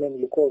 whatever name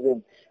you call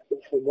them,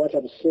 from what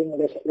I'm saying,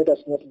 let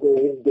us not go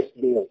in this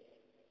deal.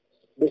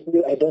 This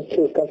deal, I don't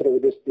feel comfortable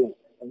with this deal.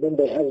 And then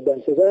the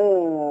husband says,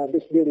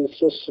 this deal is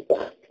so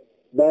super.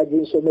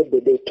 So maybe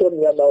they told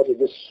me about it.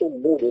 It's so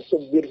good. It's so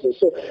beautiful.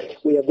 So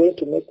we are going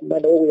to make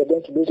money. Or we are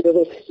going to do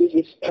together.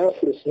 It's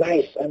powerful. It's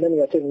nice. And then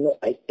you are telling, no,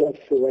 I don't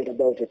feel right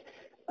about it.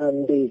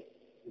 And they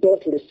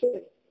don't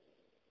listen.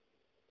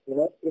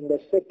 In the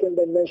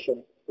second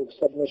dimension of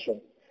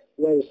submission,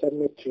 where you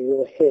submit to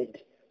your head,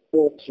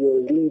 or to your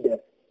leader,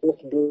 or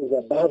to those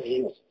above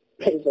you.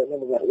 Praise the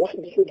name of God. What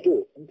do you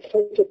do? In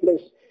such a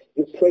place,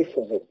 you pray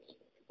for them.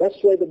 That's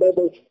why the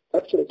Bible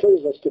actually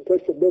tells us to pray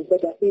for those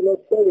that are in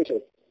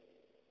authority.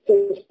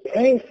 So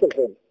pray for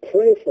them.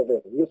 Pray for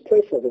them. You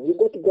pray for them. You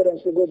go to God and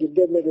say, God, you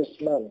gave me this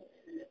man.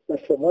 But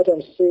from what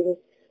I'm seeing,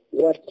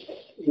 what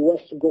he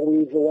wants to go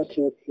with, what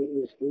he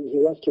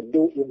wants to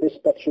do in this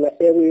particular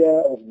area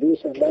of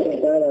this and that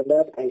and that and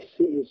that, I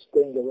see is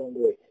going the wrong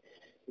way.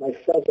 my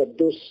father,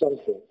 do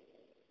something.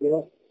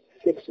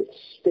 Fix it,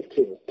 speak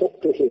to him,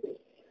 talk to him.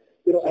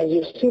 As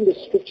you've seen the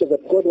scripture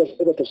that God was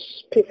able to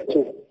speak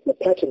to the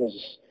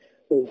partners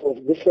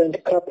of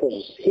different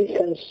couples, he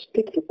can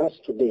speak to us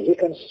today. He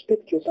can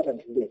speak to your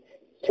partner today.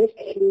 Take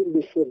him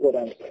before God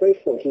and pray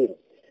for him.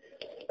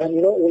 And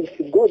if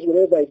he goes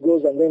wherever he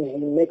goes and then he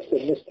makes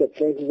a mistake,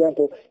 for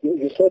example,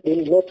 you told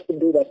him not to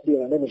do that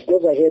deal and then he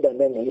goes ahead and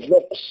then he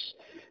knocks,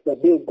 the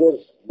deal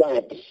goes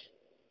bad.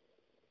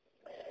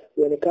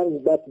 When he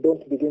comes back,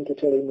 don't begin to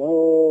tell him,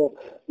 oh,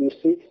 you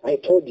see, I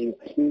told you,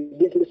 you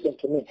didn't listen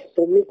to me.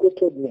 So Miko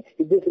told me,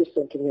 you didn't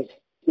listen to me.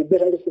 You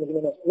better listen to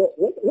me now. No,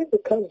 when you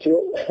come to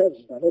your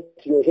husband, not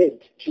to your head,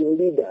 to your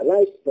leader,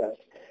 like that,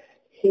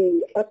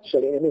 he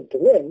actually, to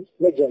men,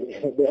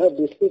 majorly, they have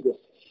this ego.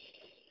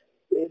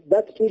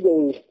 That ego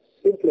will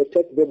simply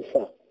take them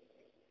far.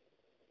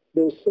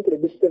 They will simply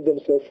distance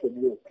themselves from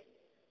you.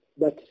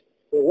 But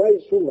a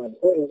wise woman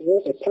or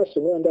a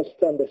person who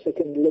understands the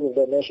second level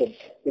dimension,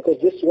 because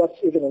this works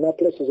even in our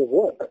places of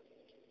work.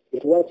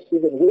 It works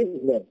even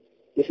with men.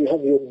 If you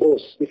have your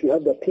boss, if you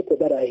have the people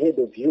that are ahead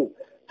of you,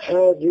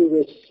 how do you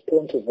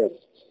respond to them?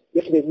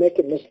 If they make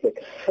a mistake,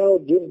 how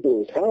do you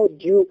do it? How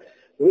do you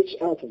reach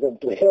out to them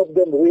to help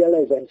them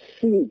realize and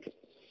see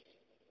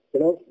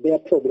their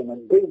problem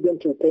and bring them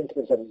to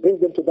repentance and bring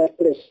them to that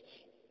place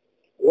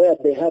where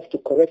they have to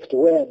correct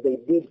where they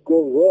did go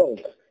wrong?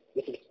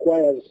 It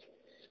requires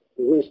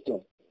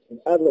wisdom. In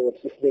other words,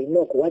 if they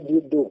knock, what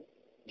do? Do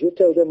you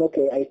tell them,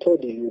 okay, I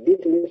told you, you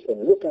didn't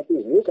listen, look at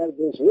this, look at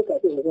this, look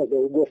at this? No, they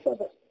will go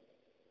further.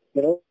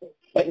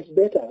 But it's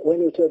better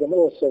when you tell them,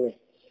 oh, sorry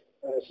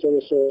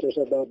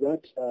about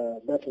that.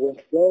 That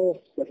went wrong,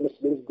 but let's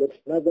believe God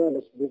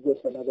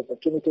for another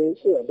opportunity.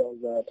 Sorry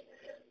about that.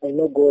 I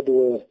know God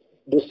will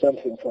do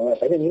something for us.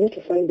 You need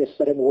to find a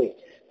certain way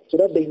so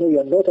that they know you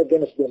are not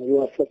against them, you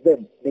are for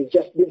them. They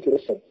just didn't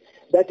listen.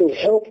 That will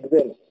help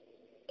them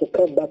to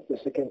come back the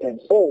second time.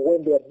 Or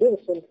when they are doing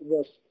something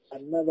else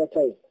another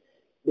time,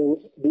 they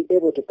will be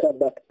able to come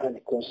back and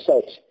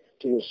consult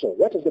to you. So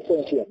what is the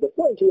point here? The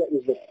point here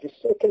is that the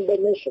second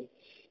dimension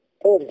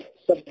of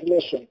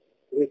sublimation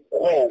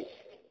requires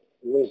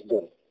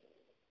wisdom.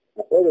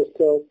 I always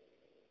tell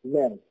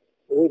men,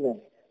 women,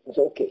 I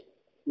say, okay,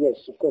 yes,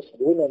 of course,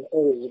 women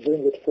always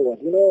bring it forward.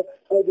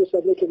 How do you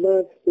submit to a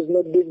man who's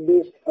not doing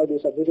this? How do you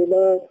submit to a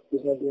man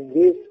who's not doing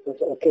this?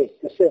 That's okay,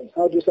 the same.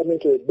 How do you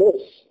submit to a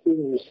boss who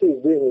you see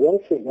is doing the wrong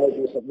thing? How do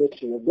you submit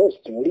to your boss,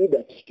 to your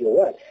leader, to your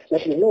wife,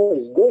 that you know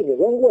is going the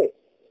wrong way?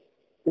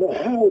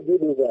 How do you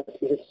do that?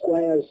 It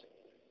requires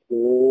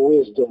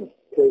wisdom.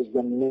 Praise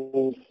the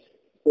name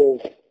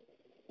of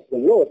the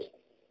Lord.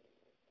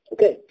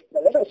 Okay,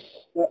 now let us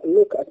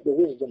look at the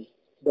wisdom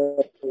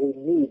that we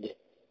need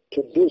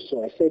to do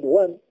so. I said,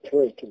 1,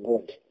 pray to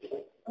God.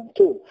 And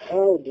 2,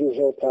 how do you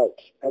help out?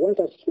 I want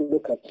us to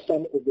look at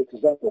some of the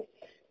examples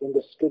in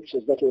the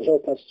scriptures that will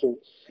help us to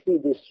see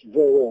this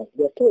very well.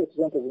 There are 2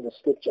 examples in the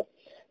scripture.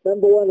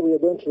 Number 1, we are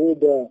going to read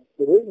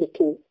the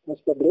 2,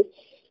 most probably.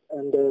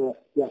 And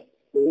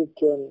we read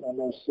 2 and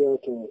I'll see how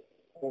to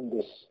end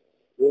this.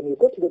 When you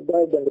go to the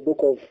Bible in the book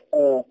of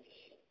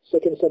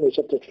 2 Samuel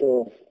chapter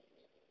 12,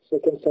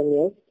 2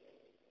 Samuel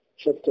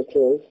chapter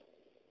 12,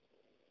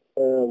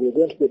 we're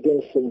going to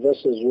begin from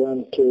verses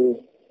 1 to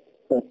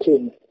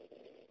 13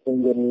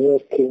 in the New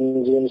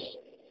King James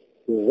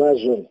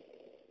Version.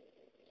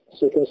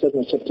 2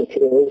 Samuel chapter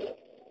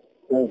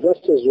 12,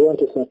 verses 1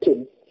 to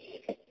 13.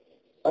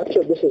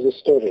 Actually, this is a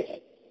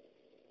story.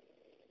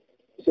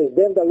 It says,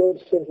 Then the Lord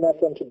sent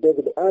Nathan to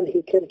David, and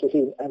he came to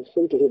him and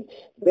said to him,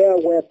 There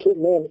were 2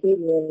 men in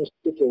one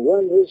city,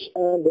 one rich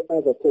and the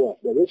other poor.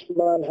 The rich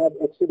man had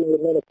exceedingly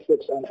many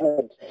flocks and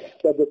herds,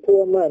 but the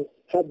poor man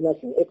had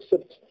nothing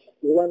except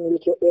one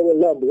little ewe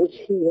lamb which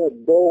he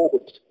had bought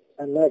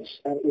and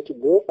nudged, and it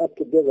grew up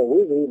together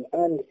with him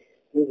and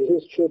with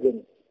his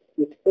children.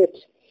 It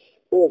ate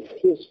of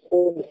his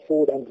own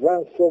food and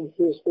drank from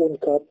his own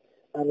cup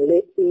and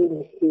lay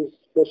in his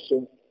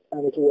bosom,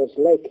 and it was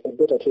like a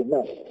daughter to him.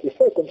 Now,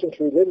 before I continue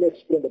to read, let me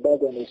explain the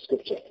background of the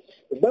scripture.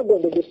 The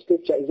background of this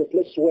scripture is a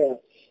place where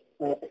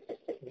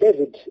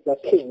David, the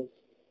king,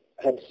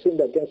 had sinned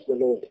against the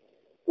Lord.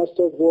 First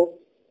of all,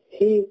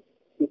 he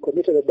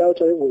committed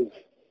adultery with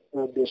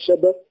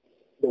Bathsheba,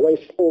 the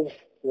wife of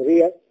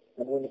Uriah,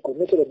 and when he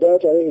committed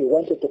adultery, he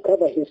wanted to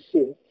cover his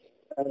sin,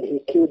 and he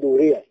killed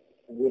Uriah.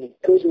 And when he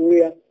killed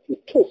Uriah, he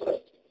took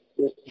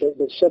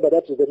Bathsheba,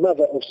 that is the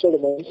mother of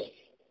Solomon,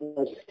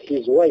 as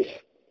his wife.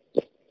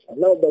 And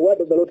now the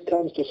word of the Lord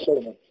comes to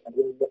Solomon, and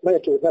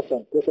to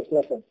Nathan, Prophet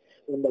Nathan.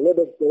 When the word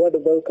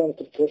of the Lord comes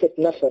to Prophet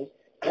Nathan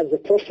as a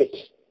prophet,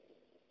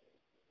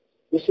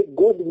 you see,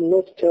 God did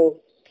not tell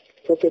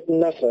Prophet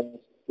Nathan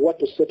what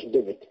to say to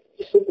David.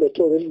 He simply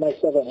told him, my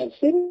servant has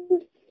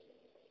sinned.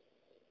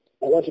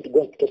 I want you to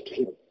go and talk to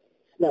him.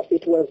 Now,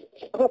 it was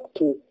up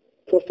to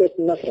Prophet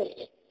Nathan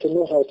to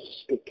know how to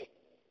speak.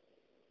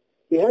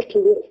 He had to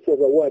look for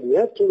the word. He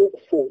had to look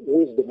for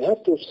wisdom. He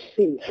had to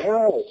see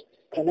how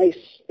can I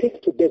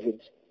speak to David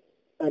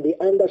and he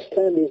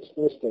understand his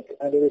mistake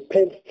and he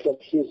repent from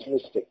his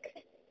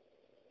mistake.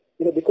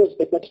 because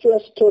a particular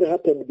story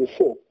happened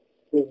before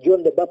with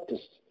John the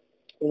Baptist.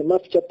 In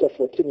Mark chapter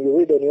 14, you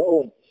read on your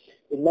own.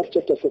 In Mark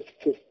chapter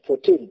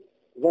 14,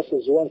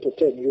 verses 1 to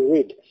 10, you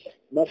read.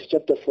 Mark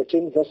chapter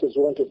 14, verses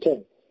 1 to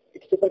 10.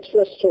 It's a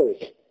particular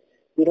story.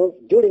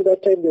 During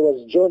that time there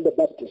was John the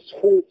Baptist,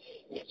 who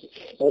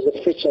was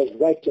a preacher of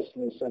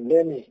righteousness, and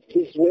then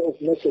his way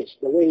of message,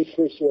 the way he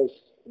preached was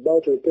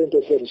about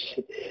repentance.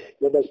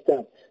 You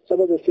understand? Some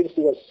of the things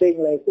he was saying,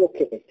 like,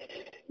 okay,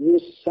 you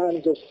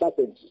sons of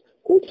serpents,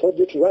 who told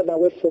you to run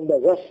away from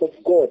the wrath of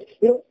God?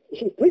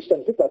 He preached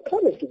and people are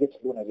coming to get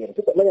born again.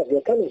 Many of them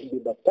are coming to be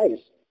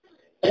baptized.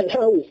 And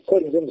now he's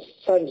calling them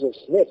sons of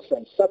snakes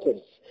and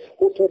serpents,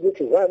 who told you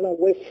to run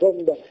away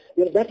from the...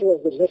 that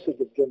was the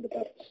message of John the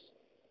Baptist.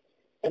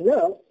 And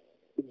now,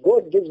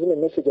 God gives him a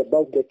message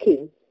about the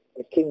king.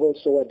 The king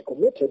also had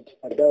committed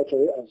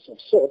adultery and some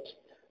sort,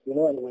 and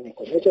when he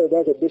committed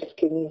adultery, this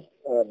king,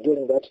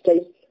 during that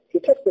time, he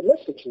takes the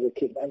message to the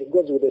king, and he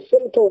goes with the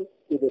same tone,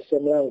 with the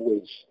same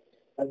language.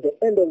 At the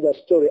end of the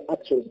story,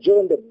 actually,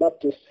 John the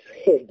Baptist's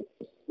head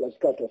was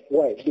cut off.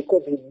 Why?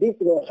 Because he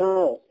didn't know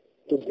how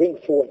to bring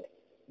forward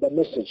the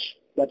message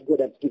that God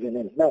had given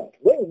him. Now,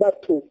 going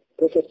back to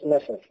Prophet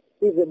Nathan,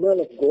 he's a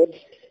man of God.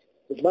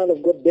 The man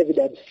of God, David,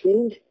 had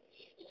sinned,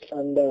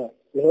 and,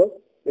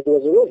 it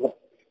was over.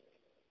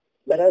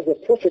 But as a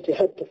prophet, he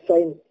had to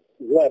find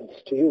words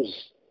to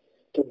use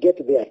to get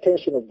the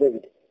attention of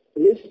David.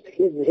 At least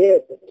his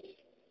head,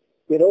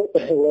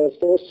 was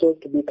also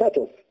to be cut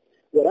off.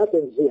 What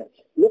happens here?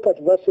 Look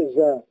at verses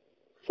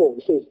 4.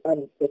 It says,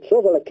 and a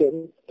traveler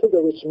came to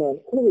the rich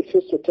man who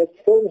refused to take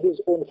from his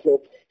own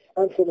flock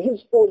and from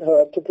his own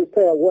herd to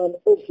prepare one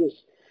of his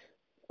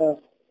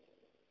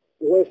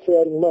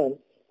wayfaring man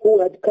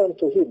who had come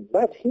to him.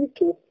 But he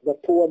took the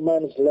poor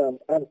man's lamb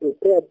and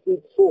prepared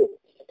it for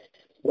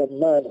the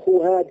man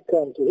who had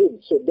come to him.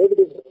 So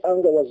David's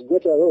anger was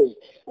greatly aroused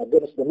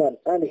against the man.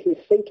 And he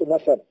said to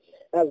Nathan,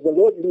 as the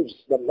Lord lives,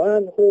 the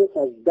man who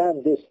has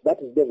done this, that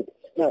is David.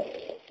 Now,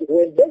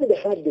 when David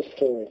heard this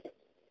story,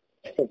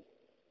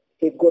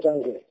 he got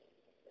angry.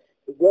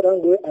 He got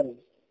angry and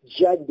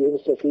judged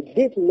himself. He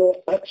didn't know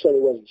actually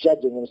was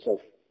judging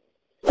himself.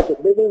 So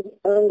David's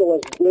anger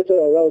was greatly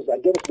aroused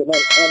against the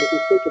man, and he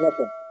said to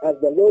Nathan, as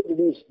the Lord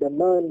lives, the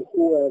man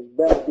who has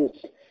done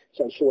this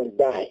shall surely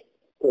die.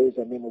 Praise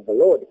the name of the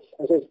Lord.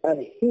 And says,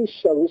 and he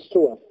shall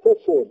restore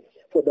fourfold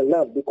for the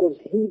lamb, because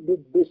he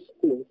did this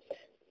thing,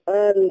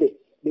 and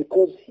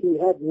because he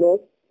had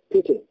no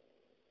pity.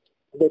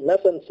 Then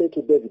Nathan said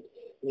to David,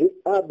 you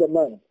are the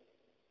man.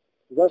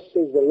 Thus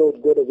says the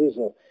Lord God of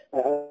Israel,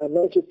 I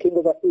anointed you king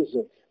over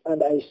Israel,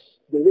 and I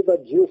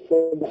delivered you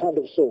from the hand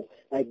of Saul.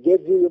 I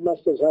gave you your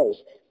master's house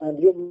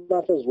and your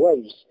master's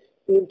wives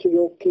into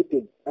your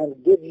keeping,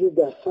 and gave you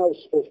the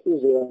house of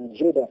Israel and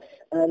Judah.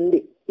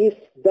 And if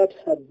that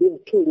had been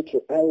too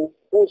little,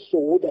 I also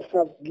would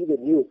have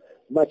given you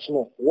much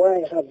more.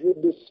 Why have you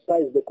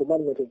despised the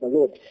commandment of the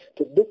Lord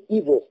to do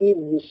evil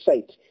in his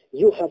sight?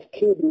 You have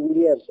killed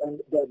Uriah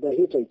and the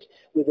Hittite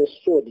with a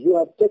sword. You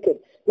have taken...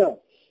 Now,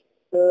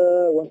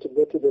 I want to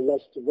go to the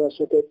last verse.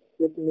 Okay,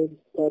 let me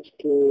touch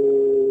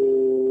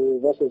to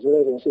verses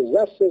 11. It says,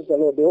 thus says the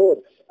Lord, behold,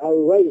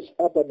 I'll rise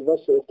up at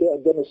verse,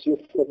 against you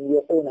from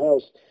your own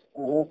house.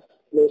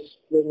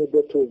 Let me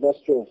go to verse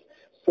 12.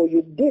 For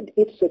you did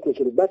it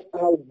secretly, but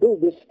I'll do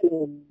this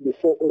thing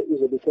before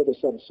Israel, before the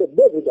sun. So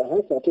David,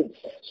 13.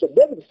 So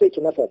David said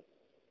to Nathan,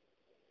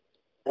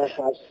 I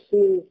have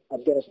sinned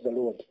against the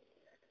Lord.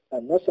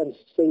 And Nathan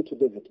said to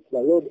David, the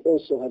Lord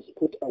also has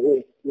put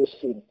away your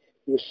sin.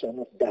 You shall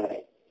not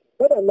die.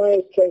 What am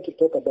I trying to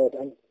talk about?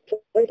 I'm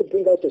trying to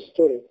bring out a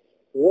story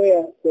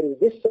where there is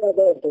this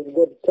servant of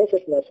God,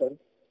 Prophet Nathan.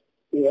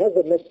 He has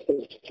a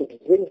message to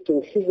bring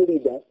to his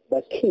leader,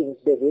 the king,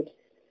 David.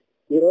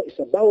 It's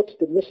about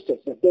the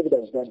mistake that David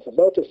has done. It's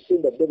about a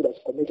sin that David has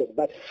committed.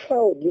 But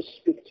how do you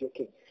speak to your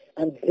king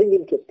and bring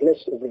him to a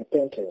place of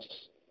repentance?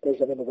 Praise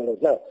the name of the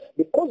Lord. Now,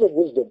 because of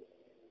wisdom,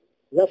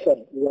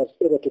 Nathan was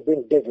able to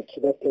bring David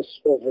to that place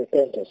of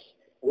repentance.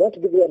 I want to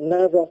give you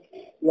another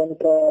one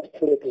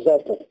powerful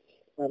example.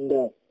 And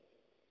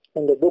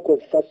in the book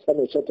of 1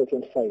 Samuel chapter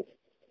 25,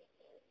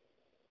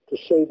 to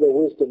show you the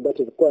wisdom that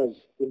it requires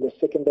in the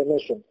second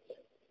dimension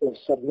of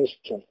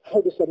submission.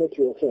 How do you submit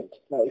to your friend?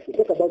 Now, if you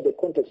talk about the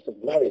context of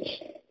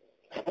marriage,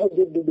 how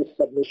do you do this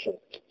submission?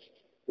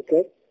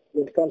 Okay?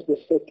 When it comes to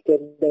the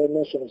second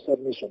dimension of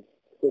submission.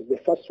 Because the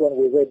first one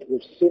we read,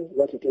 we've seen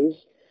what it is,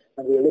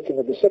 and we're looking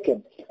at the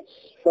second.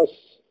 First,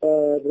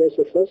 did I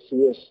say first?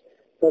 Yes.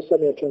 1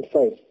 Samuel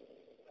 25.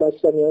 1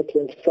 Samuel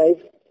 25.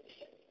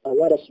 I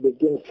want us to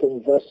begin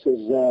from verses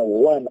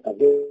 1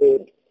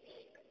 again.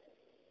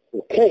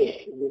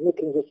 Okay, we're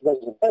looking at this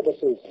verse. The Bible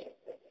says,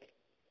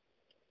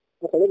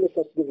 okay, let me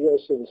first give you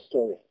also the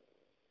story.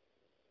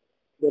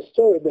 The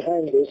story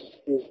behind this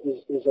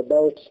is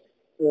about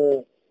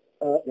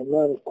a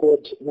man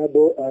called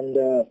Nabal and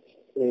a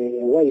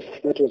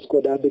wife that was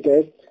called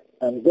Abigail,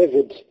 and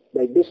David,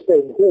 by this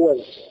time, who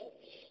was,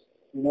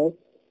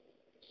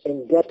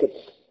 in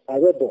brackets, a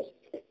rebel,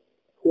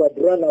 who had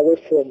run away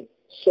from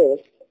Saul,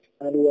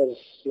 and was,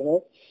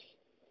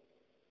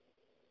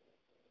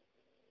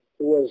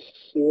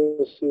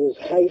 was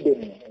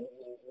hiding in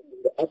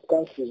the up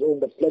countries or in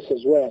the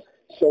places where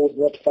Saul would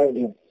not find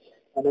him.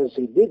 And as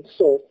he did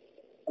so,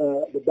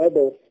 the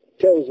Bible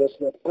tells us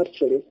that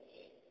actually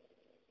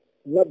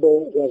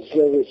Nabal was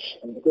very rich,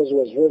 and because he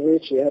was very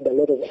rich, he had a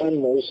lot of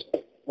animals,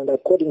 and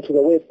according to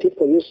the way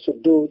people used to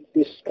do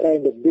this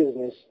kind of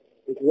business,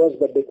 it was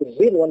that they could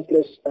be in one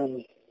place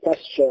and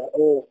pasture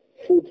or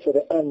food for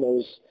the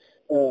animals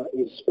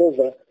is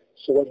over.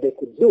 So what they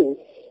could do,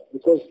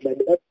 because by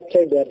that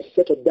time they had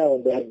settled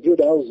down, they had built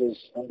houses,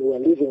 and they were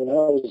living in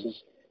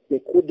houses, they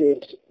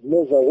couldn't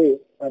move away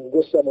and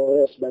go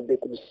somewhere else, but they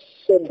could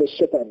send the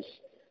shepherds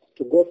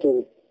to go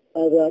to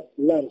other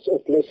lands or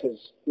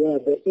places where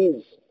there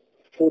is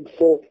food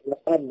for the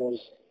animals.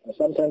 And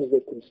sometimes they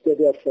could stay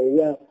there for a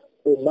year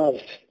or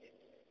month.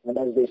 And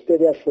as they stay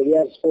there for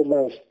years or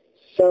months,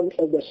 some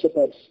of the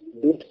shepherds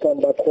didn't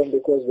come back home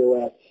because they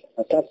were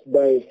attacked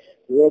by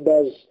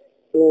robbers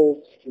or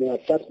they were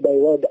attacked by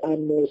wild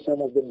animals.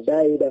 Some of them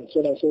died and so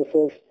on and so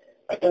forth.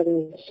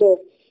 And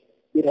so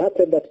it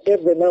happened that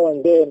every now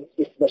and then,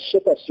 if the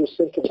shepherds you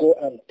sent to go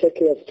and take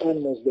care of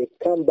animals, they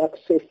come back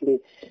safely,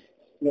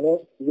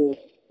 you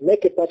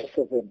make a party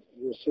for them.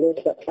 You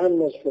slaughter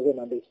animals for them,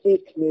 and they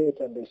eat meat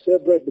and they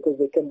celebrate because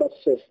they came back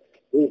safe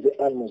with the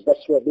animals.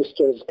 That's where this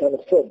story is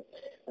coming from.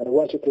 And I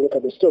want you to look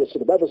at the story. So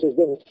the Bible says,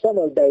 then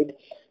Samuel died,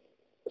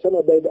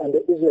 and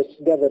the Israelites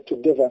gathered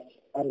together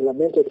and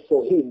lamented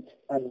for him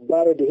and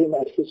buried him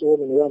at his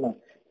home in Ramah.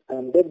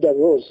 And David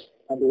arose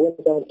and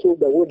went down to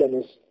the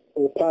wilderness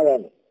of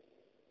Paran.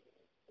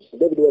 So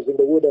David was in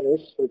the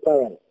wilderness of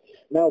Paran.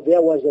 Now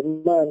there was a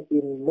man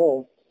in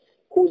Moab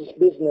whose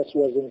business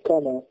was in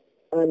Carmel,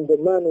 and the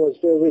man was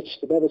very rich.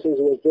 The Bible says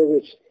he was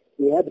very rich.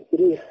 He had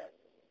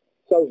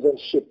 3,000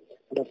 sheep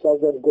and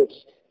 1,000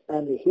 goats,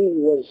 and he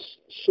was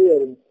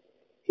sharing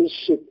his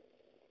sheep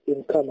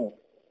in Carmel.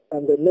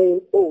 And the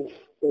name of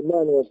the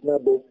man was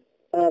Nabal,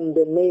 and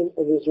the name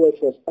of his wife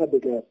was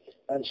Abigail,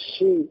 and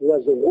she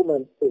was a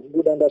woman of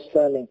good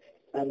understanding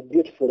and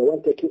beautiful.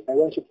 I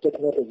want you to take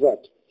note of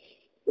that.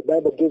 The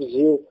Bible gives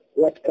you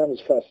what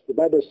comes first. The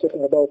Bible is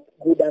talking about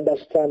good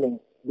understanding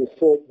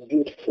before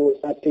beautiful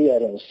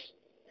appearance.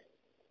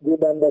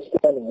 Good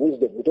understanding,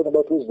 wisdom. We're talking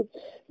about wisdom.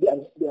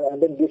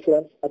 And then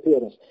different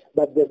appearance.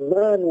 But the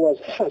man was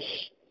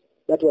harsh.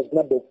 That was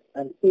Nabal,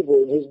 and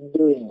evil in his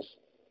doings.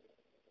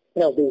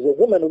 Now, there's a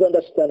woman with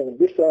understanding,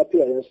 different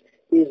appearance,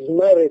 is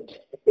married.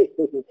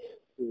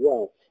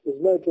 Wow. He's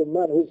married to a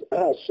man who's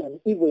harsh and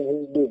evil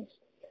in his doings.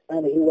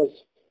 And he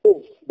was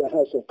of the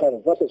house of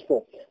Carmel. Verses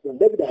 4. When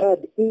David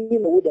heard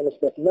in the wilderness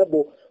that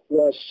Nabal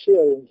was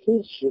sharing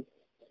his sheep,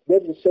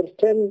 David sent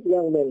 10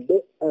 young men,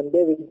 and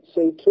David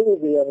said to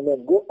the young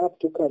men, go up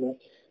to Carmel,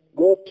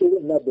 go to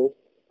Nabal,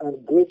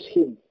 and greet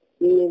him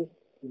and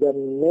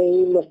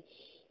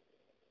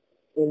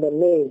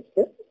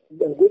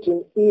greet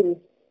him in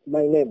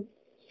my name.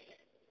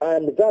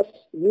 And thus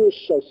you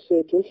shall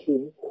say to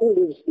him who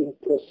lives in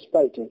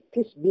prosperity,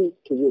 peace be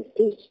to you,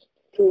 peace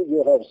to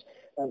your house,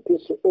 and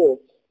peace to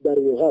all that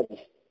you have.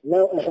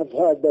 Now I have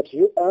heard that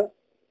you are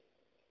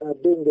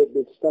doing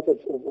the stuff of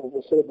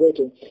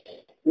celebrating.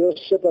 Your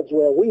shepherds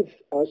were with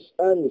us,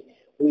 and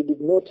we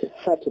did not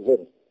hurt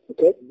them.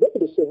 Okay?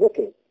 David is saying,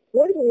 okay,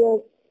 when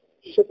your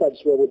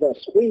shepherds were with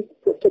us, we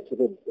protected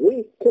them,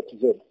 we kept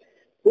them,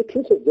 we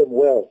treated them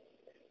well.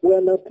 We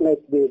are not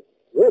like the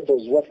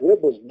rebels, what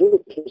rebels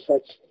do to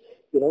such,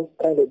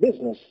 kind of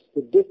business.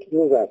 We did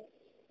do that.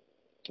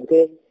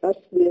 Okay? Ask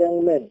the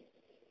young men,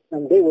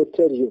 and they will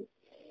tell you.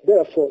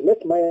 Therefore,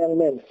 let my young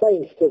men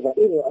find favor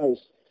in your eyes.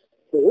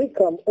 For we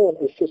come on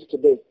a feast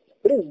today.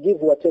 Please give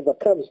whatever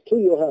comes to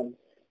your hand,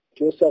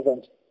 to your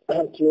servant,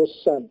 and to your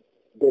son,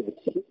 David.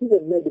 He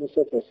even made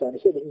himself a son. He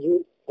said,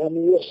 I'm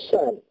your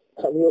son.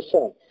 I'm your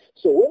son.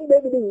 So when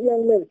David's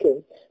young men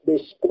came, they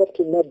spoke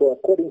to Nabal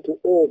according to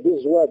all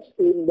these words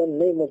in the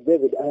name of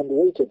David and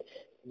waited.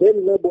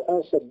 Then Nabal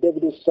answered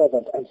David's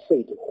servant and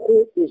said,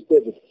 who is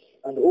David?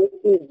 And who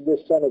is the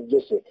son of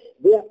Jesse?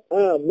 There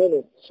are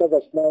many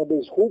servants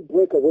nowadays who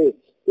break away,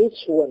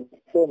 each one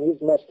from his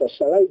master.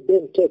 Shall I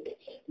then take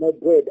my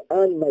bread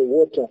and my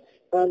water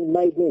and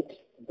my meat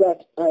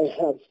that I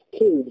have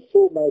killed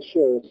for my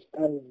shares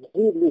and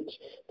give it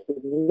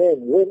to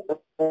men when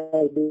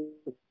I do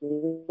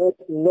not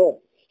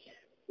know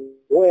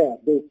where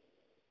they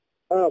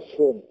are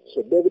from?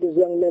 So David's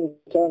young men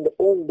turned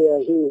on their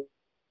heels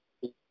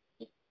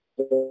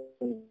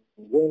and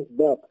went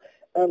back.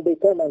 And they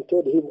come and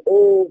told him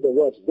all the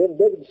words. Then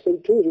David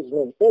said to his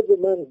men, every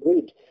man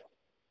greed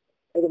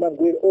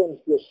on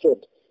your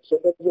sword. So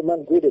every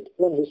man greeded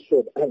on his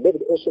sword, and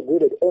David also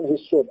greeded on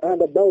his sword.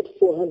 And about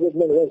 400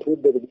 men went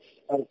with David,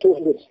 and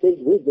 200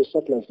 stayed with the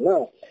settlers.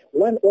 Now,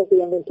 one of the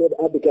young men told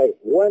Abigail.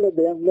 It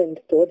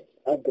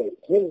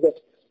means that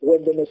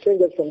when the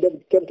messengers from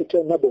David came to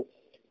tell Nabal,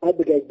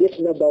 Abigail didn't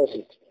know about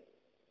it.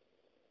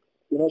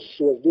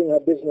 She was doing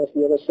her business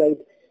the other side,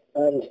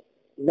 and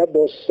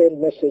Nabal sent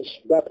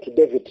message back to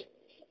David.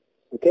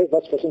 Okay,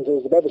 verse 14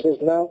 says, the Bible says,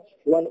 now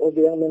one of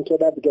the young men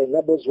told Abigail,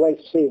 Nabal's wife,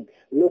 saying,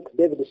 look,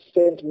 David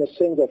sent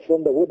messenger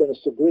from the wilderness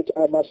to greet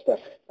our master,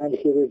 and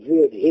he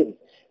revered him.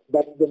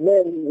 But the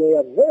men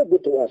were very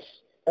good to us,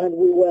 and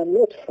we were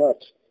not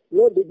hurt,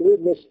 nor did we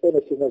miss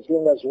anything as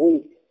long as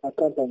we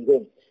accompanied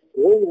them.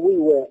 When we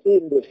were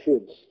in the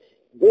fields,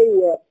 they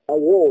were a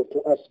woe to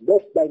us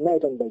both by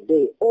night and by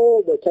day,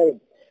 all the time.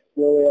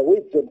 We were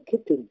with them,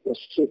 keeping the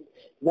sheep.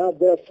 Now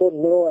therefore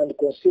know and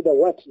consider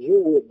what you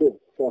will do,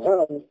 for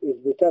harm is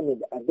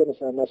determined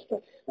against our master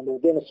and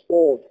against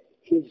all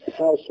his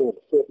household.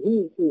 For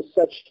he is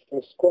such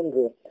a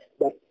scoundrel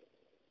that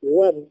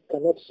one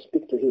cannot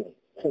speak to him.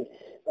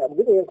 I'm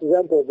giving an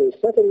example of a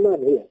certain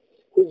man here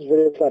who's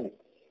very funny,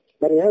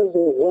 but he has a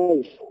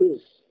wife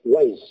who's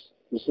wise,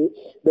 you see.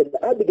 Then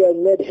Abigail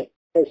made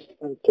haste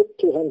and took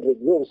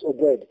 200 loaves of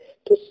bread,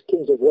 2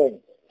 skins of wine,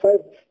 5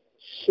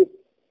 sheep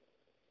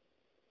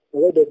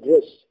already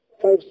dressed,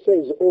 5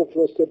 seahs of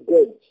roasted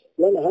grain,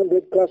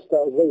 100 cluster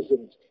of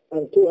raisins,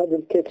 and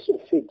 200 cakes of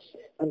figs,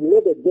 and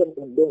loaded them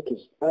on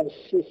donkeys. And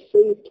she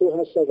said to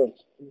her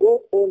servants,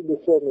 go on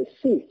before me,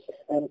 see,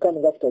 I am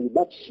coming after you.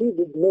 But she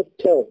did not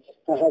tell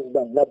her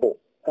husband Nabal.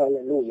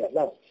 Hallelujah.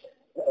 Now,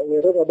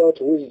 we're talking about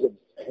wisdom.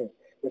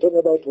 We're talking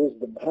about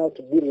wisdom, how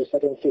to deal with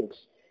certain things.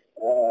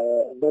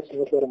 That's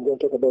not what I'm going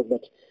to talk about,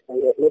 but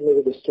let me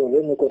read the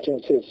story. Let me continue.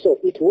 It says, so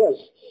it was,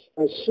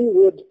 as she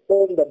rode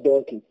on the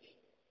donkey,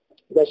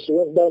 that she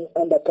went down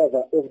under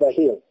cover of the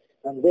hill,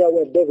 and there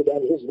were David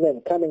and his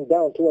men coming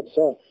down towards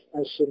her,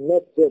 and she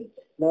met them.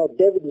 Now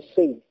David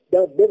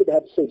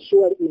had said,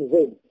 surely in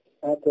vain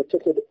I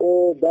protected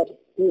all that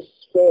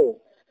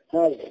Israel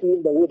has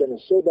in the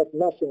wilderness, so that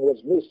nothing was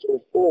missed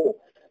of all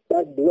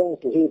that belonged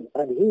to him,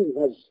 and he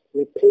has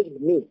repaid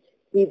me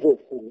evil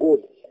for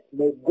good.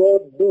 May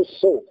God do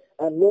so,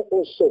 and more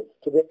also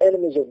to the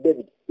enemies of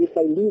David, if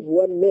I leave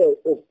one male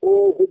of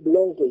all who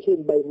belong to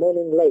him by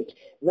morning light.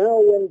 Now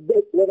when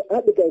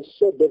Abigail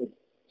saw David,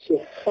 she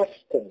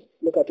hastened,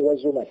 look at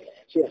wise woman,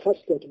 she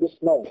hastened to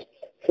dismount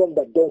from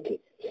the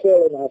donkey,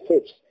 fell on her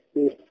face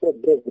before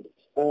David,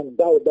 and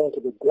bowed down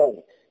to the ground.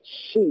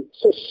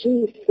 So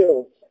she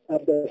fell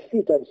at their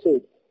feet and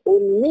said,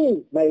 on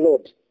me, my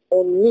Lord,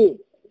 on me,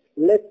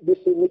 let this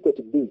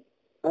iniquity be,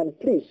 and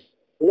please,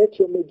 let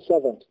your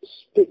maidservant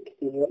speak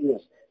in your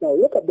ears. Now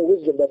look at the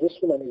wisdom that this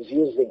woman is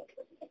using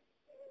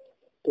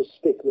to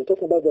speak. We're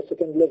talking about the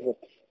second level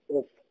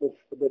of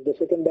the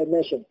second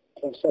dimension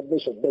of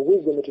submission, the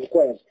wisdom it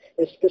requires,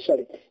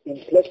 especially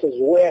in places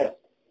where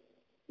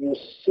you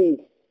see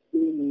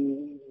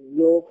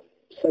your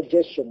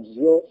suggestions,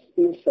 your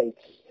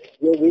insights,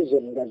 your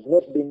reason has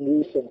not been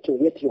listened to,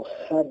 yet you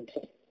had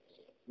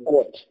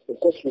God. Of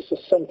course, we saw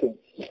something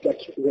that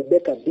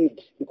Rebecca did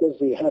because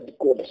he had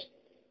God.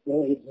 You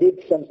know, he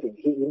did something.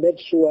 He made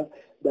sure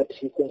that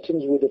he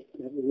continues with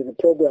the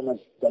program as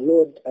the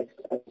Lord, as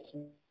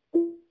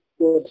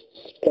God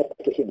spoke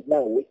to him.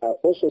 Now, we are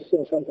also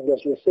seeing something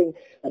else. We are seeing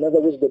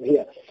another wisdom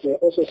here. We are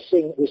also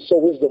seeing, we saw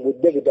wisdom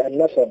with David and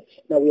Nathan.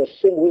 Now, we are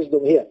seeing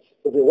wisdom here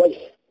with a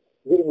wife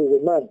dealing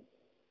with a man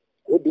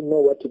who didn't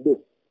know what to do.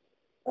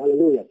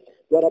 Hallelujah.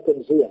 What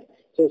happens here?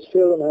 So it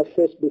fell on her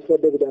face before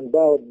David and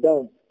bowed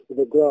down to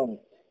the ground.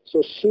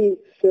 So she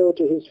fell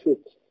to his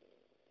feet.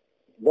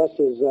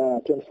 Verses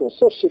 24.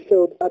 So she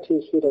fell at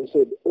his feet and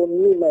said,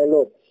 on me, my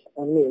Lord,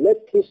 on me, let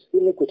this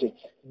iniquity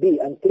be,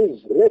 and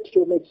please let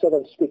your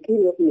maidservant speak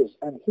in your ears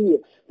and hear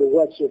the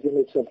words of your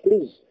maidservant.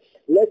 Please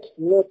let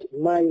not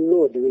my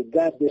Lord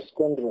regard this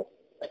scoundrel,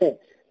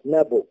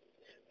 Nabal,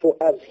 for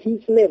as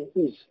his name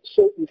is,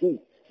 so is he.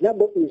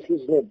 Nabal is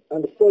his name,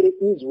 and folly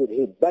is with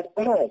him. But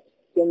I,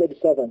 your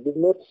maidservant, did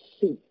not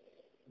see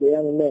the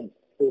young men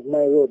of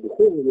my Lord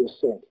whom you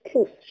sent.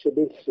 Truth she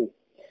did see.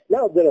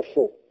 Now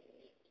therefore,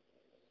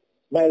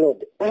 my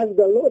Lord, as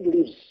the Lord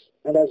lives,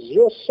 and as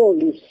your soul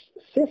lives,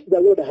 since the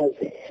Lord has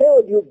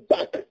held you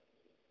back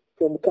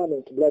from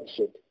coming to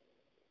bloodshed,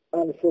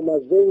 and from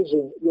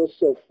avenging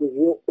yourself with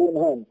your own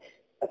hand,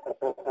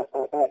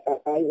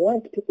 I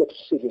want people to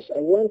see this. I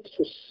want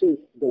to see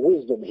the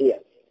wisdom here.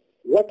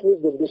 What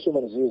wisdom this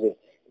woman is using.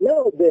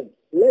 Now then,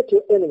 let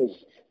your enemies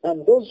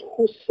and those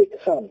who seek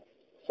harm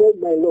for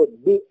my Lord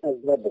be as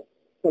Nabal.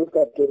 Look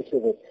at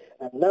 27.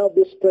 And now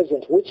this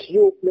present which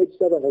you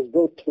maidservant has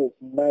brought to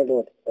my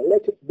Lord,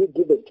 let it be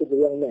given to the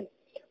young men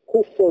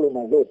who follow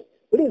my Lord.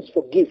 Please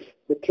forgive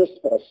the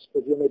trespass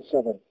of your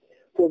maidservant,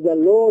 for the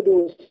Lord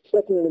will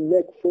certainly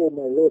make for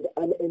my Lord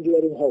an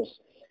enduring house.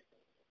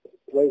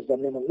 Praise the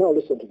name of. Now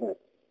listen to that.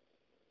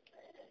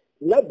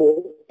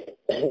 Nabal,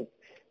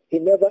 he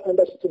never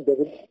understood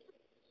David.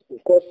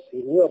 Of course,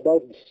 he knew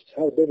about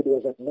how David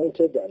was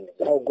anointed and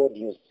how God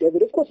used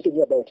David. Of course, he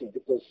knew about it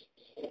because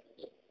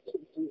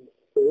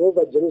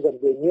over Jerusalem,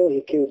 they knew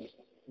he killed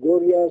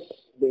Goliath,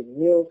 they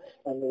knew,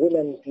 and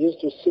women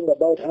used to sing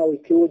about how he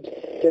killed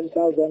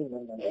 10,000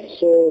 and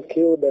Saul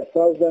killed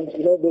 1,000,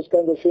 you know, those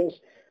kinds of things.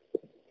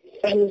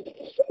 And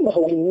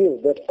somehow he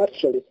knew that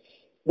actually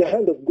the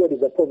hand of God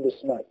is upon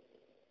this man.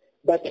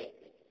 But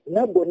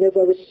Nabal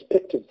never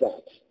respected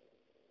that.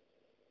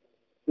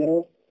 You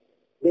know,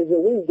 There's a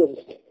wisdom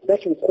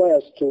that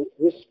requires to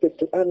respect,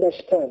 to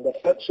understand that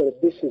actually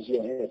this is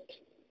your head.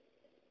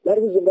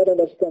 That wisdom that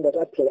understand that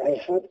actually I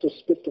have to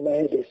speak to my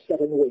head a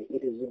certain way.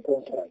 It is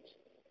important.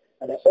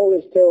 And I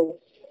always tell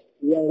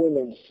young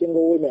women,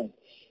 single women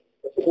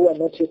who are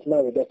not yet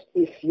married, that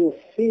if you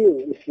feel,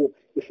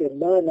 if a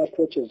man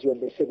approaches you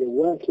and they say they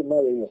want to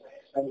marry you,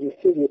 and you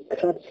feel you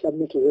can't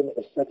submit to them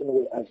a certain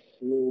way as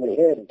your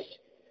head,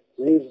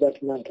 leave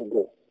that man to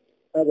go.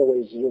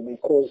 Otherwise, you may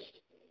cause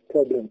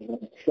problems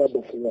and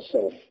trouble for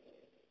yourself.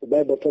 The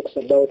Bible talks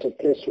about a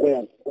place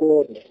where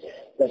God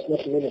does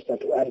not minister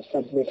to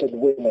unsubmitted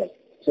women.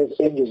 It says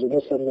angels will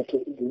not submit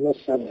to, will not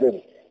serve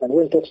them. And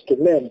when it talks to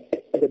men,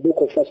 in the book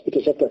of 1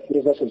 Peter chapter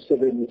 3, verse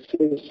 7, it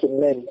says to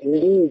men,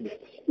 leave.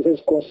 It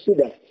says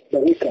consider the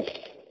weaker.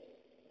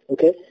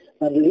 Okay?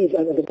 And leave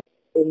under the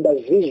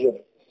vision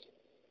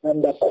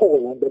and the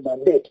call and the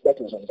mandate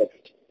that is on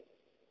David.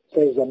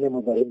 Praise the name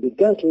of God. He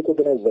began to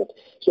recognize that.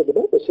 So the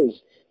Bible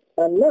says,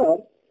 and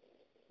now,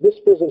 this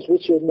presence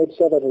which your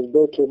maidservant has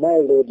brought to my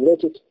Lord,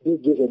 let it be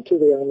given to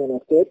the young man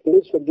of God.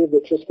 Please forgive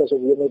the trespass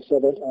of your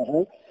maidservant.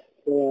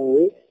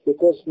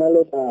 Because my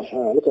Lord,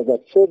 look at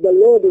that. For the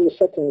Lord will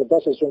certainly,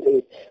 verses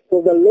 28,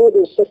 for the Lord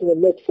will certainly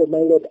make for my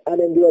Lord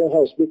an enduring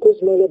house,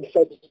 because my Lord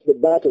fights the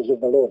battles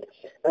of the Lord,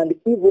 and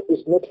evil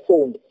is not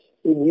found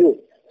in you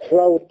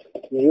throughout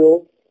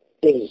your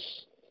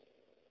days.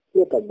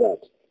 Look at that.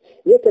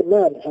 Yet a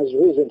man has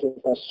risen to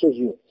pursue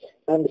you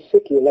and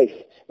seek your life.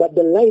 But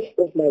the life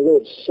of my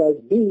Lord shall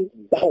be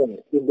bound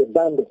in the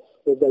bundle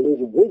of the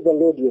living with the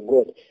Lord your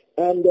God.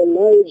 And the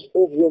lives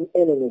of your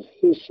enemies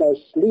he shall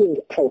sling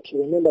out.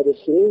 Remember the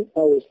sling?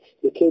 How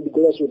the kid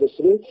goes with the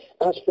sling?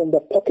 As from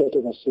the pocket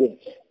of a sling.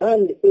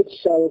 And it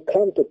shall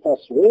come to pass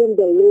when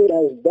the Lord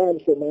has done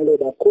for my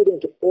Lord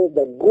according to all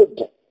the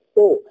good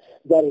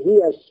that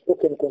he has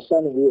spoken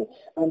concerning you,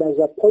 and has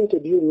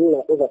appointed you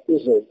ruler over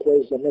Israel.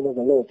 Praise the name of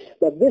the Lord.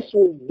 But this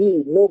will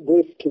be no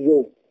grief to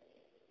you,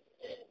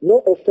 no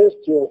offense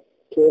to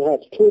your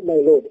heart, to my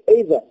Lord,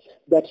 either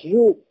that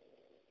you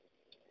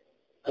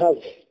have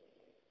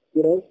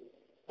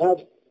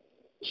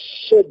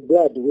shed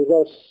blood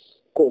without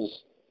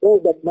cause, or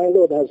that my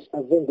Lord has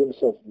avenged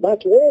himself.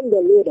 But when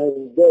the Lord has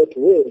dealt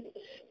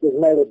with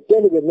my Lord,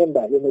 then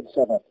remember your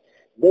maidservant.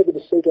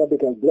 David said to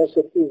Abigail,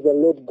 blessed is the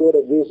Lord God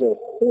of Israel,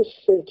 who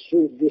sent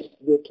you this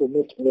day to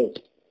meet me.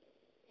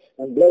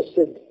 And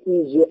blessed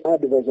is your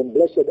advice, and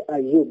blessed are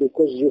you,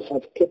 because you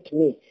have kept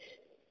me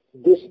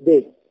this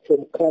day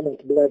from coming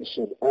to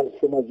bloodshed, and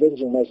from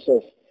avenging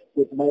myself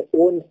with my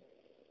own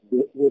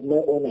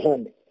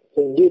hand.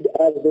 For indeed,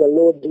 as the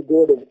Lord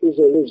God of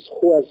Israel lives,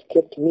 who has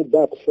kept me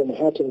back from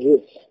hurting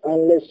you,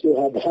 unless you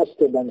had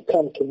hasted and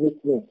come to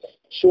meet me,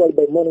 surely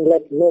by morning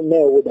light no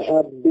male would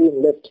have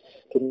been left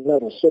to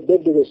nourish. So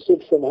David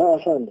received from her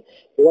hand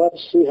what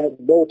she had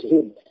brought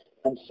him,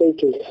 and said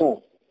to her,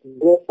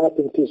 go up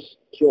in peace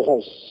to your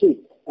house. See,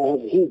 I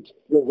have heard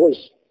your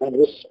voice and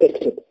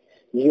respected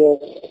your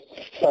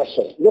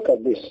person. Look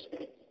at this.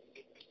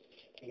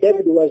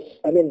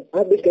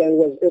 Abigail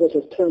was able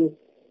to turn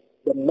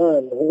the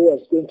man who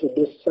was going to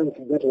do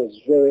something that was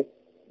very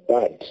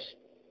bad.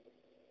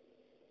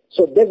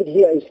 So David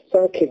here is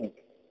thanking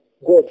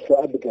God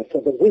for Abigail,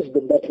 for the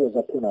wisdom that was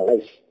upon her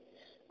life.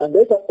 And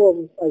later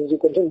on, as you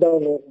continue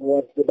down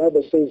what the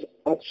Bible says,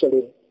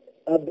 actually,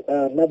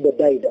 Nabal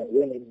died. And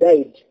when he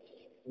died,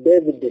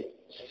 David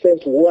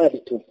sent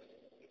word to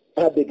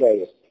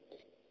Abigail.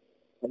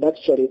 And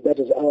actually, that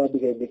is how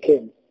Abigail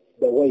became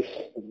the wife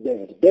of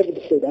David.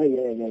 David said,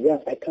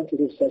 I can't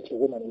leave such a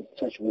woman with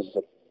such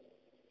wisdom.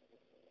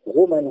 A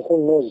woman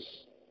who knows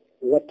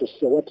what to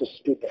say, what to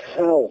speak,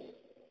 how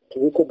to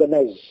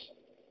recognize,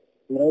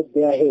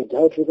 their head,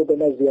 how to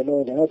recognize the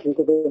anointing, how to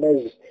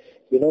recognize,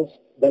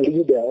 the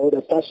leader or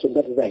the person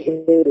that is the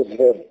head of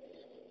them,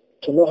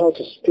 to know how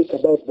to speak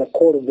about the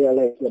call of their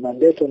life, the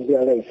mandate of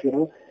their life,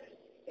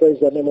 Praise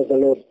the name of the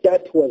Lord.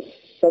 That was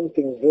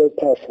something very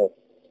powerful.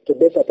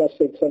 Today, Papa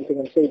said something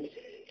and said,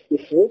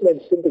 if women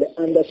simply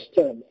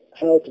understand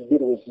how to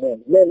deal with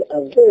men, men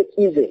are very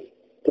easy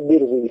to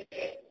deal with.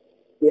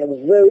 They are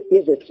very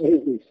easy to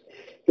deal with.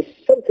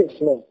 It's something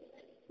small.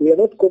 We are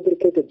not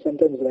complicated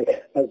sometimes like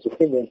as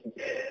women.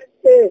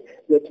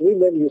 That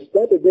women, you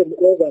study them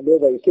over and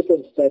over, you keep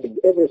on studying.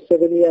 Every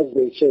 7 years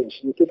they change.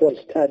 You keep on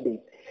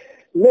studying.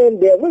 Men,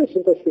 they are very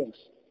simple things.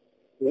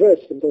 Very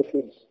simple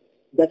things.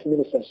 That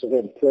ministers to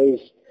them.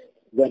 Praise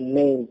the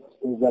name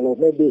of the Lord.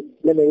 Maybe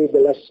let me read the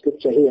last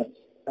scripture here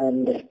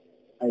and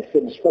I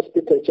finish. 1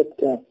 Peter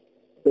chapter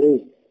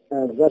 3,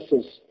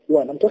 verses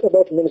 1. I'm talking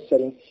about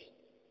ministering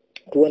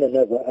to one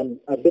another, and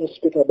I've been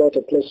speaking about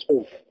a place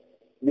of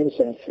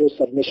ministering through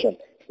submission.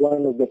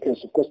 One of the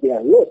places, of course, there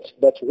are a lot,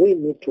 but we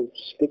need to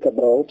speak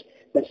about.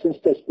 But since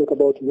I spoke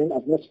about men,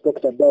 I've not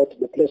spoken about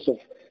the place of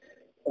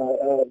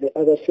the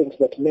other things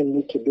that men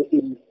need to do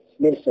in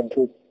ministering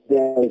to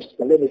their lives.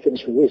 But let me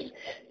finish with this.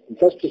 In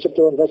 1 Peter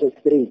chapter 1, verse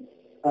 3,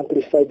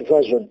 Amplified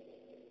Version,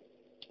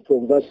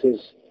 from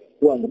verses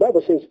 1. The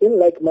Bible says, in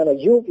like manner,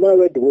 you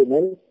married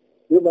women,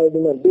 You might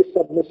not be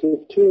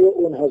submissive to your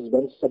own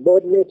husband,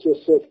 subordinate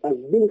yourself as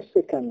being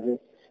secondary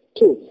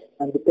to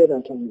and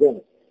dependent on them,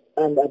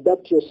 and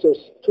adapt yourselves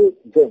to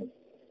them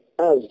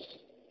as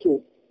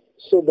to,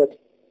 so that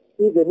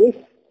even if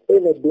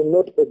any do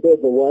not obey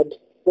the word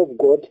of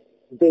God,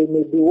 they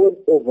may be won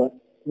over,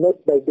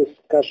 not by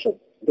discussion.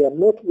 They are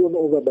not won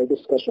over by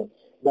discussion,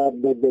 but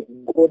by the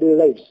godly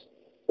lives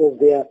of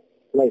their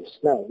lives.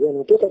 Now, when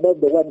we talk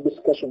about the word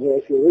discussion here,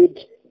 if you read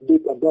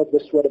deep about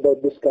this word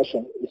about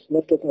discussion, it's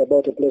not talking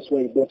about a place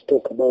where you don't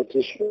talk about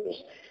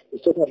issues.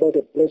 It's talking about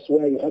a place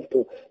where you have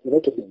to,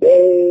 to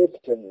debate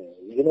and,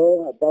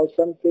 about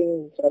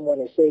something.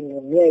 Someone is saying,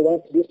 me, I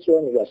want this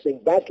one. You are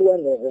saying that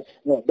one.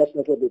 No, that's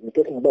not what we're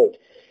talking about.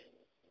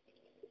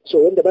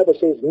 So when the Bible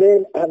says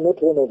men are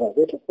not won over,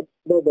 we're talking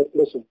about the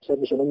place of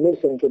submission, of men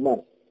to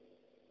man.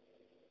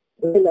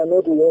 Men are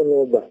not won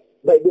over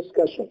by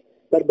discussion,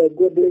 but by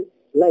godly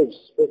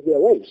lives of their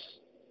wives.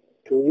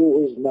 To you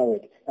who is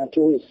married and to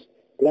who is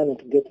planning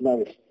to get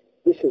married,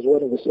 this is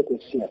one of the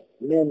secrets here.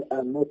 Men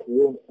are not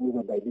won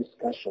over by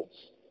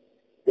discussions.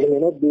 They may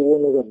not be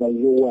won over by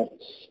your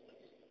words.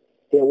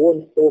 They are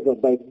won over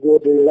by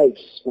godly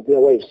lives of their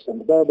wives. And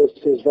the Bible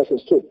says,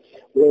 verses 2,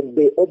 when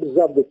they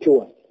observe the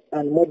pure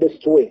and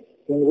modest way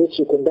in which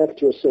you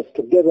conduct yourself,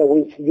 together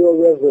with your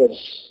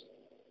reverence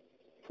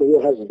for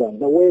your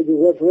husband, the way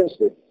you reverence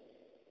them,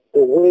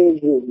 the way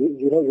you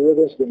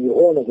reverence them, you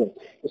honor them.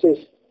 It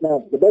says,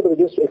 now the Bible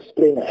begins to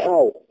explain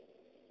how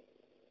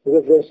you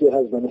reverence your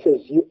husband. It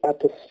says you are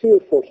to feel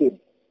for him.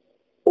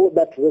 All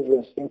that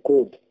reverence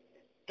include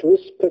to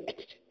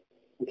respect,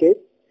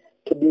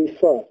 to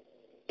defer,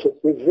 to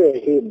revere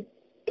him,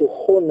 to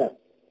honor,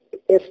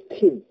 to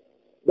esteem.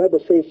 The Bible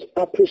says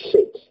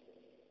appreciate.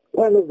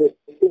 One of the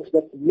things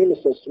that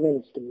ministers to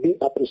men is to be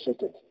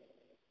appreciated.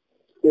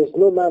 There's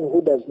no man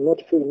who does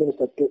not feel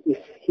ministered to if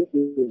he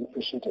is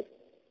appreciated.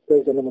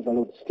 Praise the name of the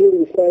Lord. Still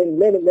you find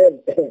many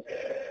men,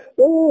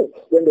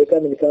 when they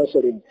come in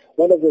counseling,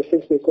 one of the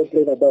things they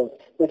complain about,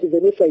 that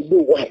even if I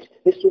do what,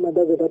 this woman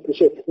doesn't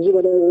appreciate, this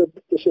woman doesn't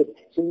appreciate,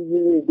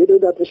 they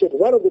don't appreciate.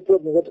 One of the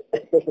problems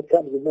that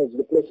comes in mind is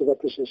the place of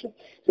appreciation.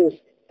 It says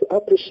to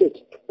appreciate,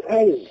 to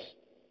praise.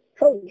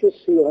 How do you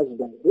see your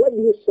husband? What do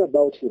you say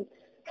about him?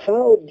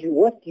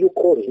 What do you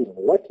call him?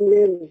 What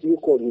names do you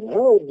call him?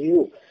 How do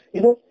you,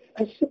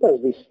 as simple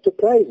as this, to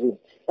praise him.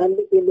 And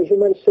in the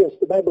human sense,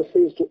 the Bible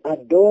says to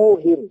adore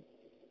him.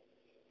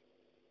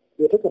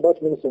 We're talking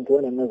about ministering to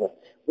one another.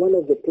 One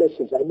of the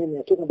places,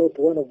 we're talking about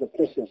one of the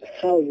places,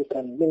 how you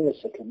can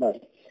minister to man,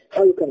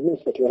 how you can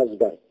minister to your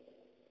husband.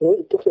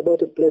 It talks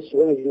about a place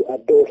where you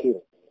adore him.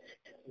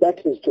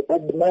 That is to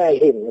admire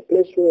him, a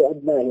place where you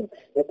admire him,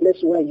 a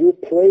place where you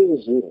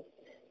praise him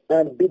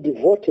and be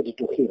devoted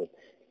to him,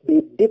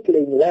 be deeply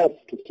in love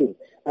to him,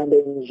 and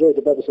enjoy,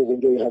 the Bible says,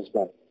 enjoy your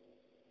husband.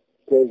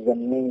 Praise the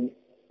name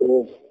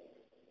of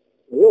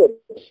the Lord.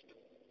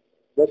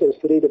 Verse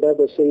 3, the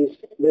Bible says,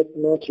 let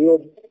not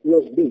yours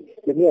be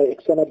the mere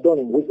external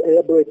adorning with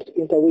elaborate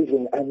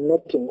interweaving and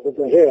knotting of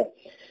the hair,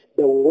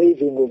 the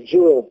waving of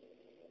jewel,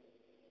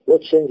 or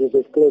changes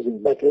of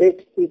clothing, but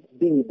let it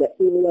be the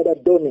inward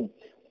adorning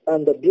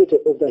and the beauty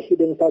of the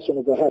hidden passion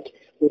of the heart,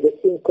 with the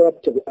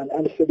incorruptible and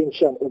unfading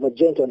charm of a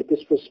gentle and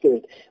peaceful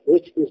spirit,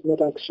 which is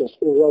not anxious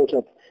or wrought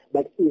up,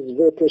 but is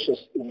very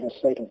precious in the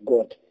sight of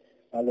God.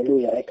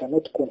 Hallelujah. I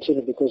cannot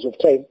continue because of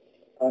time.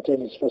 Our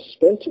time is fast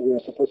spent. We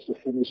are supposed to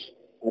finish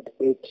at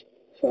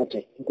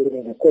 8:30,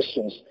 including the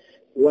questions.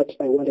 What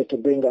I wanted to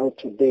bring out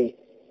today,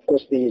 of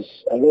course, there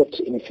is a lot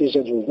in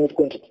Ephesians. We're not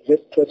going to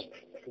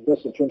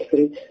verse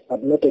 23.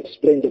 I've not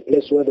explained the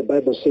place where the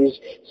Bible says,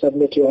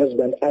 submit your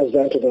husband as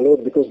unto the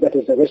Lord, because that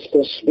is the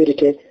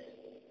responsibility.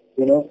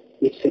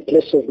 It's a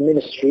place of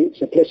ministry.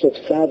 It's a place of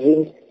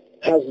serving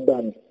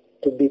husband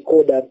to be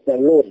called at the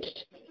Lord,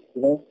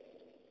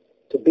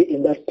 to be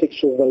in that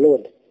picture of the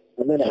Lord.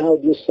 And then how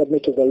do you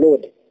submit to the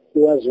Lord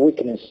who has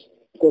weakness?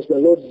 Because the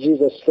Lord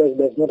Jesus Christ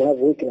does not have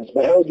weakness.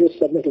 But how do you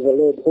submit to the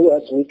Lord who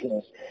has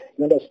weakness?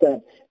 You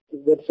understand?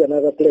 That's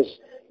another place.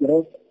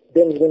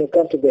 Then when you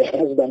come to the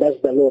husband as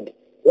the Lord,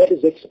 what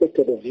is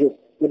expected of you?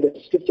 When the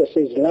scripture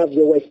says, love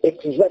your wife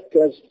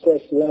exactly as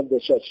Christ loved the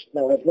church.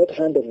 Now, I've not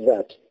handled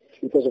that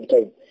because of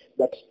time.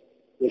 But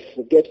if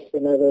we get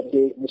another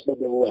day, Mr.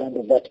 Lubega will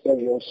handle that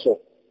area also,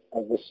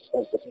 as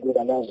the good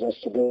allows us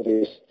to do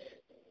this.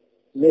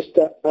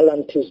 Mr.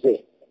 Alan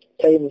Tuesday,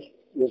 time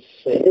is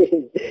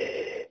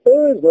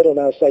not on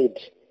our side.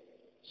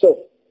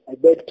 So, I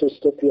beg to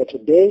stop here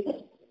today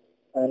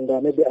and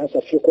maybe answer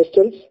a few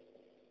questions.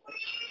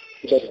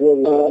 Yes,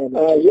 man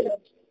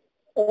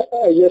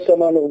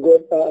of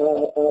God,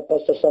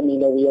 Pastor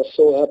Samina, we are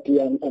so happy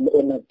and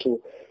honored to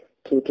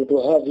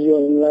have you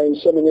online.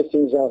 So many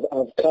things have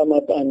come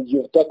up, and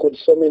you've tackled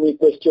so many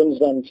questions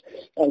and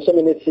so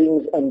many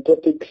things and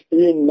topics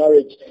in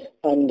marriage.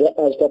 And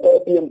as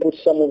Papa PM put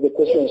some of the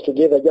questions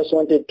together, I just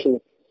wanted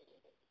to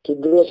to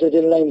draw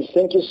certain lines.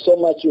 Thank you so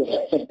much.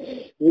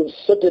 You've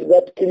sorted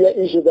that clear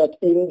issue that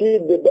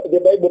indeed the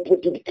Bible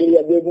put it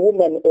clear. The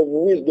woman of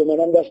wisdom and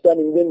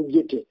understanding, then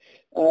beauty.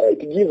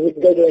 It gives a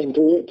guideline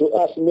to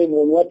us men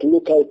on what to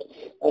look out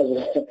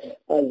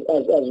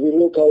as we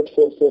look out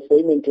for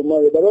women to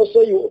marry. But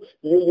also you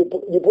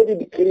put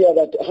it clear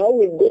that how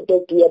will God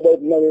talk to you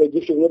about marriage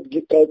if you've not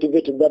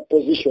cultivated that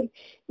position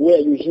where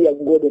you hear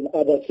God on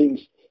other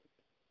things?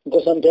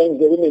 Because sometimes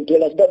the women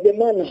tell us, but the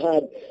man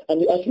had,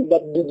 and you ask him,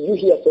 but did you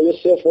hear for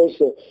yourself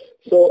also?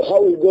 So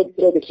how will God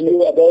talk to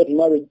you about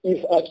marriage if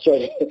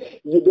actually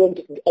you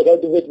don't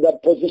cultivate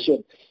that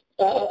position?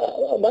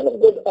 Man of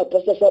God,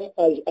 Pastor Sam,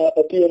 as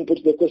PM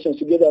put the questions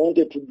together, I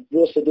wanted to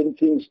draw certain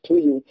things to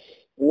you.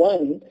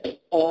 One,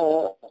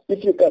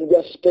 if you can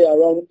just stay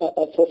around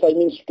 4-5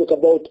 minutes to talk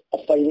about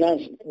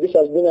finance. This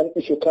has been an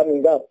issue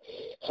coming up.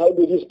 How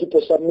do these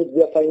people submit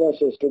their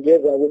finances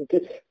together? When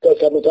people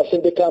this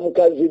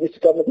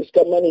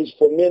money is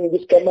for men,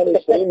 this money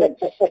is for women.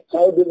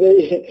 How do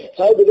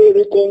they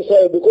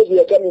reconcile? Because we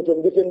are coming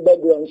from different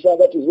backgrounds, so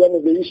that is one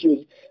of the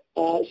issues.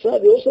 So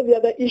also the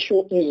other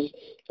issue is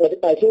that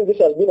I think this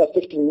has been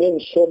affecting men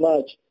so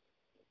much,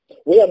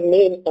 where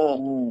men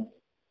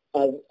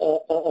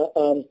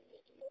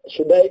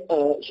should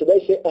I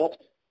say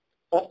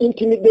are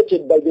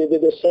intimidated by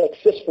the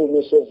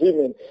successfulness of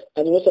women.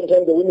 And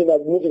sometimes the women are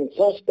moving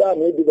faster,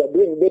 maybe they're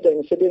doing better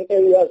in certain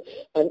areas,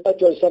 and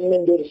actually some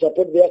men don't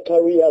support their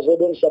careers or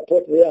don't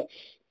support their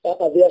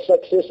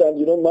success, and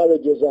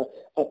marriages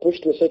are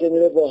pushed to a certain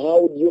level.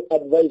 How would you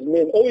advise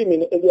men or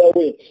women either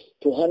way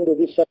to handle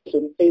this success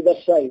on either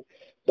side?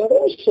 But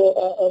also,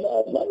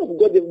 man of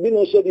God, there's been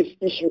also this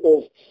issue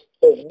of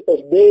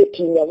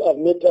dating. I've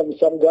met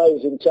some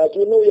guys in church.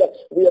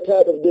 We are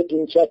tired of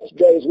dating church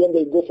guys. When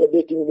they go for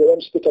dating, they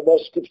don't speak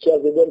about scriptures.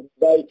 They don't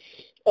buy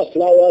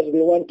flowers. They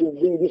want to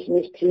bring these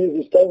mysteries.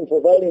 It's time for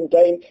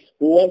Valentine.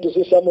 We want to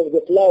see some of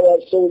the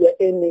flowers. So we are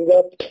ending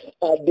up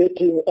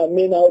dating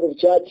men out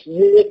of church.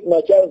 Yet,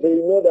 my child, they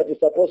know that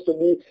it's supposed to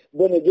be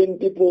born again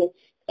people,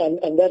 and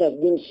that has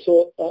been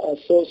so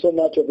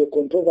much of a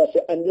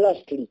controversy. And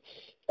lastly,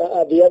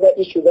 the other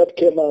issue that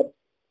came up,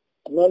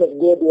 man of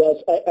God,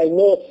 was, I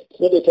know it's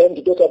not the time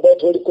to talk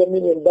about Holy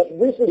Communion, but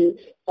briefly,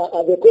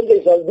 the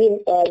context has been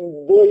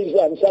boys,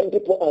 and some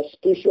people are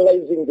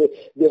spiritualizing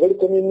the Holy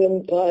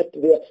Communion part.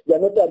 They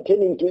are not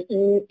attending to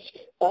it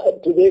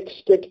to the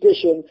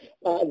expectation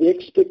they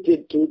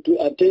expected to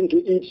attend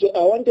to it. So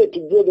I wanted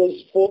to draw those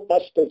 4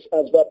 aspects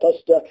as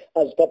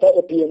Papa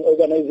Opium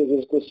organizes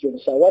his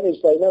questions. So one is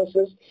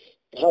finances,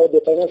 how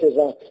the finances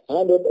are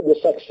handled, the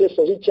success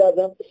of each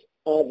other,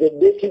 the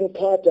dating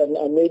part, and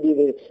maybe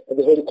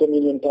the Holy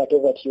Communion part.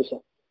 Over to you,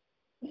 sir.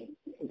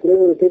 Can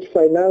you repeat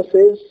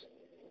finances?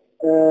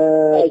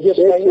 Yes,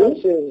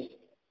 finances.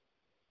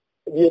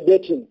 The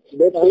dating.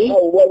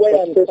 Why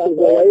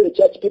are the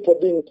church people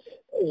being,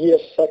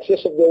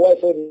 success of the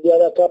wife or the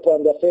other couple,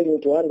 and they're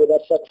failing to handle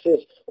that success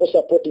or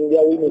supporting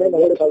their women in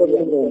their career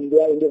and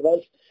their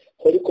endeavors?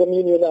 Holy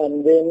Communion,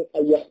 and then,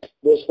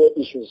 those 4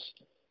 issues.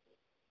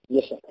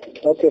 Yes, sir.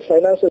 Okay,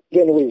 finances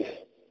again with.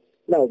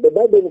 Now, the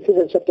Bible in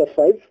Ephesians chapter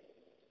 5,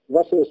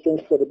 verses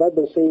 24, the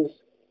Bible says,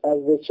 as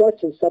the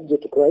church is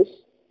subject to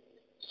Christ,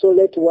 so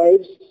let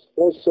wives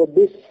also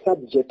be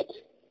subject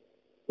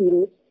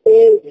in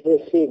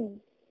everything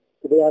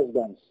to their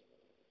husbands.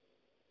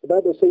 The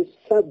Bible says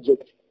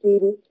subject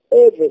in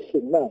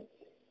everything. Now,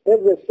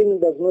 everything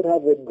does not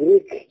have a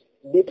Greek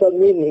deeper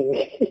meaning.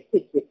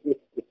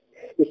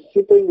 It's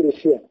simple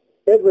English here.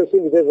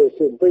 Everything is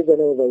everything. Praise the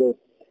name of the Lord.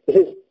 It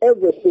is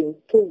everything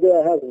to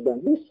their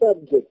husband. Be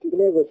subject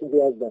in everything to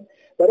their husband.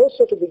 But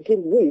also to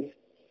begin with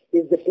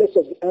is the place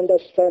of the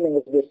understanding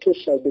of the two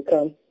shall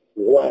become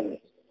one.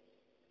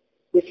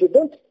 If you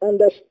don't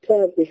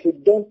understand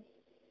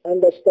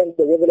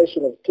the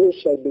revelation of two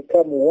shall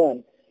become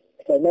one,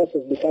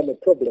 finances become a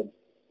problem.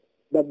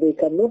 But they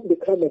cannot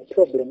become a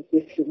problem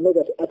if you know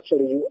that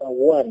actually you are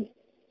one.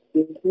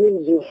 It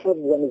means you have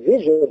one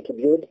vision to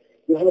build,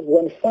 you have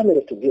one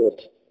family to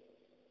build.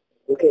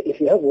 Okay,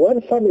 if you have one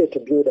family to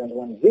build and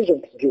one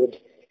vision to build,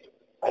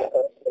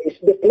 it's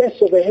the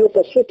place of a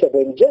helper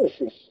suitable in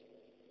Genesis.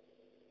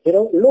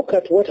 Look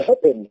at what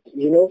happened.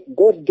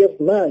 God gave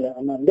man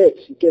a mandate.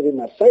 He gave him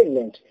an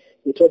assignment.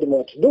 He told him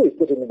what to do. He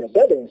put him in the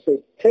garden and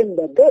said, tend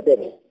the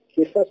garden.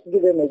 He first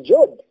gave him a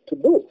job to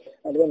do.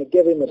 And when he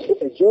gave him a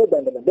job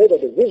and a mandate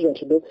of a vision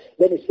to do,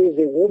 then he says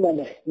a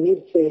woman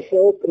needs a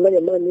help, a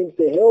man needs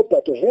a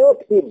helper to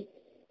help him.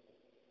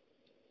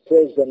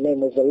 Praise the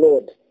name of the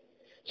Lord.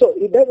 So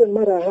it doesn't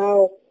matter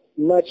how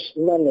much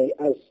money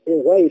as a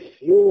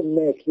wife you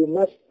make, you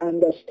must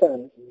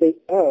understand they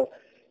are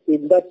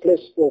in that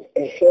place of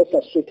a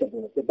helper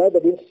suitable. The Bible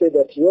didn't say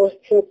that your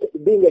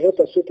being a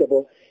helper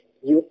suitable,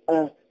 you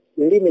are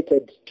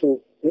limited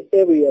to the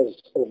areas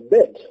of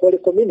bed, Holy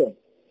Communion.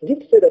 It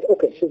didn't say that,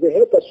 okay, she's a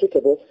helper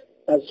suitable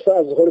as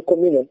far as Holy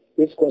Communion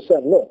is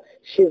concerned. No,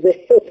 she's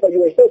a helper,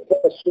 you're a helper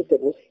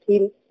suitable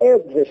in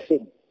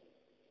everything.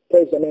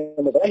 Praise the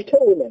name of God. I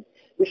tell women,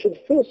 we should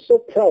feel so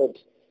proud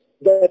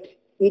that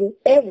in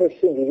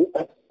everything you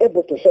are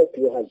able to help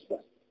your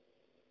husband.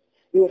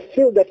 You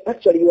feel that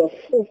actually you are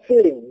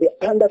fulfilling the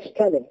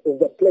understanding of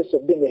the place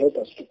of being a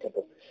helper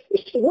suitable.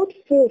 You should not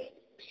feel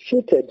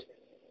cheated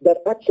that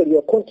actually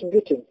you're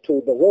contributing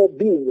to the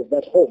well-being of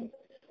that home.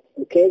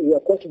 Okay, you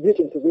are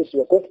contributing to this,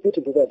 you are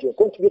contributing to that, you are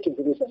contributing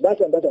to this, and that,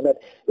 and that, and that.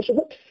 You should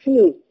not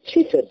feel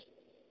cheated.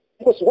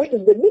 Because what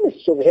is the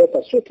ministry of a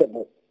helper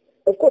suitable?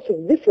 Of course,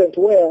 it's different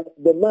where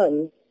the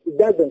man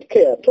doesn't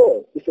care at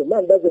all. If a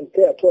man doesn't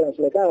care at all, and it's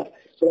like,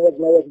 so long as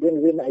my wife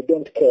brings in, I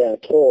don't care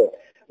at all.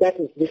 That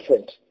is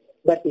different.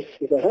 But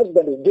if a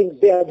husband is doing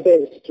their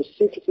best to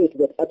see to it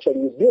that actually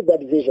you build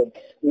that vision,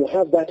 you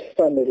have that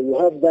family, you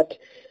have that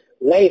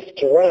life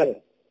to run,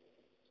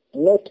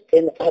 not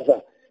any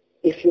other.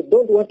 If you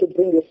don't want to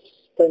bring your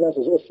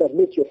finances or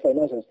submit your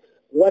finances,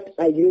 what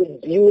are you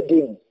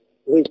building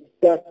with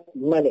that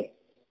money?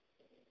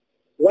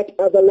 What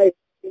other life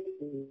do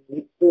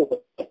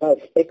you have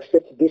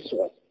except this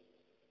one?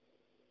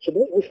 So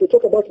if we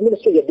talk about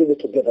ministry, you're doing it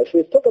together. If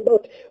we talk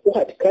about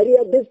what?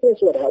 Career, business,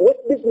 what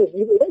business?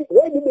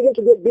 Why do you begin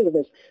to do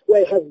business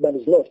where a husband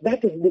is not?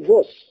 That is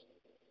divorce.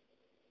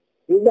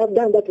 You would have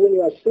done that when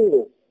you are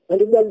single.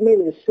 And if that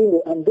man is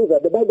single and do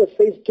that, the Bible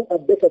says two are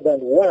better than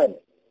one.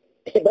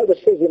 The Bible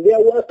says in their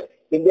work,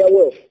 in their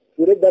wealth.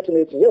 We read that in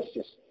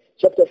Ecclesiastes,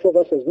 chapter 4,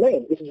 verses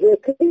 9. It is very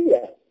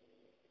clear.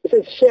 It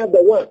says, share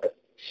the work,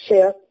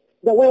 share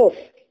the wealth,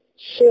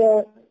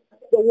 share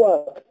the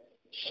work,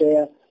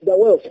 share the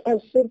wealth.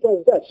 As simple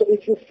as that. So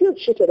if you feel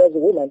cheated as a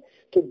woman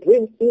to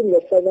bring in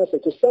your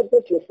finances, to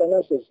submit your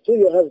finances to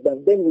your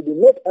husband, then you do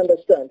not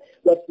understand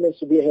what it means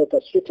to be a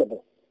helper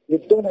suitable. You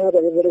don't have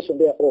a revelation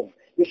thereof.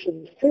 You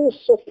should feel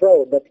so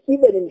proud that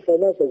even in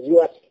finances, you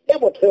are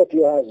able to help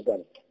your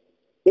husband.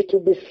 It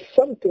will be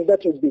something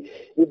that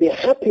you'll be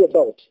happy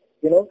about,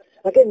 you know.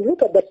 Again,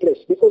 look at that place,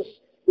 because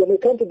when we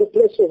come to the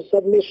place of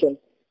submission,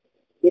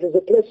 it is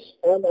a place,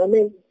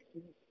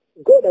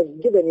 God has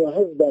given your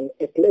husband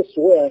a place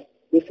where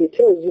if he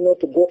tells you not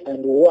to go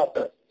and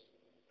work,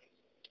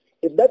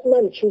 if that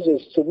man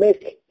chooses to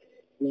make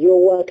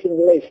your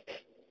working life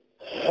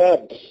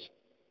hard,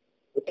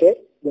 okay,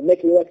 they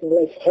make your working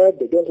life hard,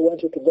 they don't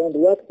want you to go and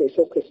work, they say,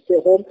 okay, stay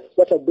home,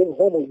 what I bring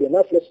home will be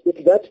enough, let's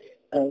eat that,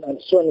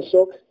 and so and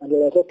so, and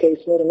you're like, okay,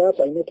 it's not enough,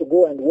 I need to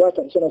go and work,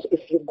 and so on. So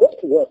if you go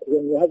to work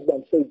when your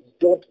husband says,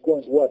 don't go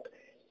and work,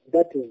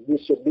 that is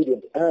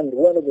disobedient. And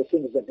one of the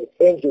things that the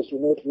angels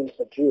will not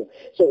minister to you.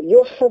 So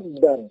your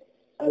husband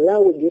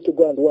allowing you to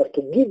go and work,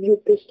 to give you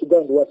peace to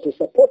go and work, to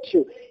support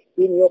you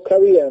in your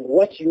career and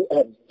what you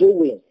are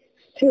doing,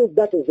 still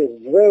that is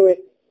a very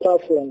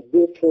powerful and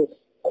beautiful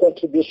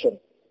contribution.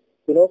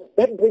 You know,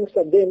 that brings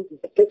and then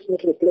takes me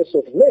to the place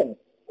of men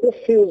who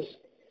feels,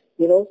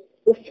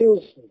 who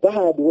feels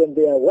bad when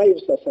their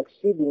wives are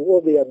succeeding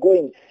or they are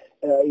going,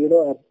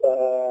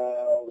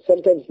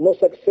 sometimes more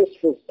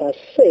successful per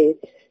se,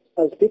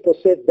 as people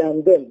say,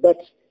 than them. But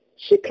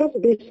she can't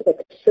be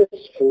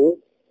successful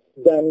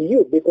than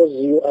you because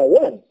you are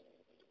one.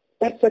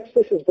 That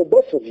success is for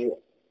both of you.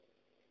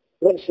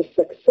 When she's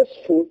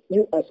successful,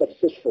 you are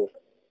successful.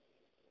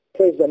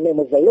 Praise the name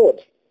of the Lord.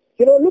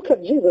 You know, look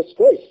at Jesus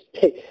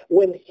Christ.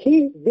 When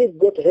he did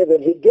go to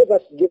heaven, he gave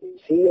us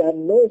gifts, he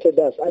anointed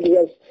us, and he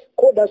has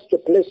called us to a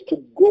place to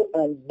go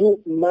and do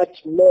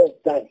much more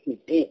than he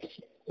did.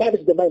 That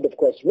is the mind of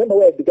Christ. Remember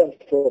where I began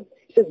from.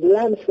 He says,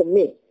 learn from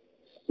me.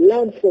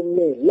 Learn from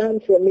me. Learn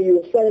from me.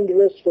 You'll find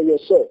rest for your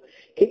soul.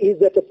 He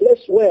is at a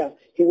place where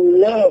he will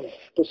love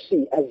to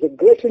see as a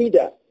great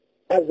leader,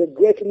 as a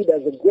great leader,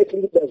 as a great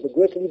leader, as a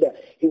great leader.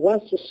 He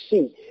wants to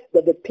see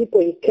that the people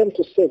he came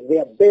to save, they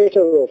are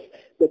better off.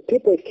 The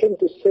people he came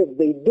to save,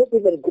 they do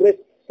even great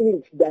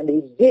things than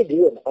he did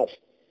here on earth.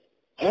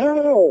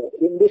 How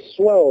in this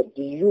world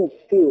do you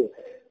feel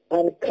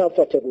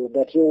uncomfortable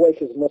that your wife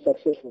is more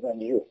successful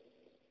than you?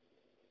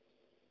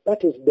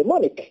 That is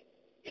demonic.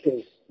 It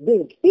is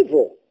being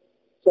evil.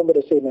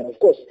 Somebody say, man, of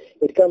course,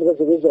 it comes as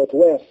a result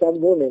where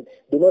some women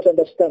do not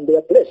understand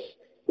their place.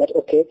 But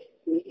okay,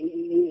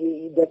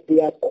 that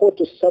they are called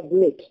to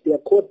submit. They are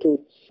called to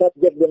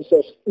subject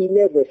themselves in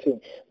everything.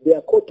 They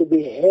are called to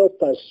be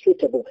helpers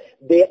suitable.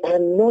 They are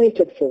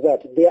anointed for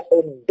that. They are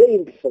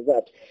ordained for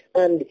that.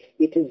 And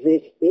it is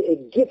a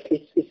gift.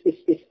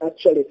 It's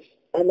actually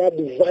an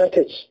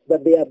advantage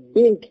that they are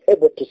being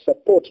able to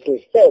support, to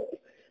help,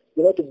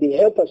 to be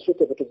helpers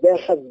suitable to their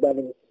husband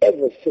in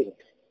everything.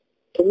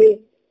 To me,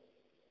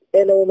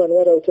 any woman,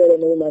 what I will tell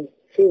any woman,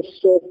 feels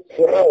so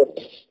proud.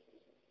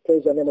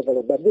 Praise the name of the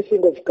Lord. But this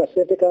thing of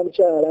kasete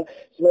kamchala,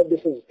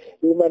 this is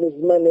woman's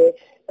money.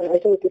 I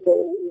tell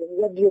people,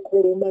 what do you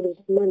call woman's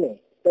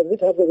money? Does it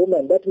have a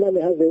woman? That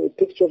money has a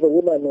picture of a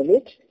woman on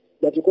it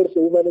that you call it a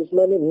woman's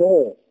money?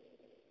 No.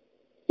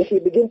 If you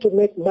begin to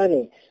make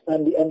money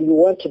and you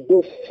want to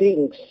do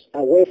things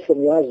away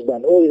from your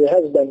husband, or your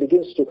husband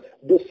begins to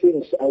do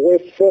things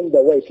away from the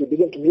wife, you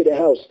begin to build a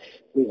house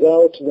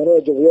without the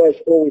knowledge of your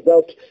wife, or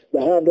without the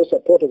hand or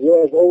support of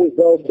your wife, or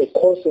without the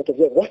consent of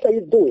your wife, what are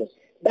you doing?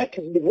 That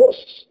is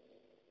divorce.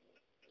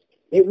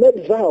 You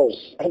made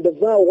vows, and the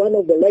vow, one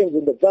of the lines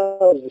in the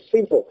vow is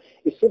simple.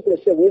 It simply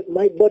says, with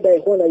my body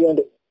I honor you,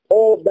 and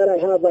all that I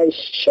have I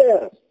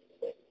share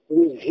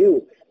with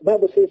you. The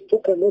Bible says,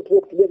 two cannot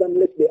work together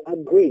unless they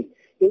agree.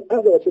 In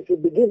other words, if you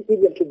begin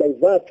even to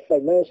divert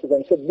finances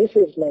and say, this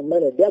is my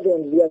money, the other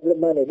one is the other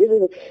money, this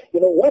is,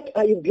 what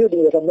are you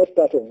building that I'm not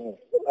part of?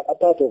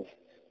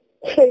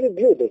 What are you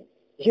building?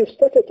 You've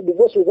started to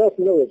divorce without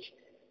knowledge.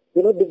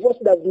 Divorce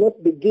does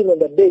not begin on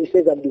the day he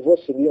says, I'm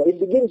divorcing you. It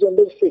begins on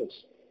those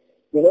things.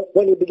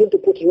 When you begin to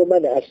put your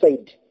money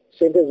aside,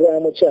 when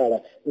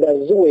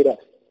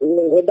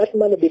that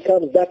money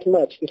becomes that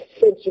much, it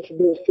sends you to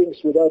do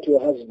things without your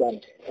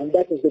husband. And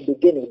that is the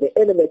beginning. The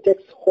enemy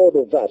takes hold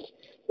of us.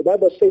 The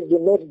Bible says, do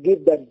not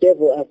give the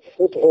devil a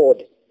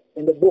foothold.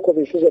 In the book of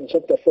Ephesians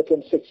chapter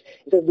 4:6, it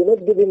says, do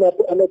not give him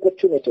an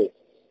opportunity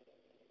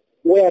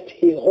where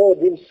he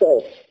holds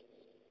himself.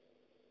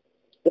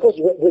 Because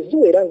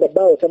wezueranga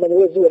about,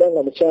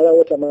 wezueranga mchala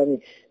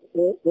wotamani,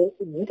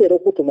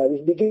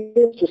 it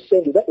begins to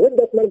send you. That when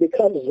that man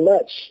becomes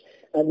much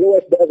and your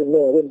wife doesn't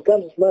know, when it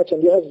becomes much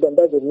and your husband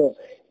doesn't know,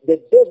 the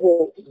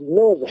devil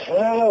knows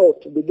how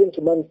to begin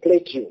to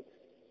manipulate you.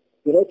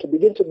 To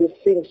begin to do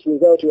things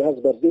without your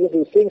husband, begin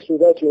to do things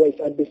without your wife,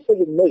 and before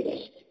you know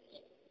it,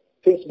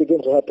 things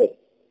begin to happen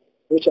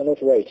which are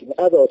not right. In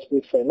other words,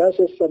 with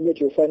finances, submit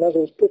your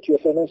finances, put your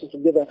finances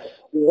together,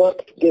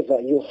 work together.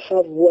 You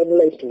have one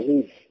life to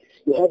live.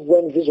 You have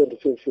one vision to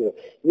fulfill.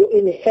 Your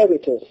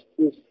inheritance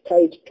is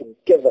tied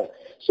together.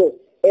 So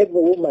every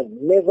woman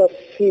never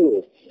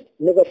feel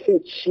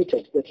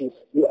cheated that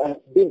you are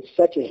being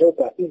such a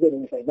helper, even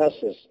in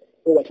finances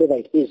or whatever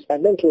it is.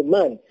 And then to a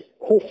man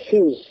who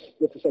feels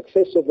that the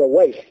success of the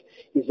wife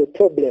is a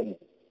problem,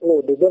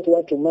 or they don't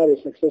want to marry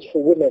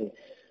successful women,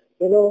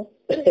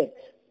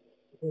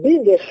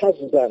 being a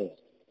husband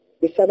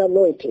is an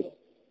anointing.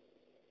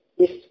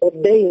 It's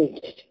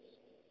ordained.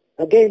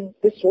 Again,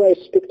 this is why I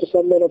speak to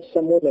some men or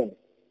some women.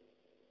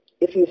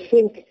 If you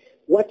think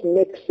what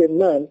makes a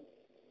man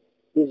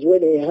is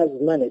when he has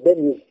money,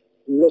 then you've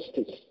lost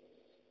it.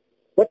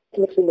 What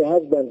makes him a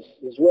husband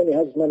is when he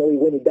has money or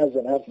when he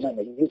doesn't have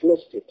money. You've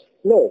lost it.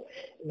 No,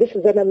 this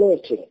is an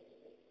anointing.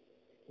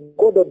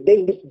 God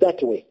ordained it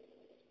that way.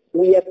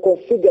 We are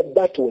configured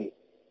that way.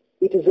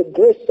 It is a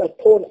grace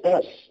upon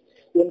us.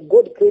 When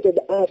God created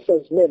us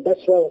as men,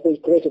 that's why he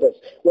created us.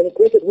 When he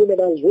created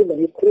women as women,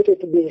 he created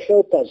to be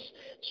helpers,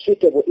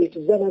 suitable. It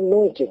is an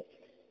anointing.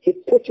 He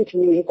put it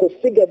in you. He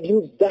configured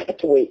you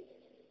that way.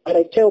 And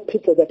I tell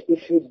people that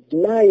if you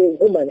deny a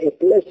woman a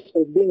place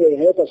of being a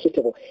helper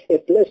suitable, a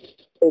place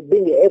of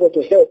being able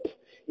to help,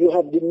 you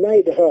have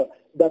denied her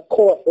the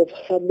core of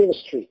her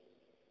ministry,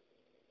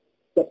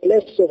 the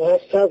place of her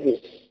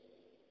service.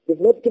 You've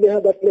not given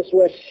her that place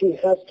where she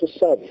has to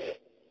serve.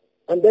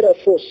 And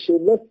therefore, she will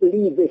not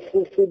live a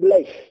fulfilled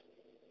life.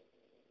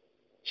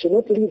 She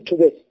will not live to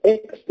the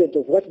extent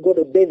of what God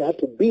ordained her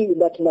to be in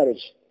that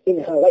marriage, in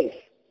her life,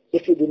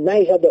 if you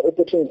deny her the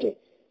opportunity,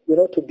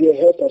 to be a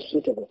helper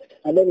suitable.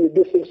 And then you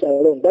do things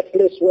alone. That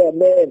place where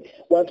men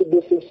want to do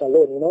things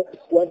alone,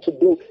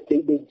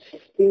 they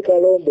think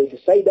alone, they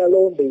decide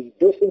alone, they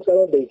do things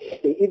alone, they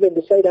even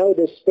decide how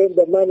they spend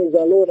the money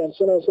alone, and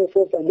so on and so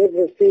forth, and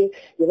everything.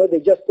 They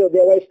just tell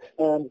their wife,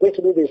 I'm going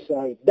to do this,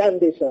 I've done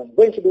this, I'm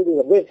going to do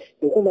this.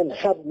 The woman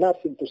have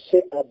nothing to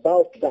say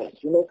about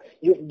that.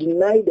 You've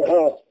denied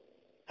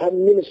her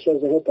ministry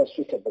as a helper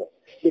suitable.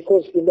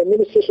 Because in the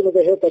ministration of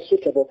a helper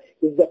suitable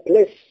is the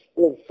place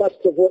of,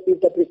 first of all,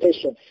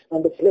 interpretation,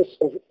 and the place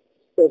of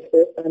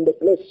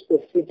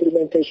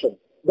implementation,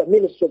 the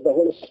ministry of the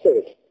Holy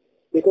Spirit.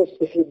 Because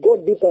if you go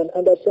deeper and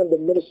understand the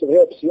ministry of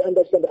helps, you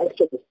understand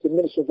actually the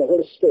ministry of the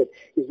Holy Spirit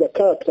is the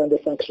character and the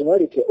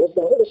functionality of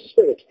the Holy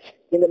Spirit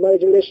in the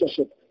marriage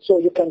relationship. So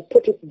you can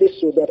put it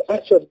this way, that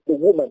actually the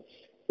woman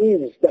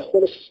is the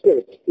Holy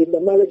Spirit in the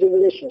marriage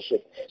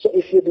relationship. So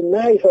if you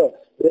deny her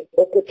the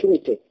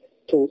opportunity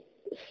to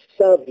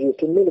serve you,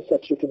 to minister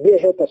to you, to be a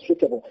helper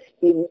suitable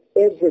in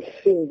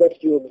everything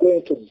that you're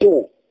going to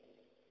do,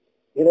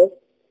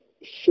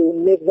 she'll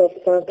never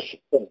function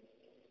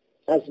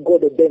as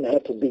God ordained her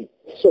to be.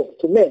 So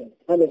to men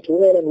and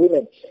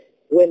women,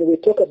 when we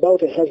talk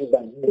about a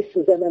husband, this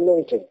is an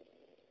anointing.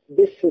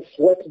 This is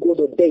what God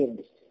ordained.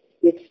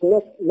 It's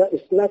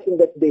nothing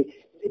that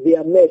they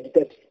are made,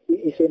 that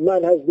if a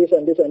man has this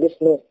and this and this,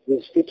 no,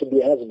 he's fit to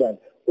be a husband.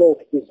 Oh,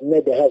 he's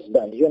made a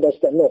husband. You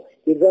understand? No,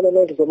 it's an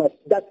anointing from us.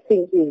 That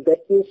thing is the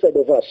inside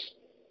of us.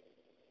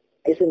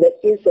 It's in the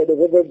inside of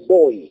every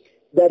boy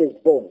that is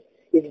born.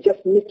 It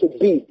just needs to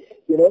be,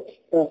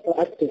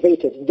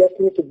 activated. It just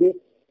needs to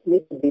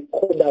be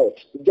called out.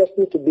 It just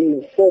needs to be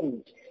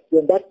informed.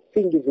 When that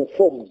thing is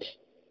informed,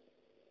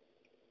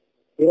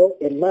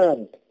 a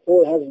man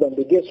or husband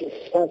begins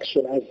to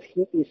function as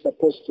he is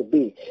supposed to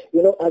be.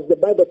 As the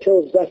Bible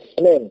tells us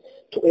men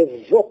to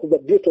evoke the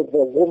beauty of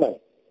a woman.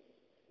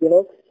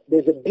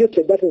 There's a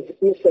beauty that is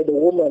inside a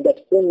woman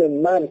that only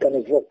man can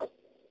evoke.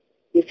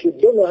 If you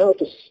don't know how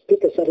to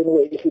speak a certain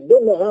way, if you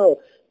don't know how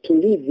to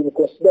live in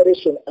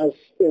consideration as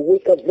a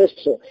weaker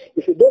vessel,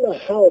 if you don't know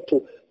how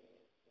to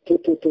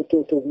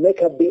to make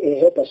her be a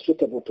helper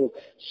suitable, to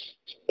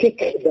speak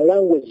the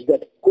language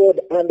that God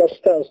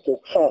understands to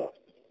her.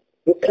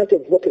 You can't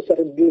evoke a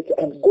certain beauty,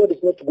 and God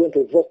is not going to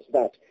evoke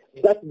that.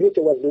 That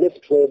beauty was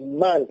left for a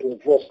man to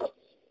evoke.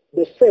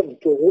 The same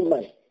to a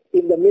woman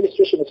in the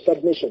ministration of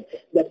submission,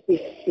 that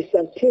it's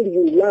until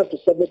you learn to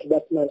submit to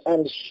that man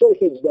and show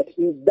him that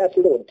he is that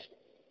Lord.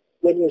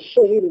 When you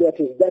show him that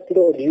he is that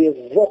Lord, you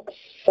evoke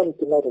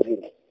something out of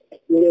him.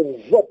 You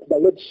evoke the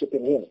Lordship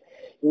in him.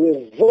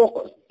 You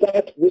evoke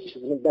that which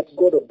that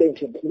God ordained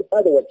him. In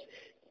other words,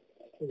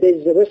 there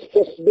is a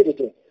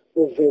responsibility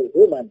of a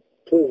woman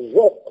to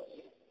evoke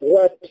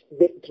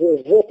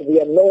the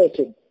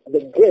anointing,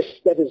 the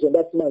grace that is on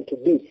that man to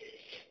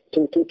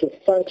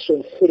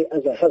function fully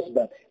as a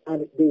husband.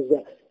 And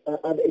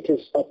it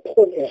is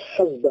upon a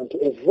husband to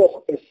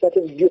evoke a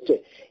certain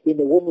beauty in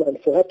a woman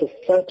for her to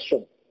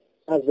function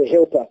as a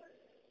helper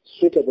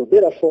suitable.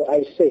 Therefore,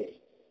 I say,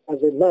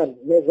 as a man,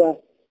 never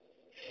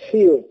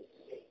feel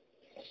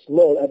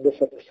small at the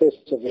success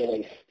of your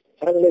wife,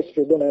 unless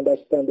you don't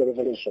understand the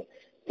revelation.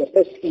 The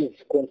best is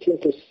continue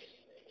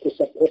to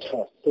support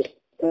her, to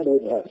stand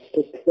with her,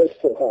 to pray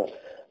for her.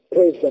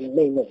 Praise the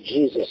name of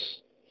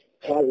Jesus.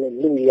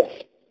 Hallelujah.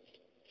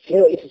 You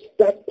know, it's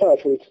that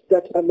powerful, it's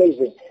that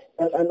amazing.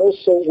 And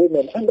also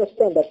women,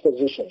 understand that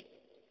position.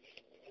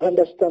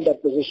 Understand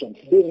that position.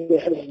 Being a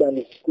husband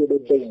is God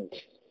ordained.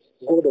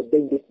 God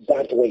ordained it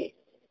that way.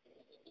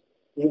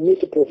 You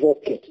need to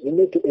provoke it. You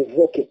need to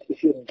evoke it.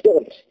 If you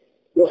don't,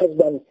 your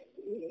husband,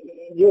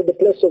 you're the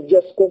place of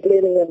just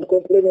complaining and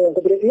complaining and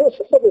complaining. You know,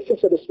 some of the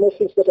things are the small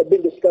things that have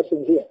been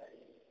discussing here.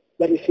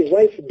 But if your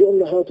wife don't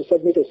know how to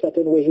submit a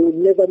certain way, he will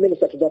never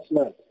minister to that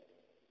man.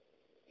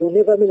 He will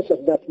never minister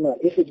to that man.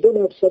 If you don't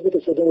know how to submit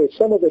a certain way,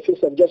 some of the things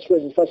I've just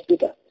read in 1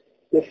 Peter,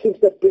 the things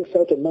that brings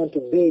out a man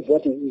to be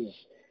what he is.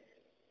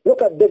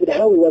 Look at David,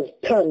 how he was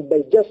turned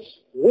by just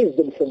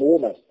wisdom from a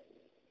woman.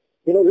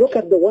 You know, look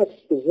at the words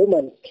the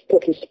woman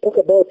spoke. He spoke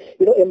about,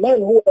 you know, a man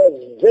who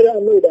was very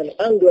annoyed and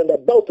angry and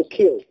about to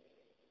kill.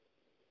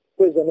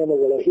 Praise the name of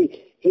the Lord.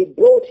 He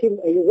brought him,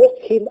 he woke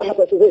him up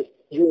and said,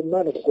 you're a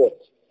man of God.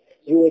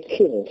 You're a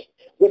king.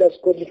 God has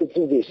called you to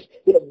do this.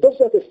 You know, those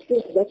are the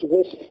things that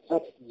wake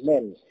up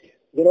men.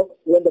 You know,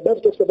 when the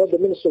Bible talks about the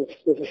ministry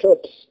of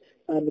helps,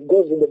 and it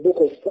goes in the book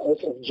of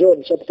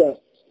John, chapter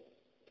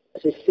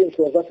 16,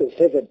 from verses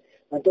 7,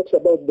 and talks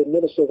about the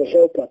ministry of a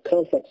helper,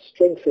 comfort,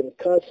 strengthen,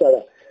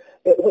 counselor.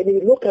 When you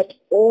look at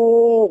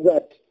all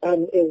that,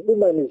 and a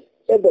woman is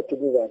able to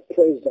do that,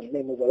 praise the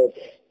name of the Lord,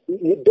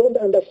 you don't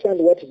understand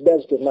what it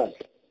does to man.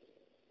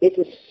 It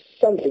is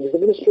something, it's a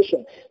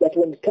ministration that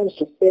when it comes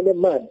to any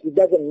man, it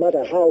doesn't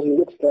matter how he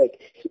looks like,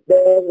 it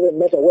doesn't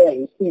matter where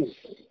he is,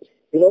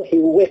 you know, he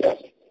will wake up.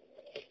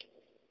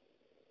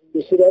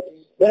 You see that?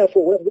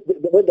 Therefore,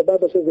 when the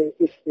Bible says that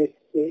if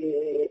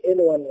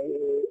anyone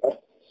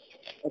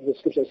of the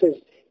scripture says,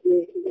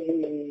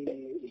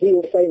 he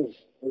who finds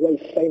a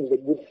wife finds a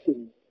good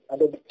thing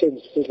and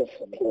obtains favor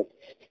from God.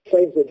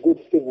 Finds a good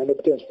thing and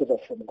obtains favor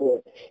from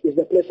God. Is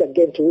the place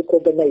again to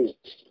recognize.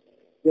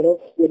 You know,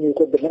 when you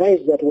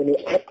recognize that, when you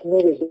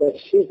acknowledge that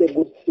she's a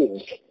good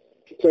thing,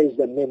 praise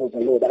the name of the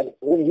Lord. And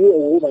when you, a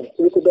woman,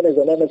 recognize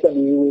and understand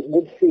you is a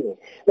good thing.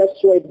 That's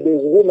why the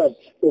woman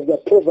of the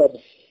Proverbs,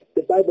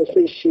 the Bible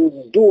says she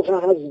will do her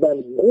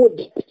husband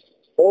good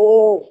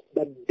all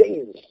the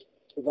days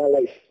of her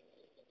life.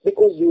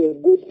 Because you're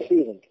a good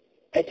thing.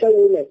 I tell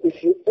women,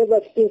 if you ever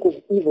think of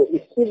evil,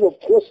 if evil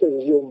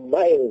crosses your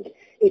mind,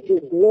 it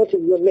is not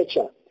in your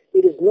nature.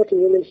 It is not in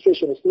your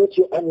ministration. It's not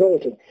your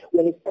anointing.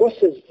 When it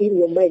crosses in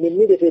your mind,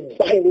 immediately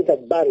bind it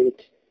and bury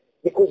it.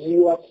 Because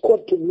you are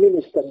called to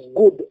minister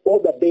good all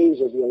the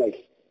days of your life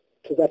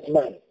to that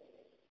man.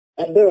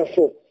 And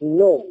therefore,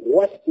 know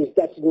what is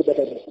that good that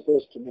I'm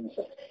supposed to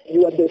minister.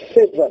 You are the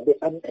favor,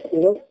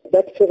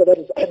 that favor that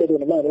is added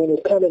on a man when you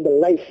come in the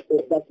life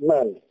of that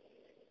man.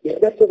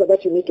 It's that favor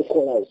that you need to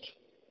call out.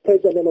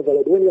 Praise the name of the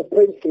Lord. When you're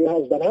praying for your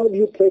husband, how do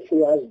you pray for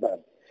your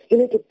husband? You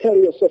need to tell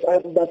yourself, I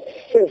have that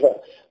favor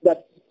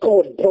that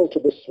God brought to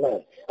this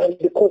man. And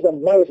because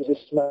I'm married to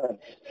this man,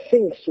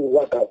 things will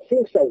work out.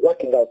 Things are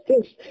working out.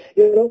 Things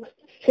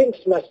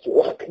must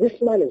work.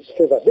 This man is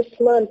favored. This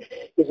man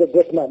is a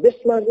great man.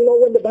 This man,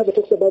 when the Bible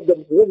talks about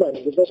the woman,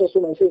 the virtuous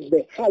woman says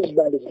the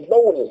husband is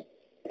known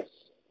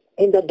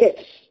in the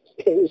gates.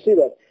 You see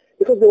that?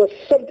 Because there was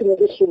something in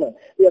this woman.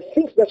 There are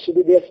things that she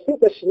did. There are things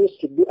that she needs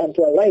to do and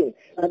to align.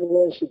 And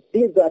when she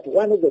did that,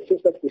 one of the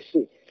things that we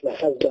see, the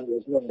husband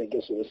was known in the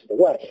gates of the city.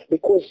 Why?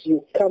 Because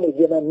you come with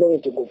an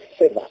anointing of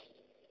favor.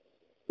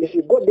 If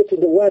you go deep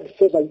in the word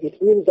favor,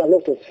 it means a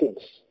lot of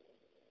things.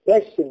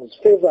 Blessings,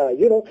 favor,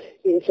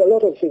 it's a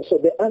lot of things. So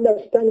the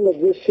understanding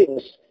of these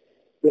things,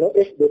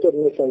 if they told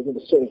me if I'm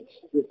sorry,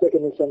 we've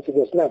taken in something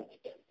else. Now,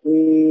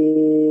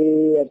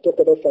 we have talked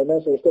about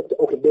finance, we've talked,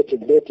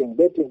 dating.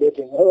 Praise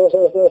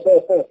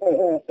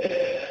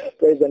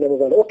the name of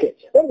God. Okay,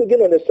 let's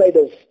begin on the side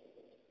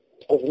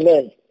of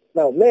men.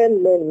 Now,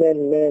 men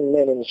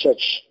in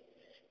church.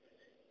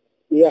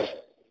 Yeah,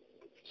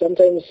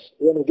 sometimes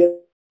when we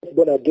get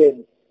born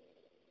again,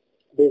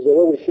 there's a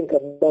way we think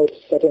about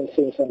certain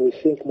things, and we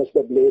think most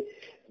probably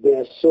they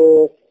are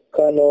so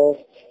carnal,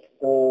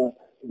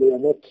 they are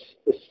not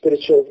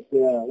spiritual, they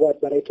are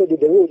what? But I told you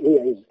the rule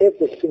here is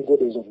everything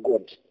good is of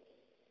God.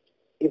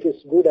 If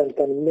it's good and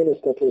can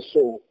minister to a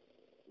soul,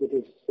 it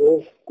is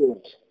of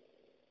good.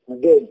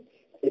 Again,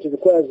 it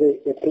requires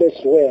a place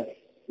where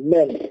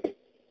men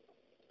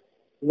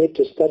need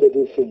to study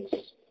these things.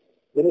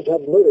 They need to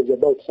have knowledge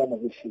about some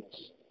of these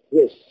things.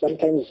 Yes,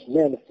 sometimes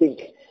men think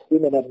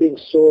women are being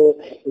so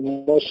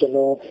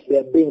emotional, they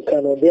are being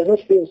carnal. They are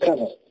not being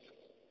carnal.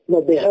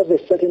 No, they have a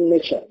certain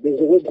nature. There's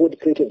a way God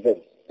created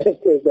them.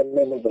 Praise the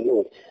name of the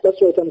Lord. That's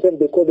why sometimes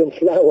they call them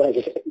flowers.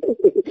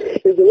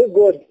 It's the way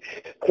God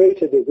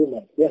created a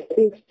woman. There are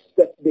things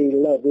that they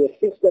love. There are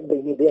things that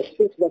they need. There are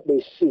things that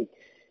they see.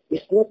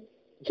 It's not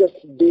just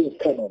being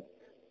carnal.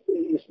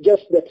 It's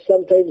just that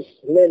sometimes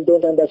men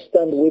don't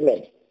understand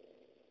women.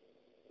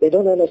 They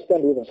don't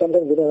understand women.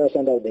 Sometimes they don't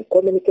understand how they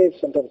communicate.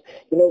 Sometimes,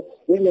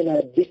 women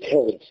are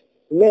detailed.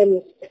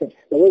 Men,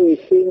 the way we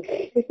think,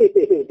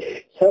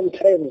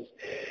 sometimes,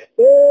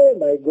 oh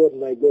my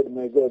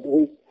God,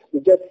 we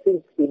just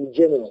think in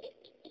general.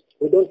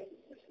 We don't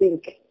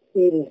think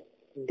in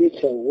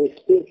detail. We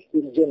think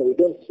in general. We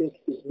don't think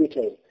in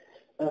detail.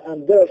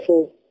 And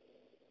therefore,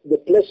 the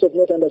place of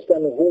not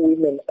understanding who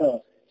women are,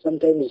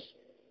 sometimes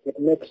it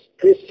makes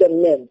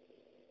Christian men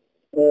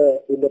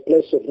in the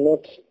place of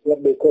not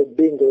what they call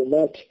being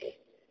romantic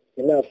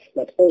enough,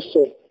 but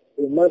also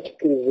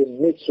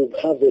romanticism needs to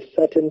have a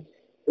certain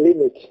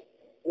limit,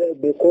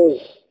 because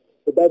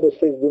the Bible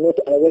says do not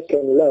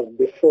awaken love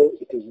before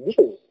it is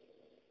due.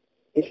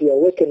 If you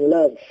awaken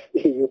love,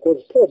 you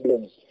cause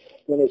problems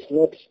when it's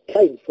not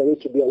time for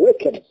it to be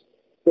awakened.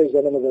 Praise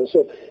the name of God.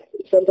 So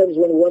sometimes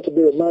when we want to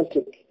be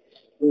romantic,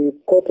 we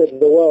copy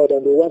the world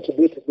and we want to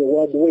do it the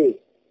world way.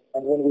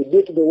 And when we do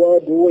it the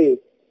world way,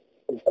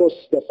 of course,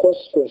 the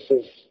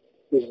consequences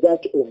is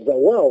that of the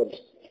world.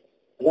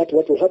 And that's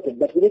what will happen.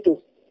 But we need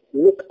to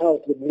look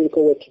out the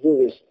biblical way to do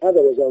this.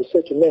 Otherwise, I will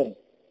say to men,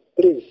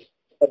 please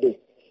study.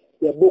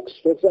 There are books.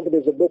 For example,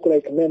 there's a book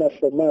like Men Are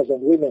From Mars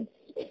and Women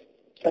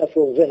Are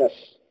From Venus.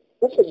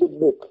 That's a good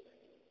book.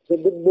 It's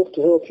a good book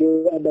to help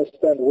you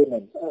understand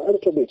women. A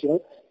little bit,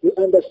 you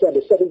understand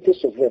a certain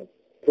piece of them.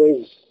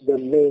 Praise the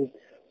name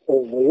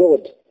of the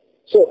Lord.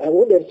 So I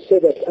wouldn't say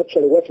that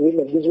actually what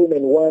these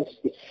women want,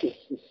 it's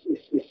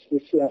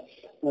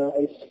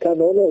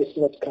carnal. No, it's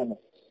not carnal.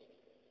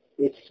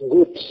 It's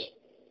good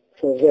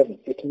for them.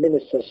 It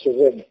ministers to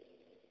them.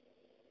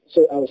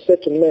 So I will say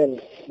to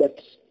men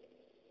that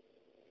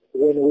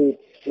when we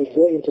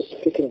go into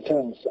speaking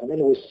tongues, and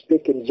then we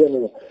speak in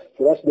general,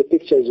 for us the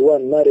picture is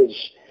one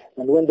marriage.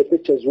 And when the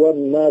picture is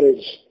one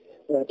marriage,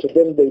 to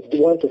them they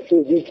want to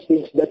feel these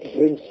things that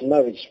brings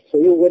marriage. For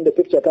you, when the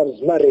picture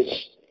comes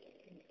marriage,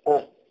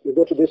 you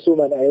go to this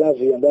woman, I love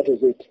you, and that is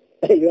it.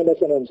 You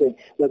understand what I'm saying?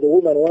 But the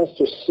woman wants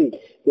to see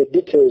the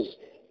details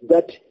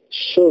that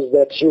shows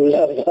that you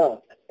love her.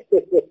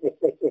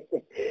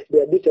 They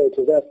are detailed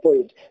to that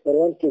point. They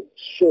want to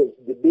show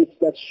the bits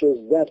that shows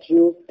that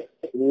you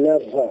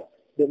love her.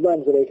 The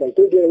man's like, I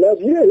told you I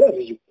love you, I love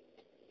you.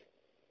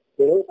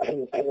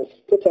 And it's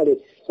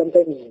totally,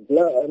 sometimes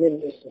blunt,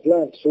 it's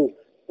blunt to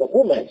the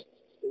woman.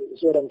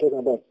 Is what I'm talking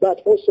about. But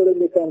also let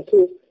me come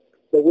to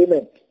the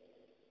women.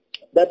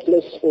 That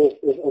place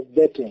of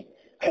dating.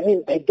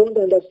 I don't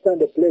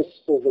understand the place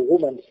of a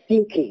woman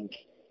thinking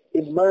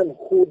a man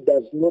who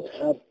does not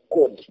have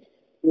God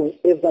will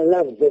ever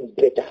love them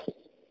better.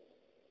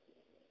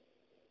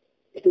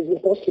 It is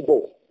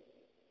impossible.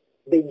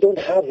 They don't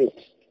have it.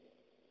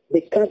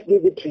 They can't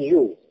give it to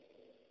you.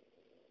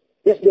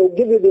 Yes, they'll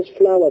give you these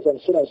flowers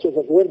and so on and so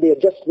forth when they're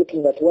just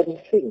looking at one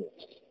thing.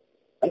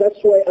 And that's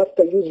why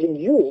after using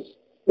you,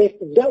 they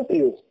dump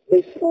you.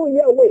 They throw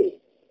you away.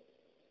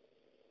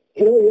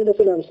 You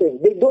understand what I'm saying?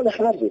 They don't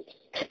have it.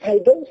 I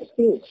don't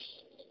think.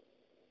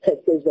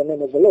 Praise the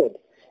name of the Lord.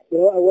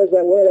 When I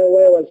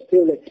was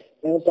still a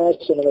young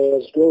person and I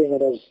was growing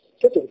and I was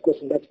getting, of course,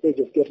 in that stage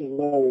of getting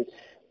married,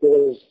 there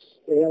was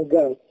a young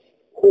girl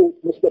who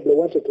most probably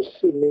wanted to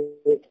see me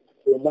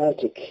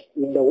romantic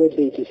in the way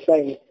they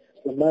define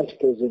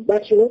romanticism.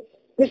 But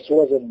this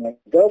wasn't my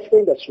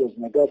girlfriend, that she was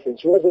my girlfriend.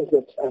 She wasn't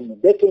that I'm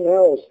dating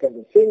her or kind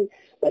of thing.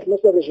 But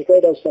most probably she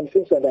tried out some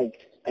things and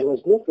I was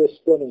not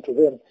responding to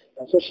them.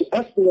 And so she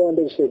asked me one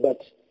day, she said, but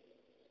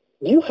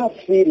do you have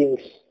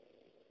feelings?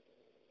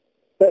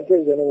 Praise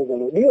the name of the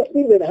Lord. Do you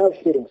even have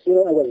feelings?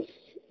 I was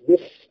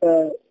this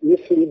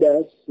youth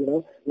leaders,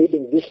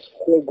 leading this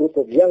whole group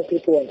of young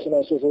people and so on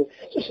and so forth.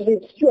 So she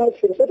said, do you have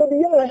feelings? I told her,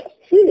 yeah, I have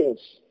feelings.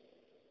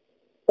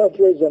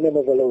 Praise the name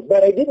of the Lord.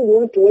 But I didn't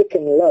want to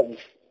awaken love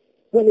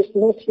when it's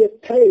not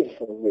yet time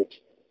for it.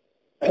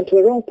 And to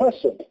a wrong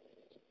person.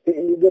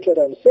 You get what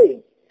I'm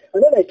saying?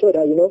 And then I told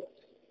her,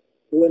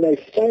 when I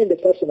find the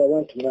person I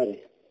want to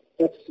marry,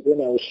 that's when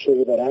I will show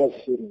you that I have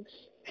feelings.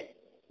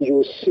 You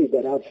will see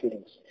that I have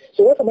feelings.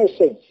 So what am I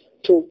saying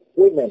to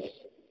women?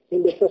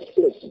 In the first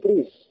place,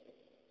 please,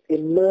 a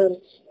man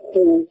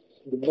who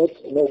do not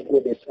know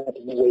God a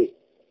certain way,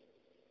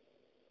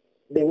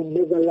 they will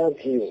never love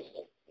you.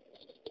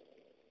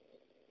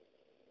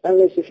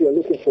 unless if you're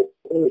looking for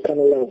only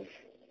carnal love.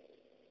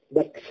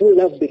 But true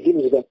love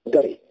begins with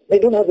agape. They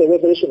don't have a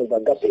revelation of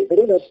agape. They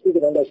don't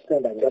even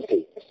understand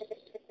agape.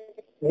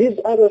 These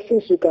other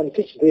things you can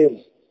teach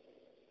them.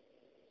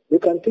 You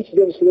can teach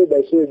them slowly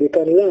by slowly. They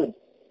can learn.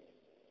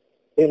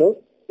 You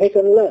know, they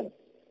can learn.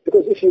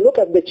 Because if you look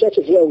at the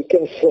churches where we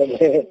came from,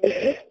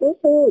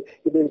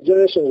 the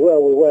generations where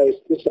we were,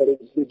 especially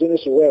the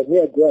generation where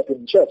me I grew up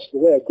in church, the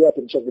way I grew up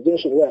in church, the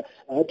generation where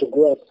I had to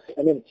grow up.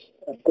 I mean,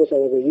 of course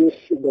I was a youth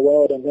in the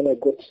world, and then I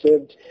got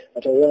saved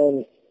at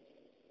around,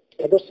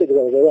 I got saved when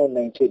I was around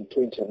 19,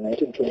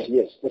 20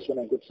 years. That's when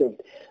I got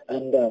saved.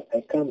 And I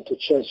come to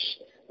church,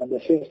 and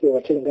the things they were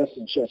telling us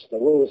in church,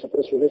 the way we're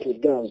supposed to relate with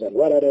girls, and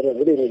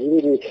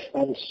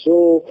and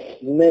so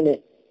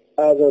many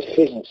other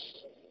things.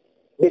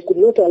 They could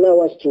not allow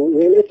us to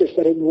relate a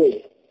certain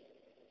way.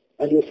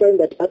 And you find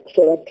that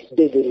actually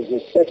today there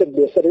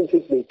are certain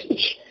things they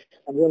teach.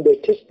 And when they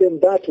teach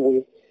them that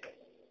way,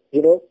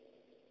 you know,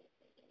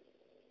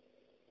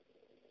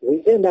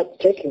 we end up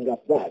taking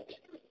up that.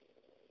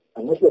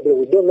 And most probably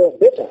we don't know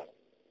better.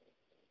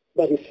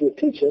 But if you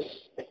teach us,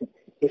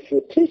 if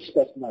you teach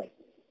that man,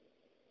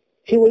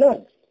 he will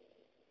learn.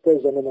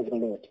 Praise the name of the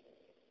Lord.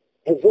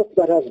 Evoke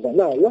that husband.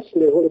 Now,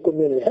 lastly, Holy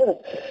Communion.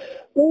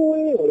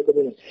 Holy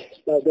Communion.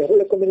 Now, the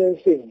Holy Communion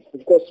thing,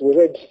 of course, we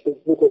read the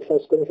book of 1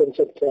 Corinthians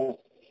chapter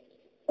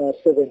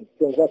 7,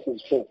 from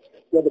verses 4,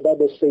 where the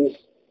Bible says,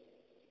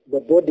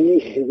 your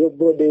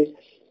body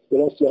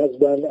belongs to your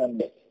husband,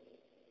 and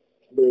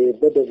the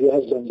body of your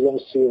husband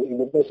belongs to you. In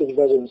the Message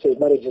version, it says,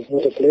 marriage is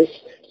not a place,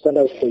 stand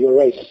out for your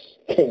rights.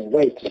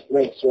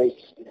 rights.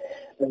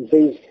 And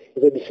says,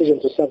 it's a decision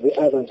to serve the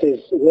other, and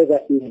says,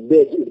 whether in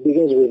bed, it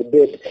begins with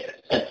bed,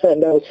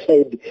 and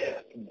outside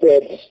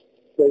bed.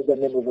 Praise the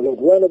name of the Lord.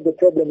 One of the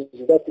problems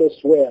is that place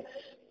where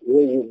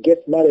you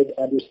get married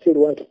and you still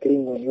want to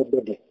cling on your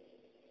body.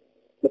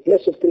 The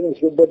place of clinging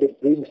to your body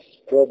brings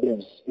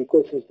problems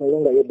because it's no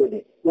longer your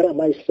body. What am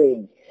I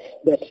saying?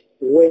 That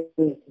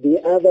when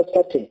the other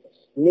party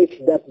needs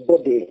that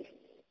body,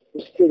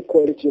 you still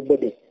call it your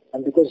body.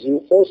 And because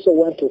you also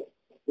want to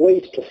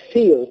wait to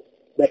feel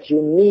that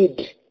you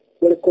need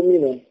Holy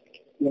Communion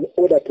in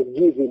order to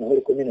give in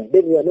Holy Communion,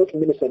 then you are not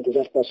ministering to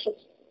that person.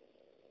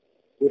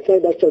 We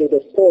find actually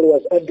that Paul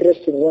was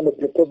addressing one of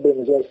the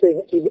problems. He was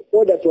saying, in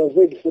order to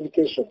avoid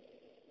fornication,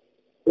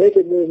 let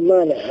every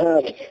man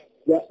have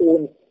their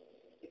own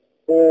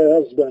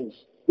husbands.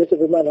 Let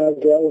every man have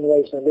their own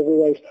wives, and every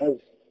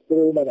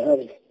woman have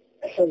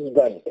a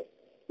husband.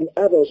 In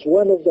others,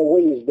 one of the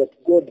ways that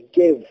God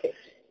gave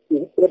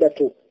in order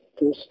to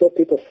stop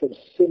people from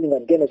sinning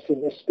against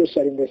him,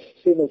 especially in the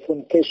sin of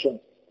fornication,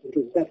 it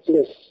is that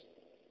place.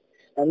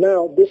 And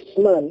now this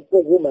man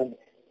or woman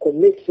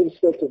commits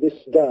himself to this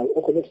girl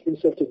or commits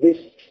himself to this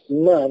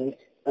man,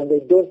 and they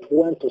don't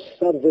want to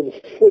serve them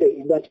fully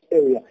in that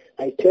area.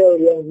 I tell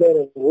young men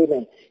and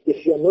women,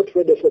 if you're not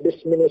ready for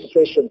this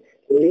ministration,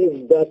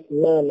 leave that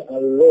man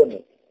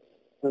alone.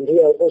 And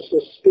here I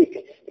also speak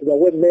to the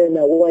way men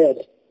are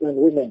wired and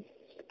women.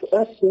 To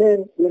us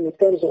men, when it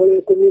comes to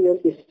Holy Communion,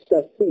 it's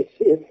a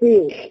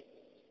thing.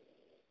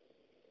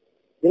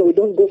 You know, we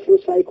don't go through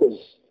cycles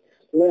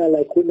where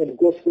like women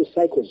go through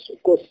cycles.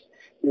 Of course,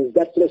 there's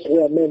that place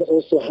where men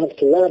also have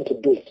to learn to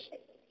do it.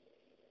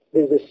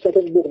 There's a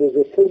certain book, there's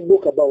a full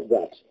book about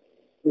that.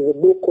 There's a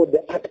book called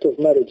The Act of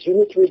Marriage. You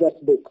need to read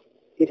that book.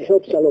 It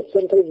helps a lot.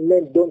 Sometimes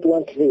men don't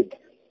want to read.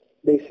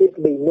 They think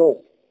they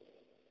know.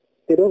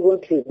 They don't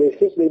want to read. They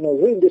think they know.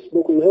 Read this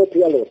book, it will help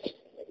you a lot.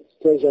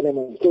 Praise the name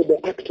of God. It's called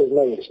The Act of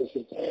Marriage. It's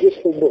a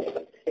beautiful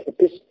book.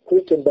 It's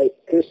written by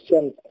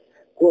Christian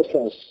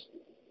authors,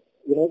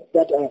 you know,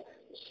 that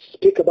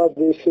speak about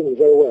these things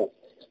very well.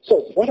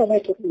 So what am I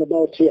talking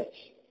about here?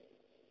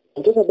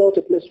 I'm talking about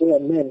a place where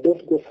men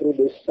don't go through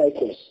these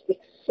cycles.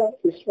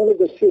 It's one of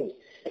the things.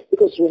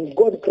 Because when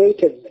God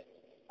created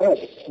us,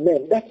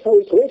 men, that's how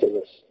he created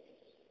us.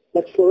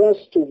 But for us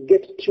to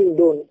get tuned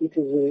on, it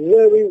is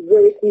very,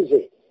 very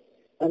easy.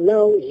 And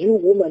now you,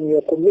 woman, you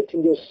are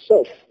committing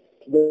yourself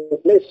to the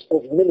place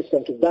of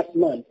ministering to that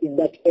man in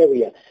that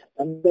area.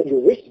 And then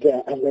you reach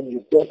there and then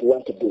you don't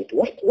want to do it.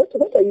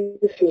 What are you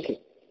thinking?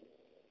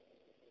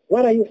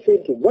 What are you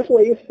thinking? What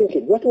were you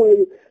thinking? What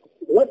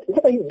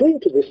are you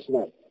doing to this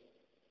man?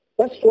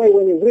 That's why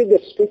when you read the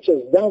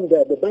scriptures down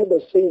there, the Bible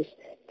says,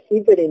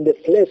 even in the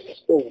place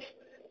of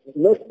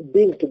not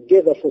being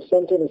together for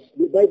sometimes,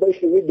 the Bible,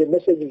 if you read the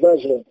Message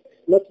version,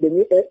 not the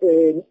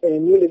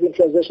New Living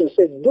Translation,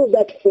 says, do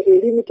that for a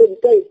limited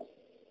time.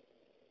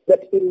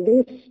 That in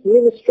this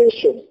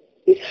ministration,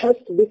 it has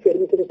to be for a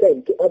limited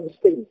time to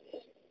abstain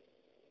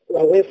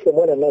away from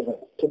one another,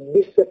 to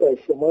be separate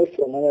from one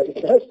another.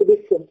 It has to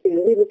be from a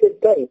limited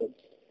time.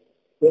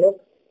 You know,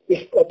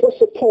 if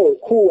Apostle Paul,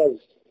 who was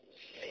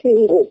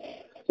single,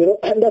 you know,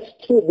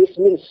 understood this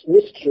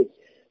mystery,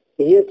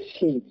 yet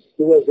he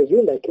was a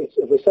eunuch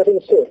of a certain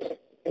sort,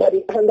 but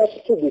he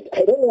understood it.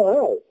 I don't know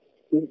how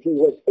he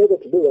was able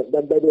to do that,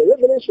 but by the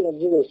revelation of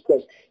Jesus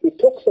Christ, he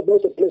talks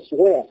about a place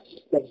where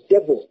the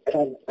devil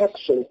can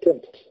actually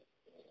tempt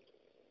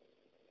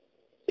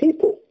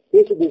people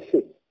into this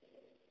thing.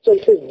 So he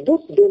says, do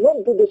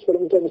not do this for a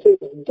long time. He says,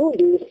 do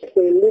this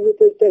for a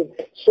limited time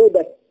so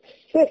that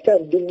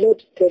Satan do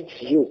not tempt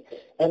you.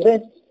 And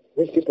then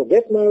these people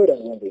get married,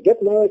 and when they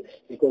get married,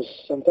 because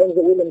sometimes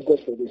the women go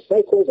through these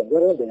cycles, and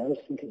they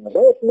aren't thinking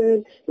about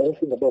men, they aren't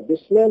thinking about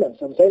this man, and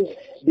sometimes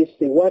they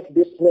want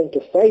this man to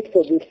fight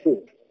for this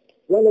thing.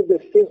 One of the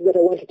things that I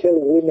want to tell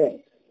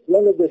women,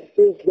 one of the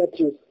things that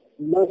you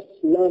must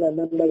learn and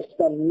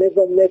understand,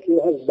 never make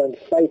your husband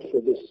fight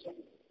for this.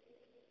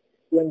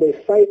 When they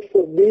fight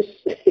for this,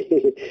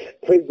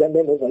 praise the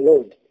name of the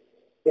Lord,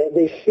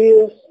 they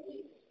feel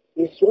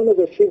it's one of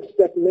the things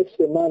that makes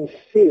a man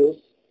feel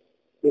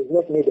is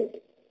not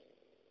needed.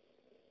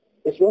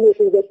 It's one of the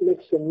things that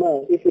makes a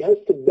man, if he has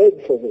to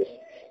beg for this,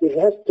 if he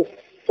has to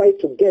fight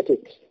to get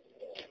it,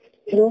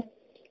 he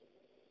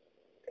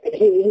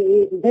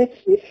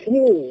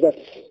feels that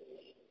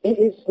it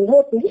is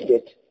not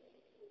needed.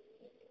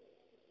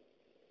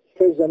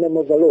 Praise the name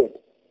of the Lord.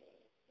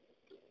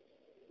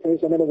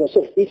 Praise the name of the Lord.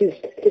 So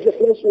it's a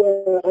place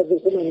where, as a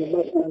woman, you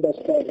must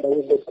understand the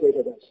way God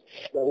created us,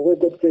 the way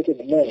God created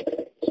man.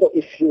 So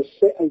if you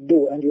say, I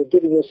do, and you're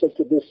giving yourself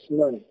to this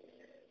man,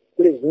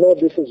 please know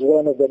this is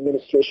one of the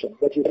administrations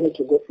that you need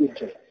to go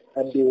into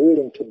and be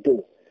willing to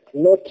do.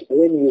 Not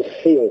when you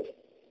feel,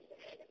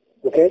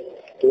 okay?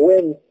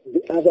 When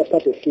the other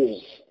party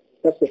feels.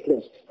 That's the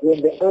place.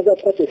 When the other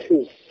party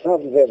feels,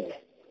 serve them.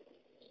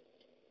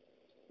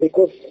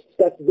 Because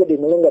that body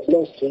no longer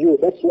belongs to you.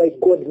 That's why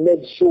God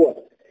made sure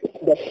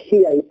that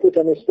here he put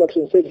an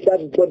instruction saying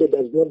that body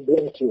does not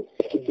belong to you.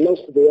 It belongs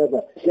to the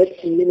other.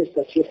 Let's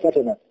minister to your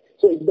partner.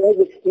 So it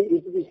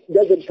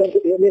doesn't come to,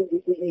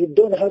 you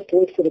don't have to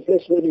wait for the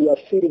place when you are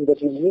feeling that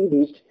you need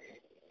it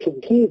to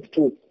give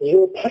to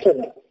your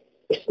partner.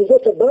 It's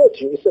not about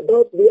you. It's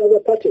about the other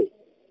party.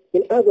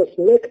 In others,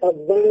 be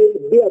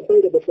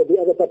available for the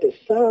other party.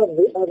 Serve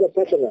the other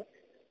partner.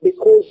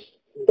 Because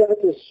that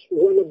is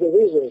one of the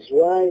reasons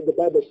why the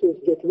Bible says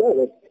get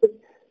married.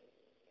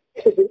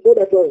 It's in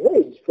order to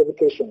avoid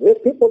fornication.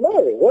 Let people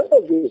marry. One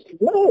of these,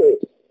 marry.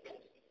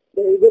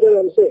 You get what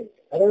I'm saying?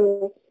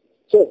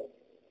 So,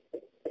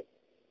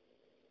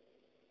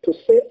 to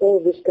say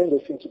all these kinds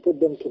of things, to put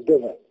them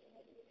together,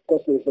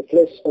 because there is a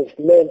place of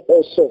men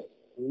also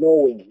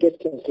knowing,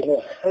 getting to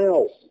know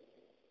how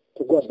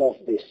to go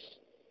about this.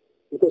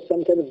 Because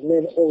sometimes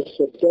men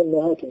also don't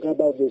know how to go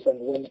about this, and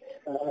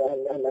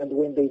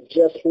when they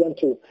just want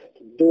to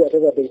do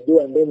whatever they do,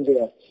 and then they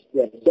are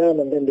done,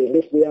 and then they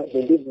leave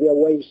their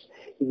wives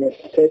in a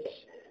state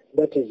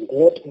that is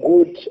not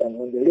good, and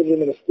when they leave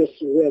them in a place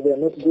where they are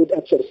not good,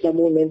 actually some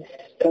women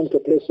come to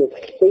a place of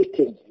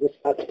hating this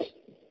act.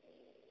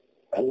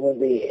 And when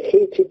they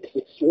hate it,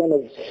 it's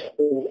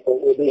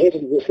they hate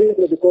it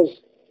simply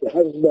because the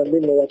husband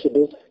didn't know what to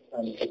do,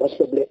 and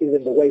possibly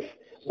even the wife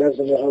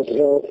doesn't know how to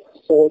help,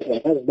 or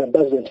the husband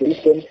doesn't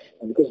listen,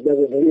 and because he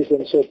doesn't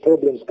listen, so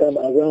problems come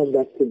around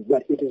that thing.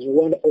 But it is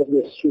one of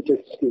the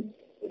sweetest things.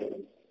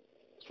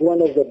 It's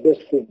one of the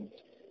best things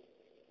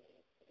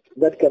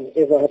that can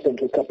ever happen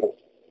to a couple,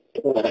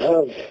 to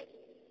have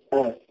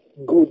a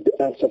good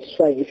and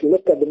satisfying. If you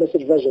look at the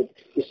Message version,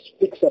 it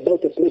speaks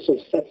about a place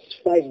of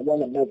satisfying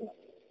one another.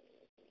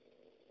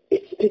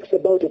 It speaks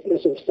about a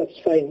place of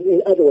satisfying.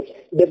 In other words,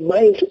 the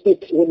mind to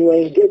it, when you are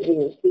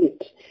engaging in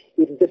it,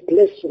 is the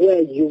place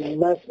where you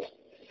must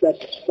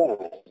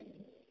satisfy.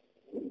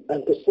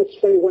 And to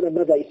satisfy one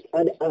another is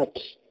an art.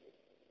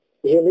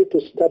 You need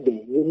to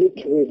study, you need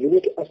to read, you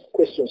need to ask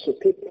questions so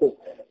people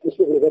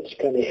that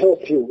can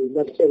help you in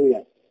that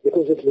area,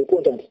 because it's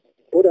important.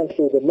 Important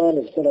to the man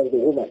as well as the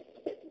woman.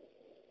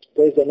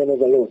 Praise the name of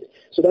the Lord.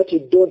 So that you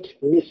don't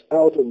miss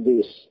out on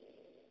this.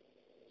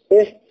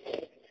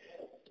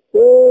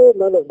 Oh,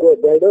 man of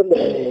God, I don't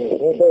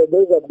know.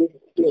 Those are big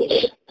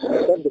things.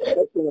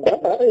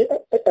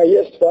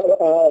 Yes,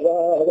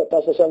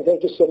 Pastor Sam,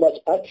 thank you so much.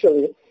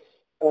 Actually,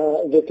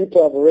 the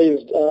people have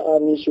raised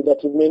an issue that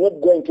we may not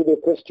go into the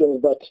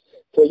questions, but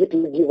for you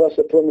to give us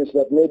a promise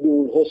that maybe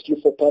we'll host you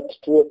for part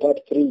 2 or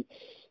part 3.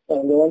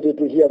 And we wanted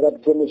to hear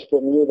that promise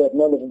from you that,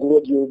 man of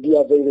God, you'll be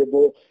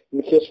available in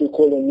case we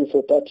call on you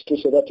for part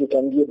 2 so that you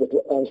can be able to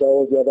answer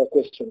all the other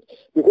questions.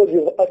 Because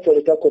you've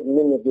actually tackled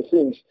many of the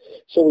things.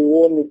 So we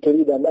want to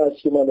plead and ask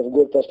you, man of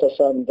God, Pastor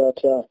Sam,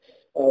 that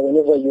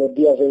whenever you'll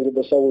be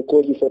available, sir, we'll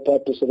call you for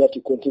part 2 so that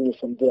you continue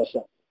from there,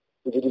 sir.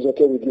 If it is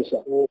okay with you,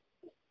 sir.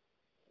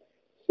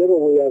 So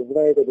we are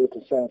available to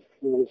serve.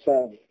 We will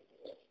serve.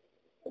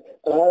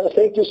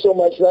 Thank you so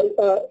much.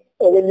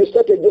 When you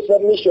started the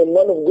submission,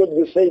 man of God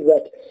will say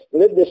that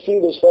let the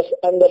singles first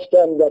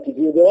understand that if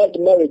they want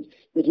marriage,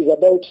 it is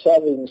about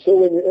serving. So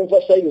when you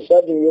emphasize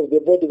serving, you have the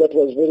body that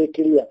was very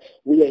clear.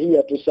 We are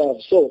here to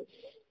serve. So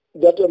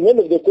that many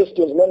of the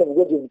questions, man of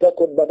God, you've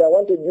tackled, but I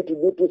wanted you to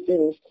do 2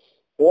 things.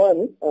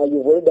 One,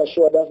 you've already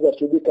assured us that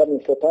you'll be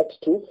coming for part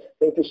 2.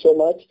 Thank you so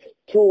much.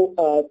 Two,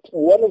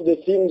 one of the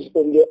things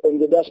on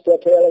the diaspora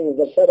prayer line is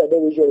that Saturday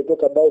we usually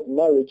talk about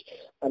marriage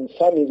and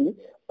family.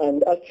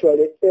 And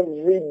actually,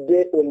 every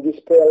day on this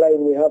prayer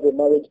line, we have a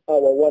marriage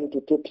hour, 1 to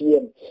 2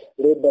 p.m.,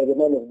 led by the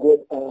man of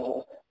God,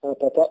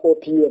 Papa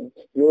OPM.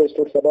 He always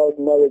talks about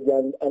marriage.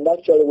 And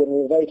actually, when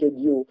we invited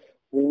you,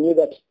 we knew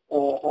that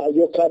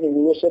you're coming.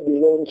 We'll also be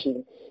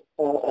launching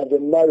the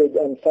marriage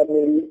and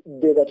family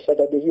day that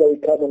Saturday. Here we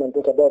come on and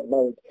talk about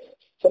marriage.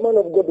 So, man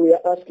of God, we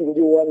are asking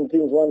you one,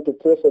 to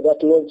pray for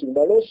that launching,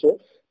 but also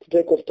to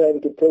take off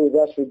time to pray with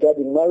us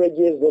regarding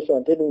marriages, those who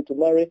are intending to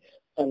marry,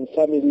 and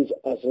families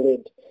as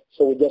led.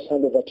 So we just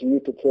hand over to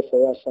you to pray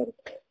for us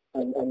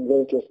and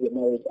launch off the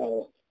marriage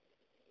hour.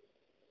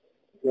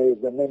 Praise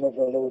the name of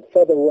the Lord.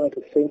 Father, we want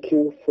to thank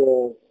you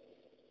for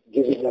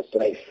giving us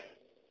life.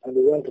 And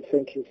we want to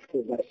thank you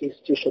for the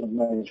institution of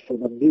marriage, for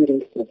the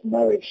beauty of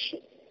marriage.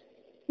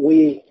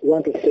 We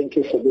want to thank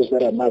you for those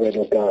that are married,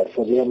 oh God,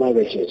 for their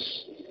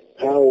marriages.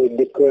 How we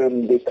declare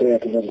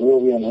to the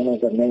glory and honor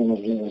of the name of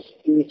Jesus.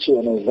 Each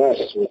one of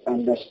us will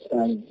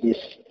understand this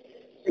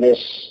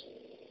place.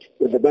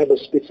 When the Bible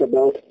speaks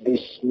about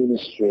this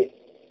ministry,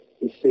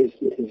 it says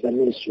it is a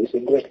ministry. It's a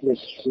great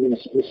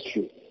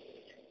mystery.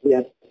 There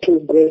are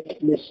two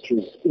great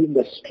mysteries in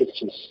the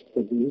scriptures.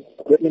 The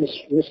great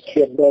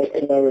mystery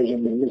about marriage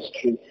and the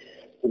mystery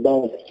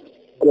about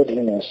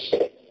godliness.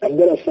 I'm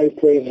going to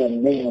pray in the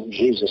name of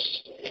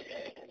Jesus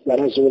that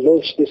as we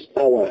launch this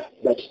hour,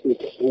 that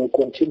it will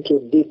continue to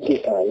dig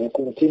deeper, will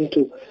continue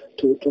to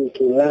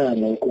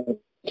learn, will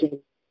continue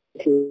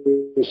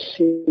to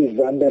receive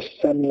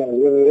understanding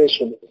and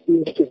revelation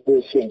into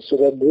these things, so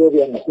the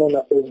glory and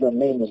honor of the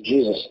name of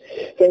Jesus.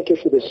 Thank you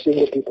for the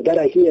single people that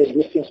are here in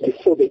these things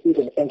before they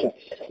even enter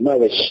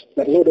marriage.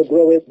 That Lord of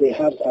glory, they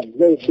have a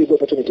very big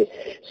opportunity.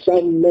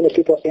 Many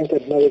people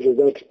entered marriage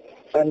without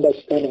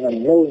understanding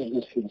and knowing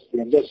these things.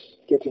 They are just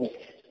getting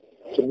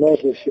to know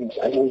these things,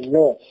 and we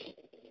know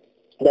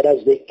that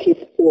as they keep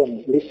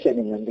on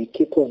listening and they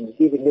keep on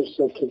giving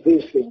themselves to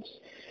these things,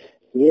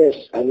 yes,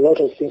 a lot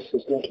of things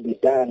is going to be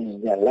done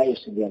in their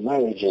lives, in their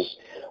marriages.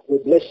 We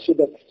bless you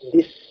that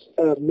this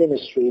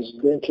ministry is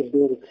going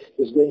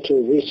to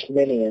reach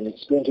many, and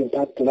it's going to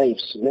impact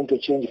lives. It's going to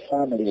change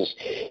families.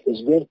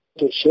 It's going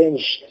to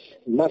change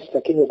Master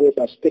King of Glory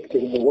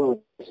perspective in the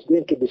world. It's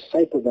going to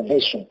disciple the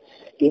nation.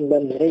 In the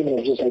name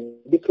of Jesus, I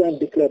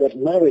declare that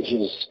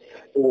marriages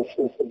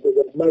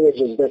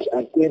that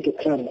are going to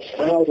come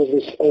out of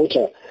this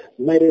altar,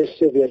 mighty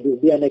Savior, will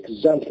be an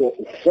example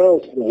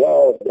throughout the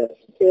world, that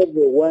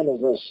every one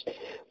of us,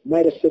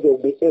 mighty Savior,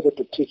 will be able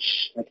to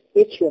teach. That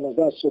each one of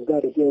us, oh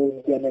God,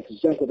 will be an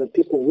example that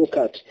people look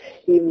at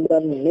in the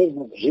name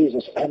of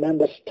Jesus and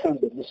understand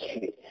the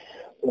mystery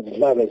of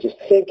marriages.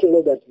 Thank you,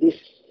 Lord, that this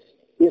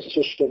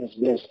institution is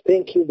blessed.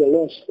 Thank you, the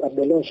launch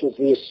of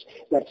this,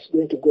 that's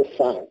going to go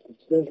far.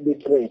 It's going to be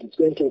great. It's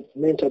going to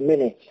mentor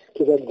many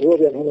to the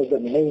glory and honor of the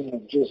name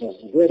of Jesus.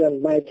 Great and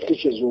mighty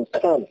teachers will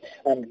come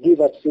and give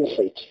us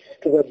insight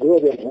to the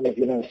glory and honor of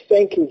your name.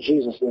 Thank you,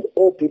 Jesus, that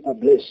all people are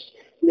blessed.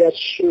 Their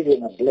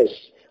children are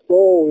blessed.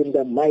 Oh, in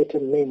the mighty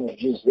name of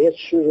Jesus, their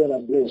children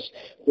are blessed.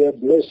 They are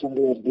blessed and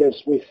they are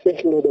blessed. We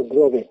thank you, Lord of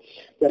glory,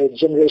 that a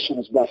generation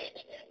is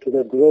birthed to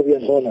the glory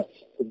and honor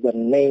of the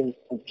name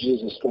of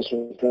Jesus Christ.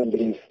 We pray and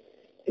believe.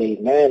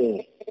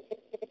 Amen.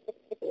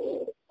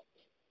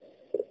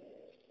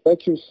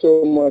 Thank you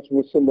so much,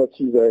 Musumba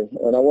Tive.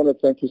 And I want to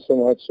thank you so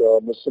much,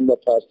 Musumba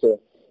Pastor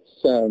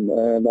Sam.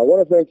 And I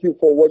want to thank you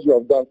for what you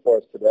have done for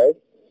us today.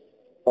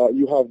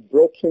 You have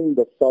broken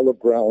the fallow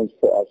ground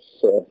for us,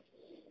 sir.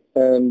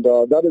 And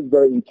that is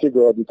very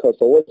integral, because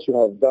of what you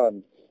have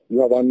done,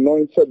 you have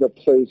anointed the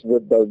place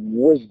with the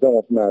wisdom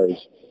of marriage.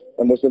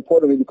 And most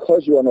importantly,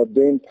 because you are an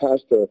ordained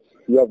pastor,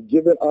 you have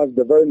given us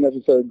the very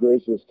necessary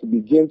graces to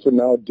begin to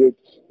now dig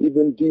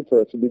even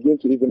deeper, to begin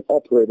to even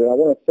operate. And I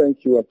want to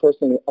thank you and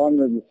personally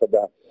honor you for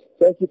that.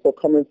 Thank you for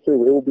coming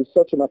through. It will be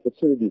such an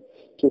opportunity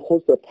to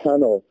host a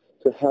panel,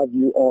 to have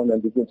you on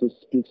and begin to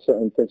speak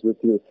certain things with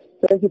you.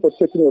 Thank you for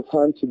taking your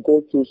time to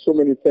go through so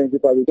many things.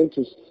 If I begin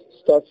to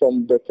start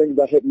from the things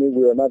that hit me,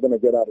 we are not going to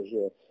get out of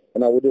here.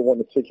 And I wouldn't want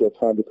to take your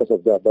time because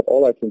of that. But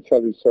all I can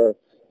tell you, sir,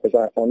 is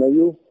I honor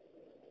you.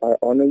 I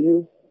honor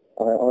you.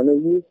 I honor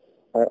you.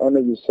 I honor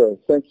you, sir.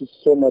 Thank you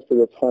so much for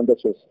your time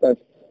that you spent.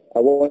 I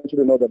want you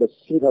to know that the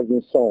seed has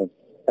been sown.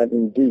 And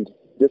indeed,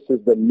 this is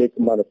the make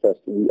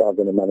manifest we are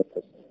going to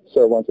manifest.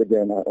 Sir, once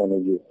again, I honor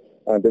you.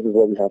 And this is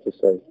what we have to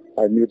say.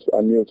 I mute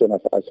and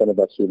I send it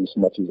back to you, Mr.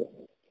 Matiza.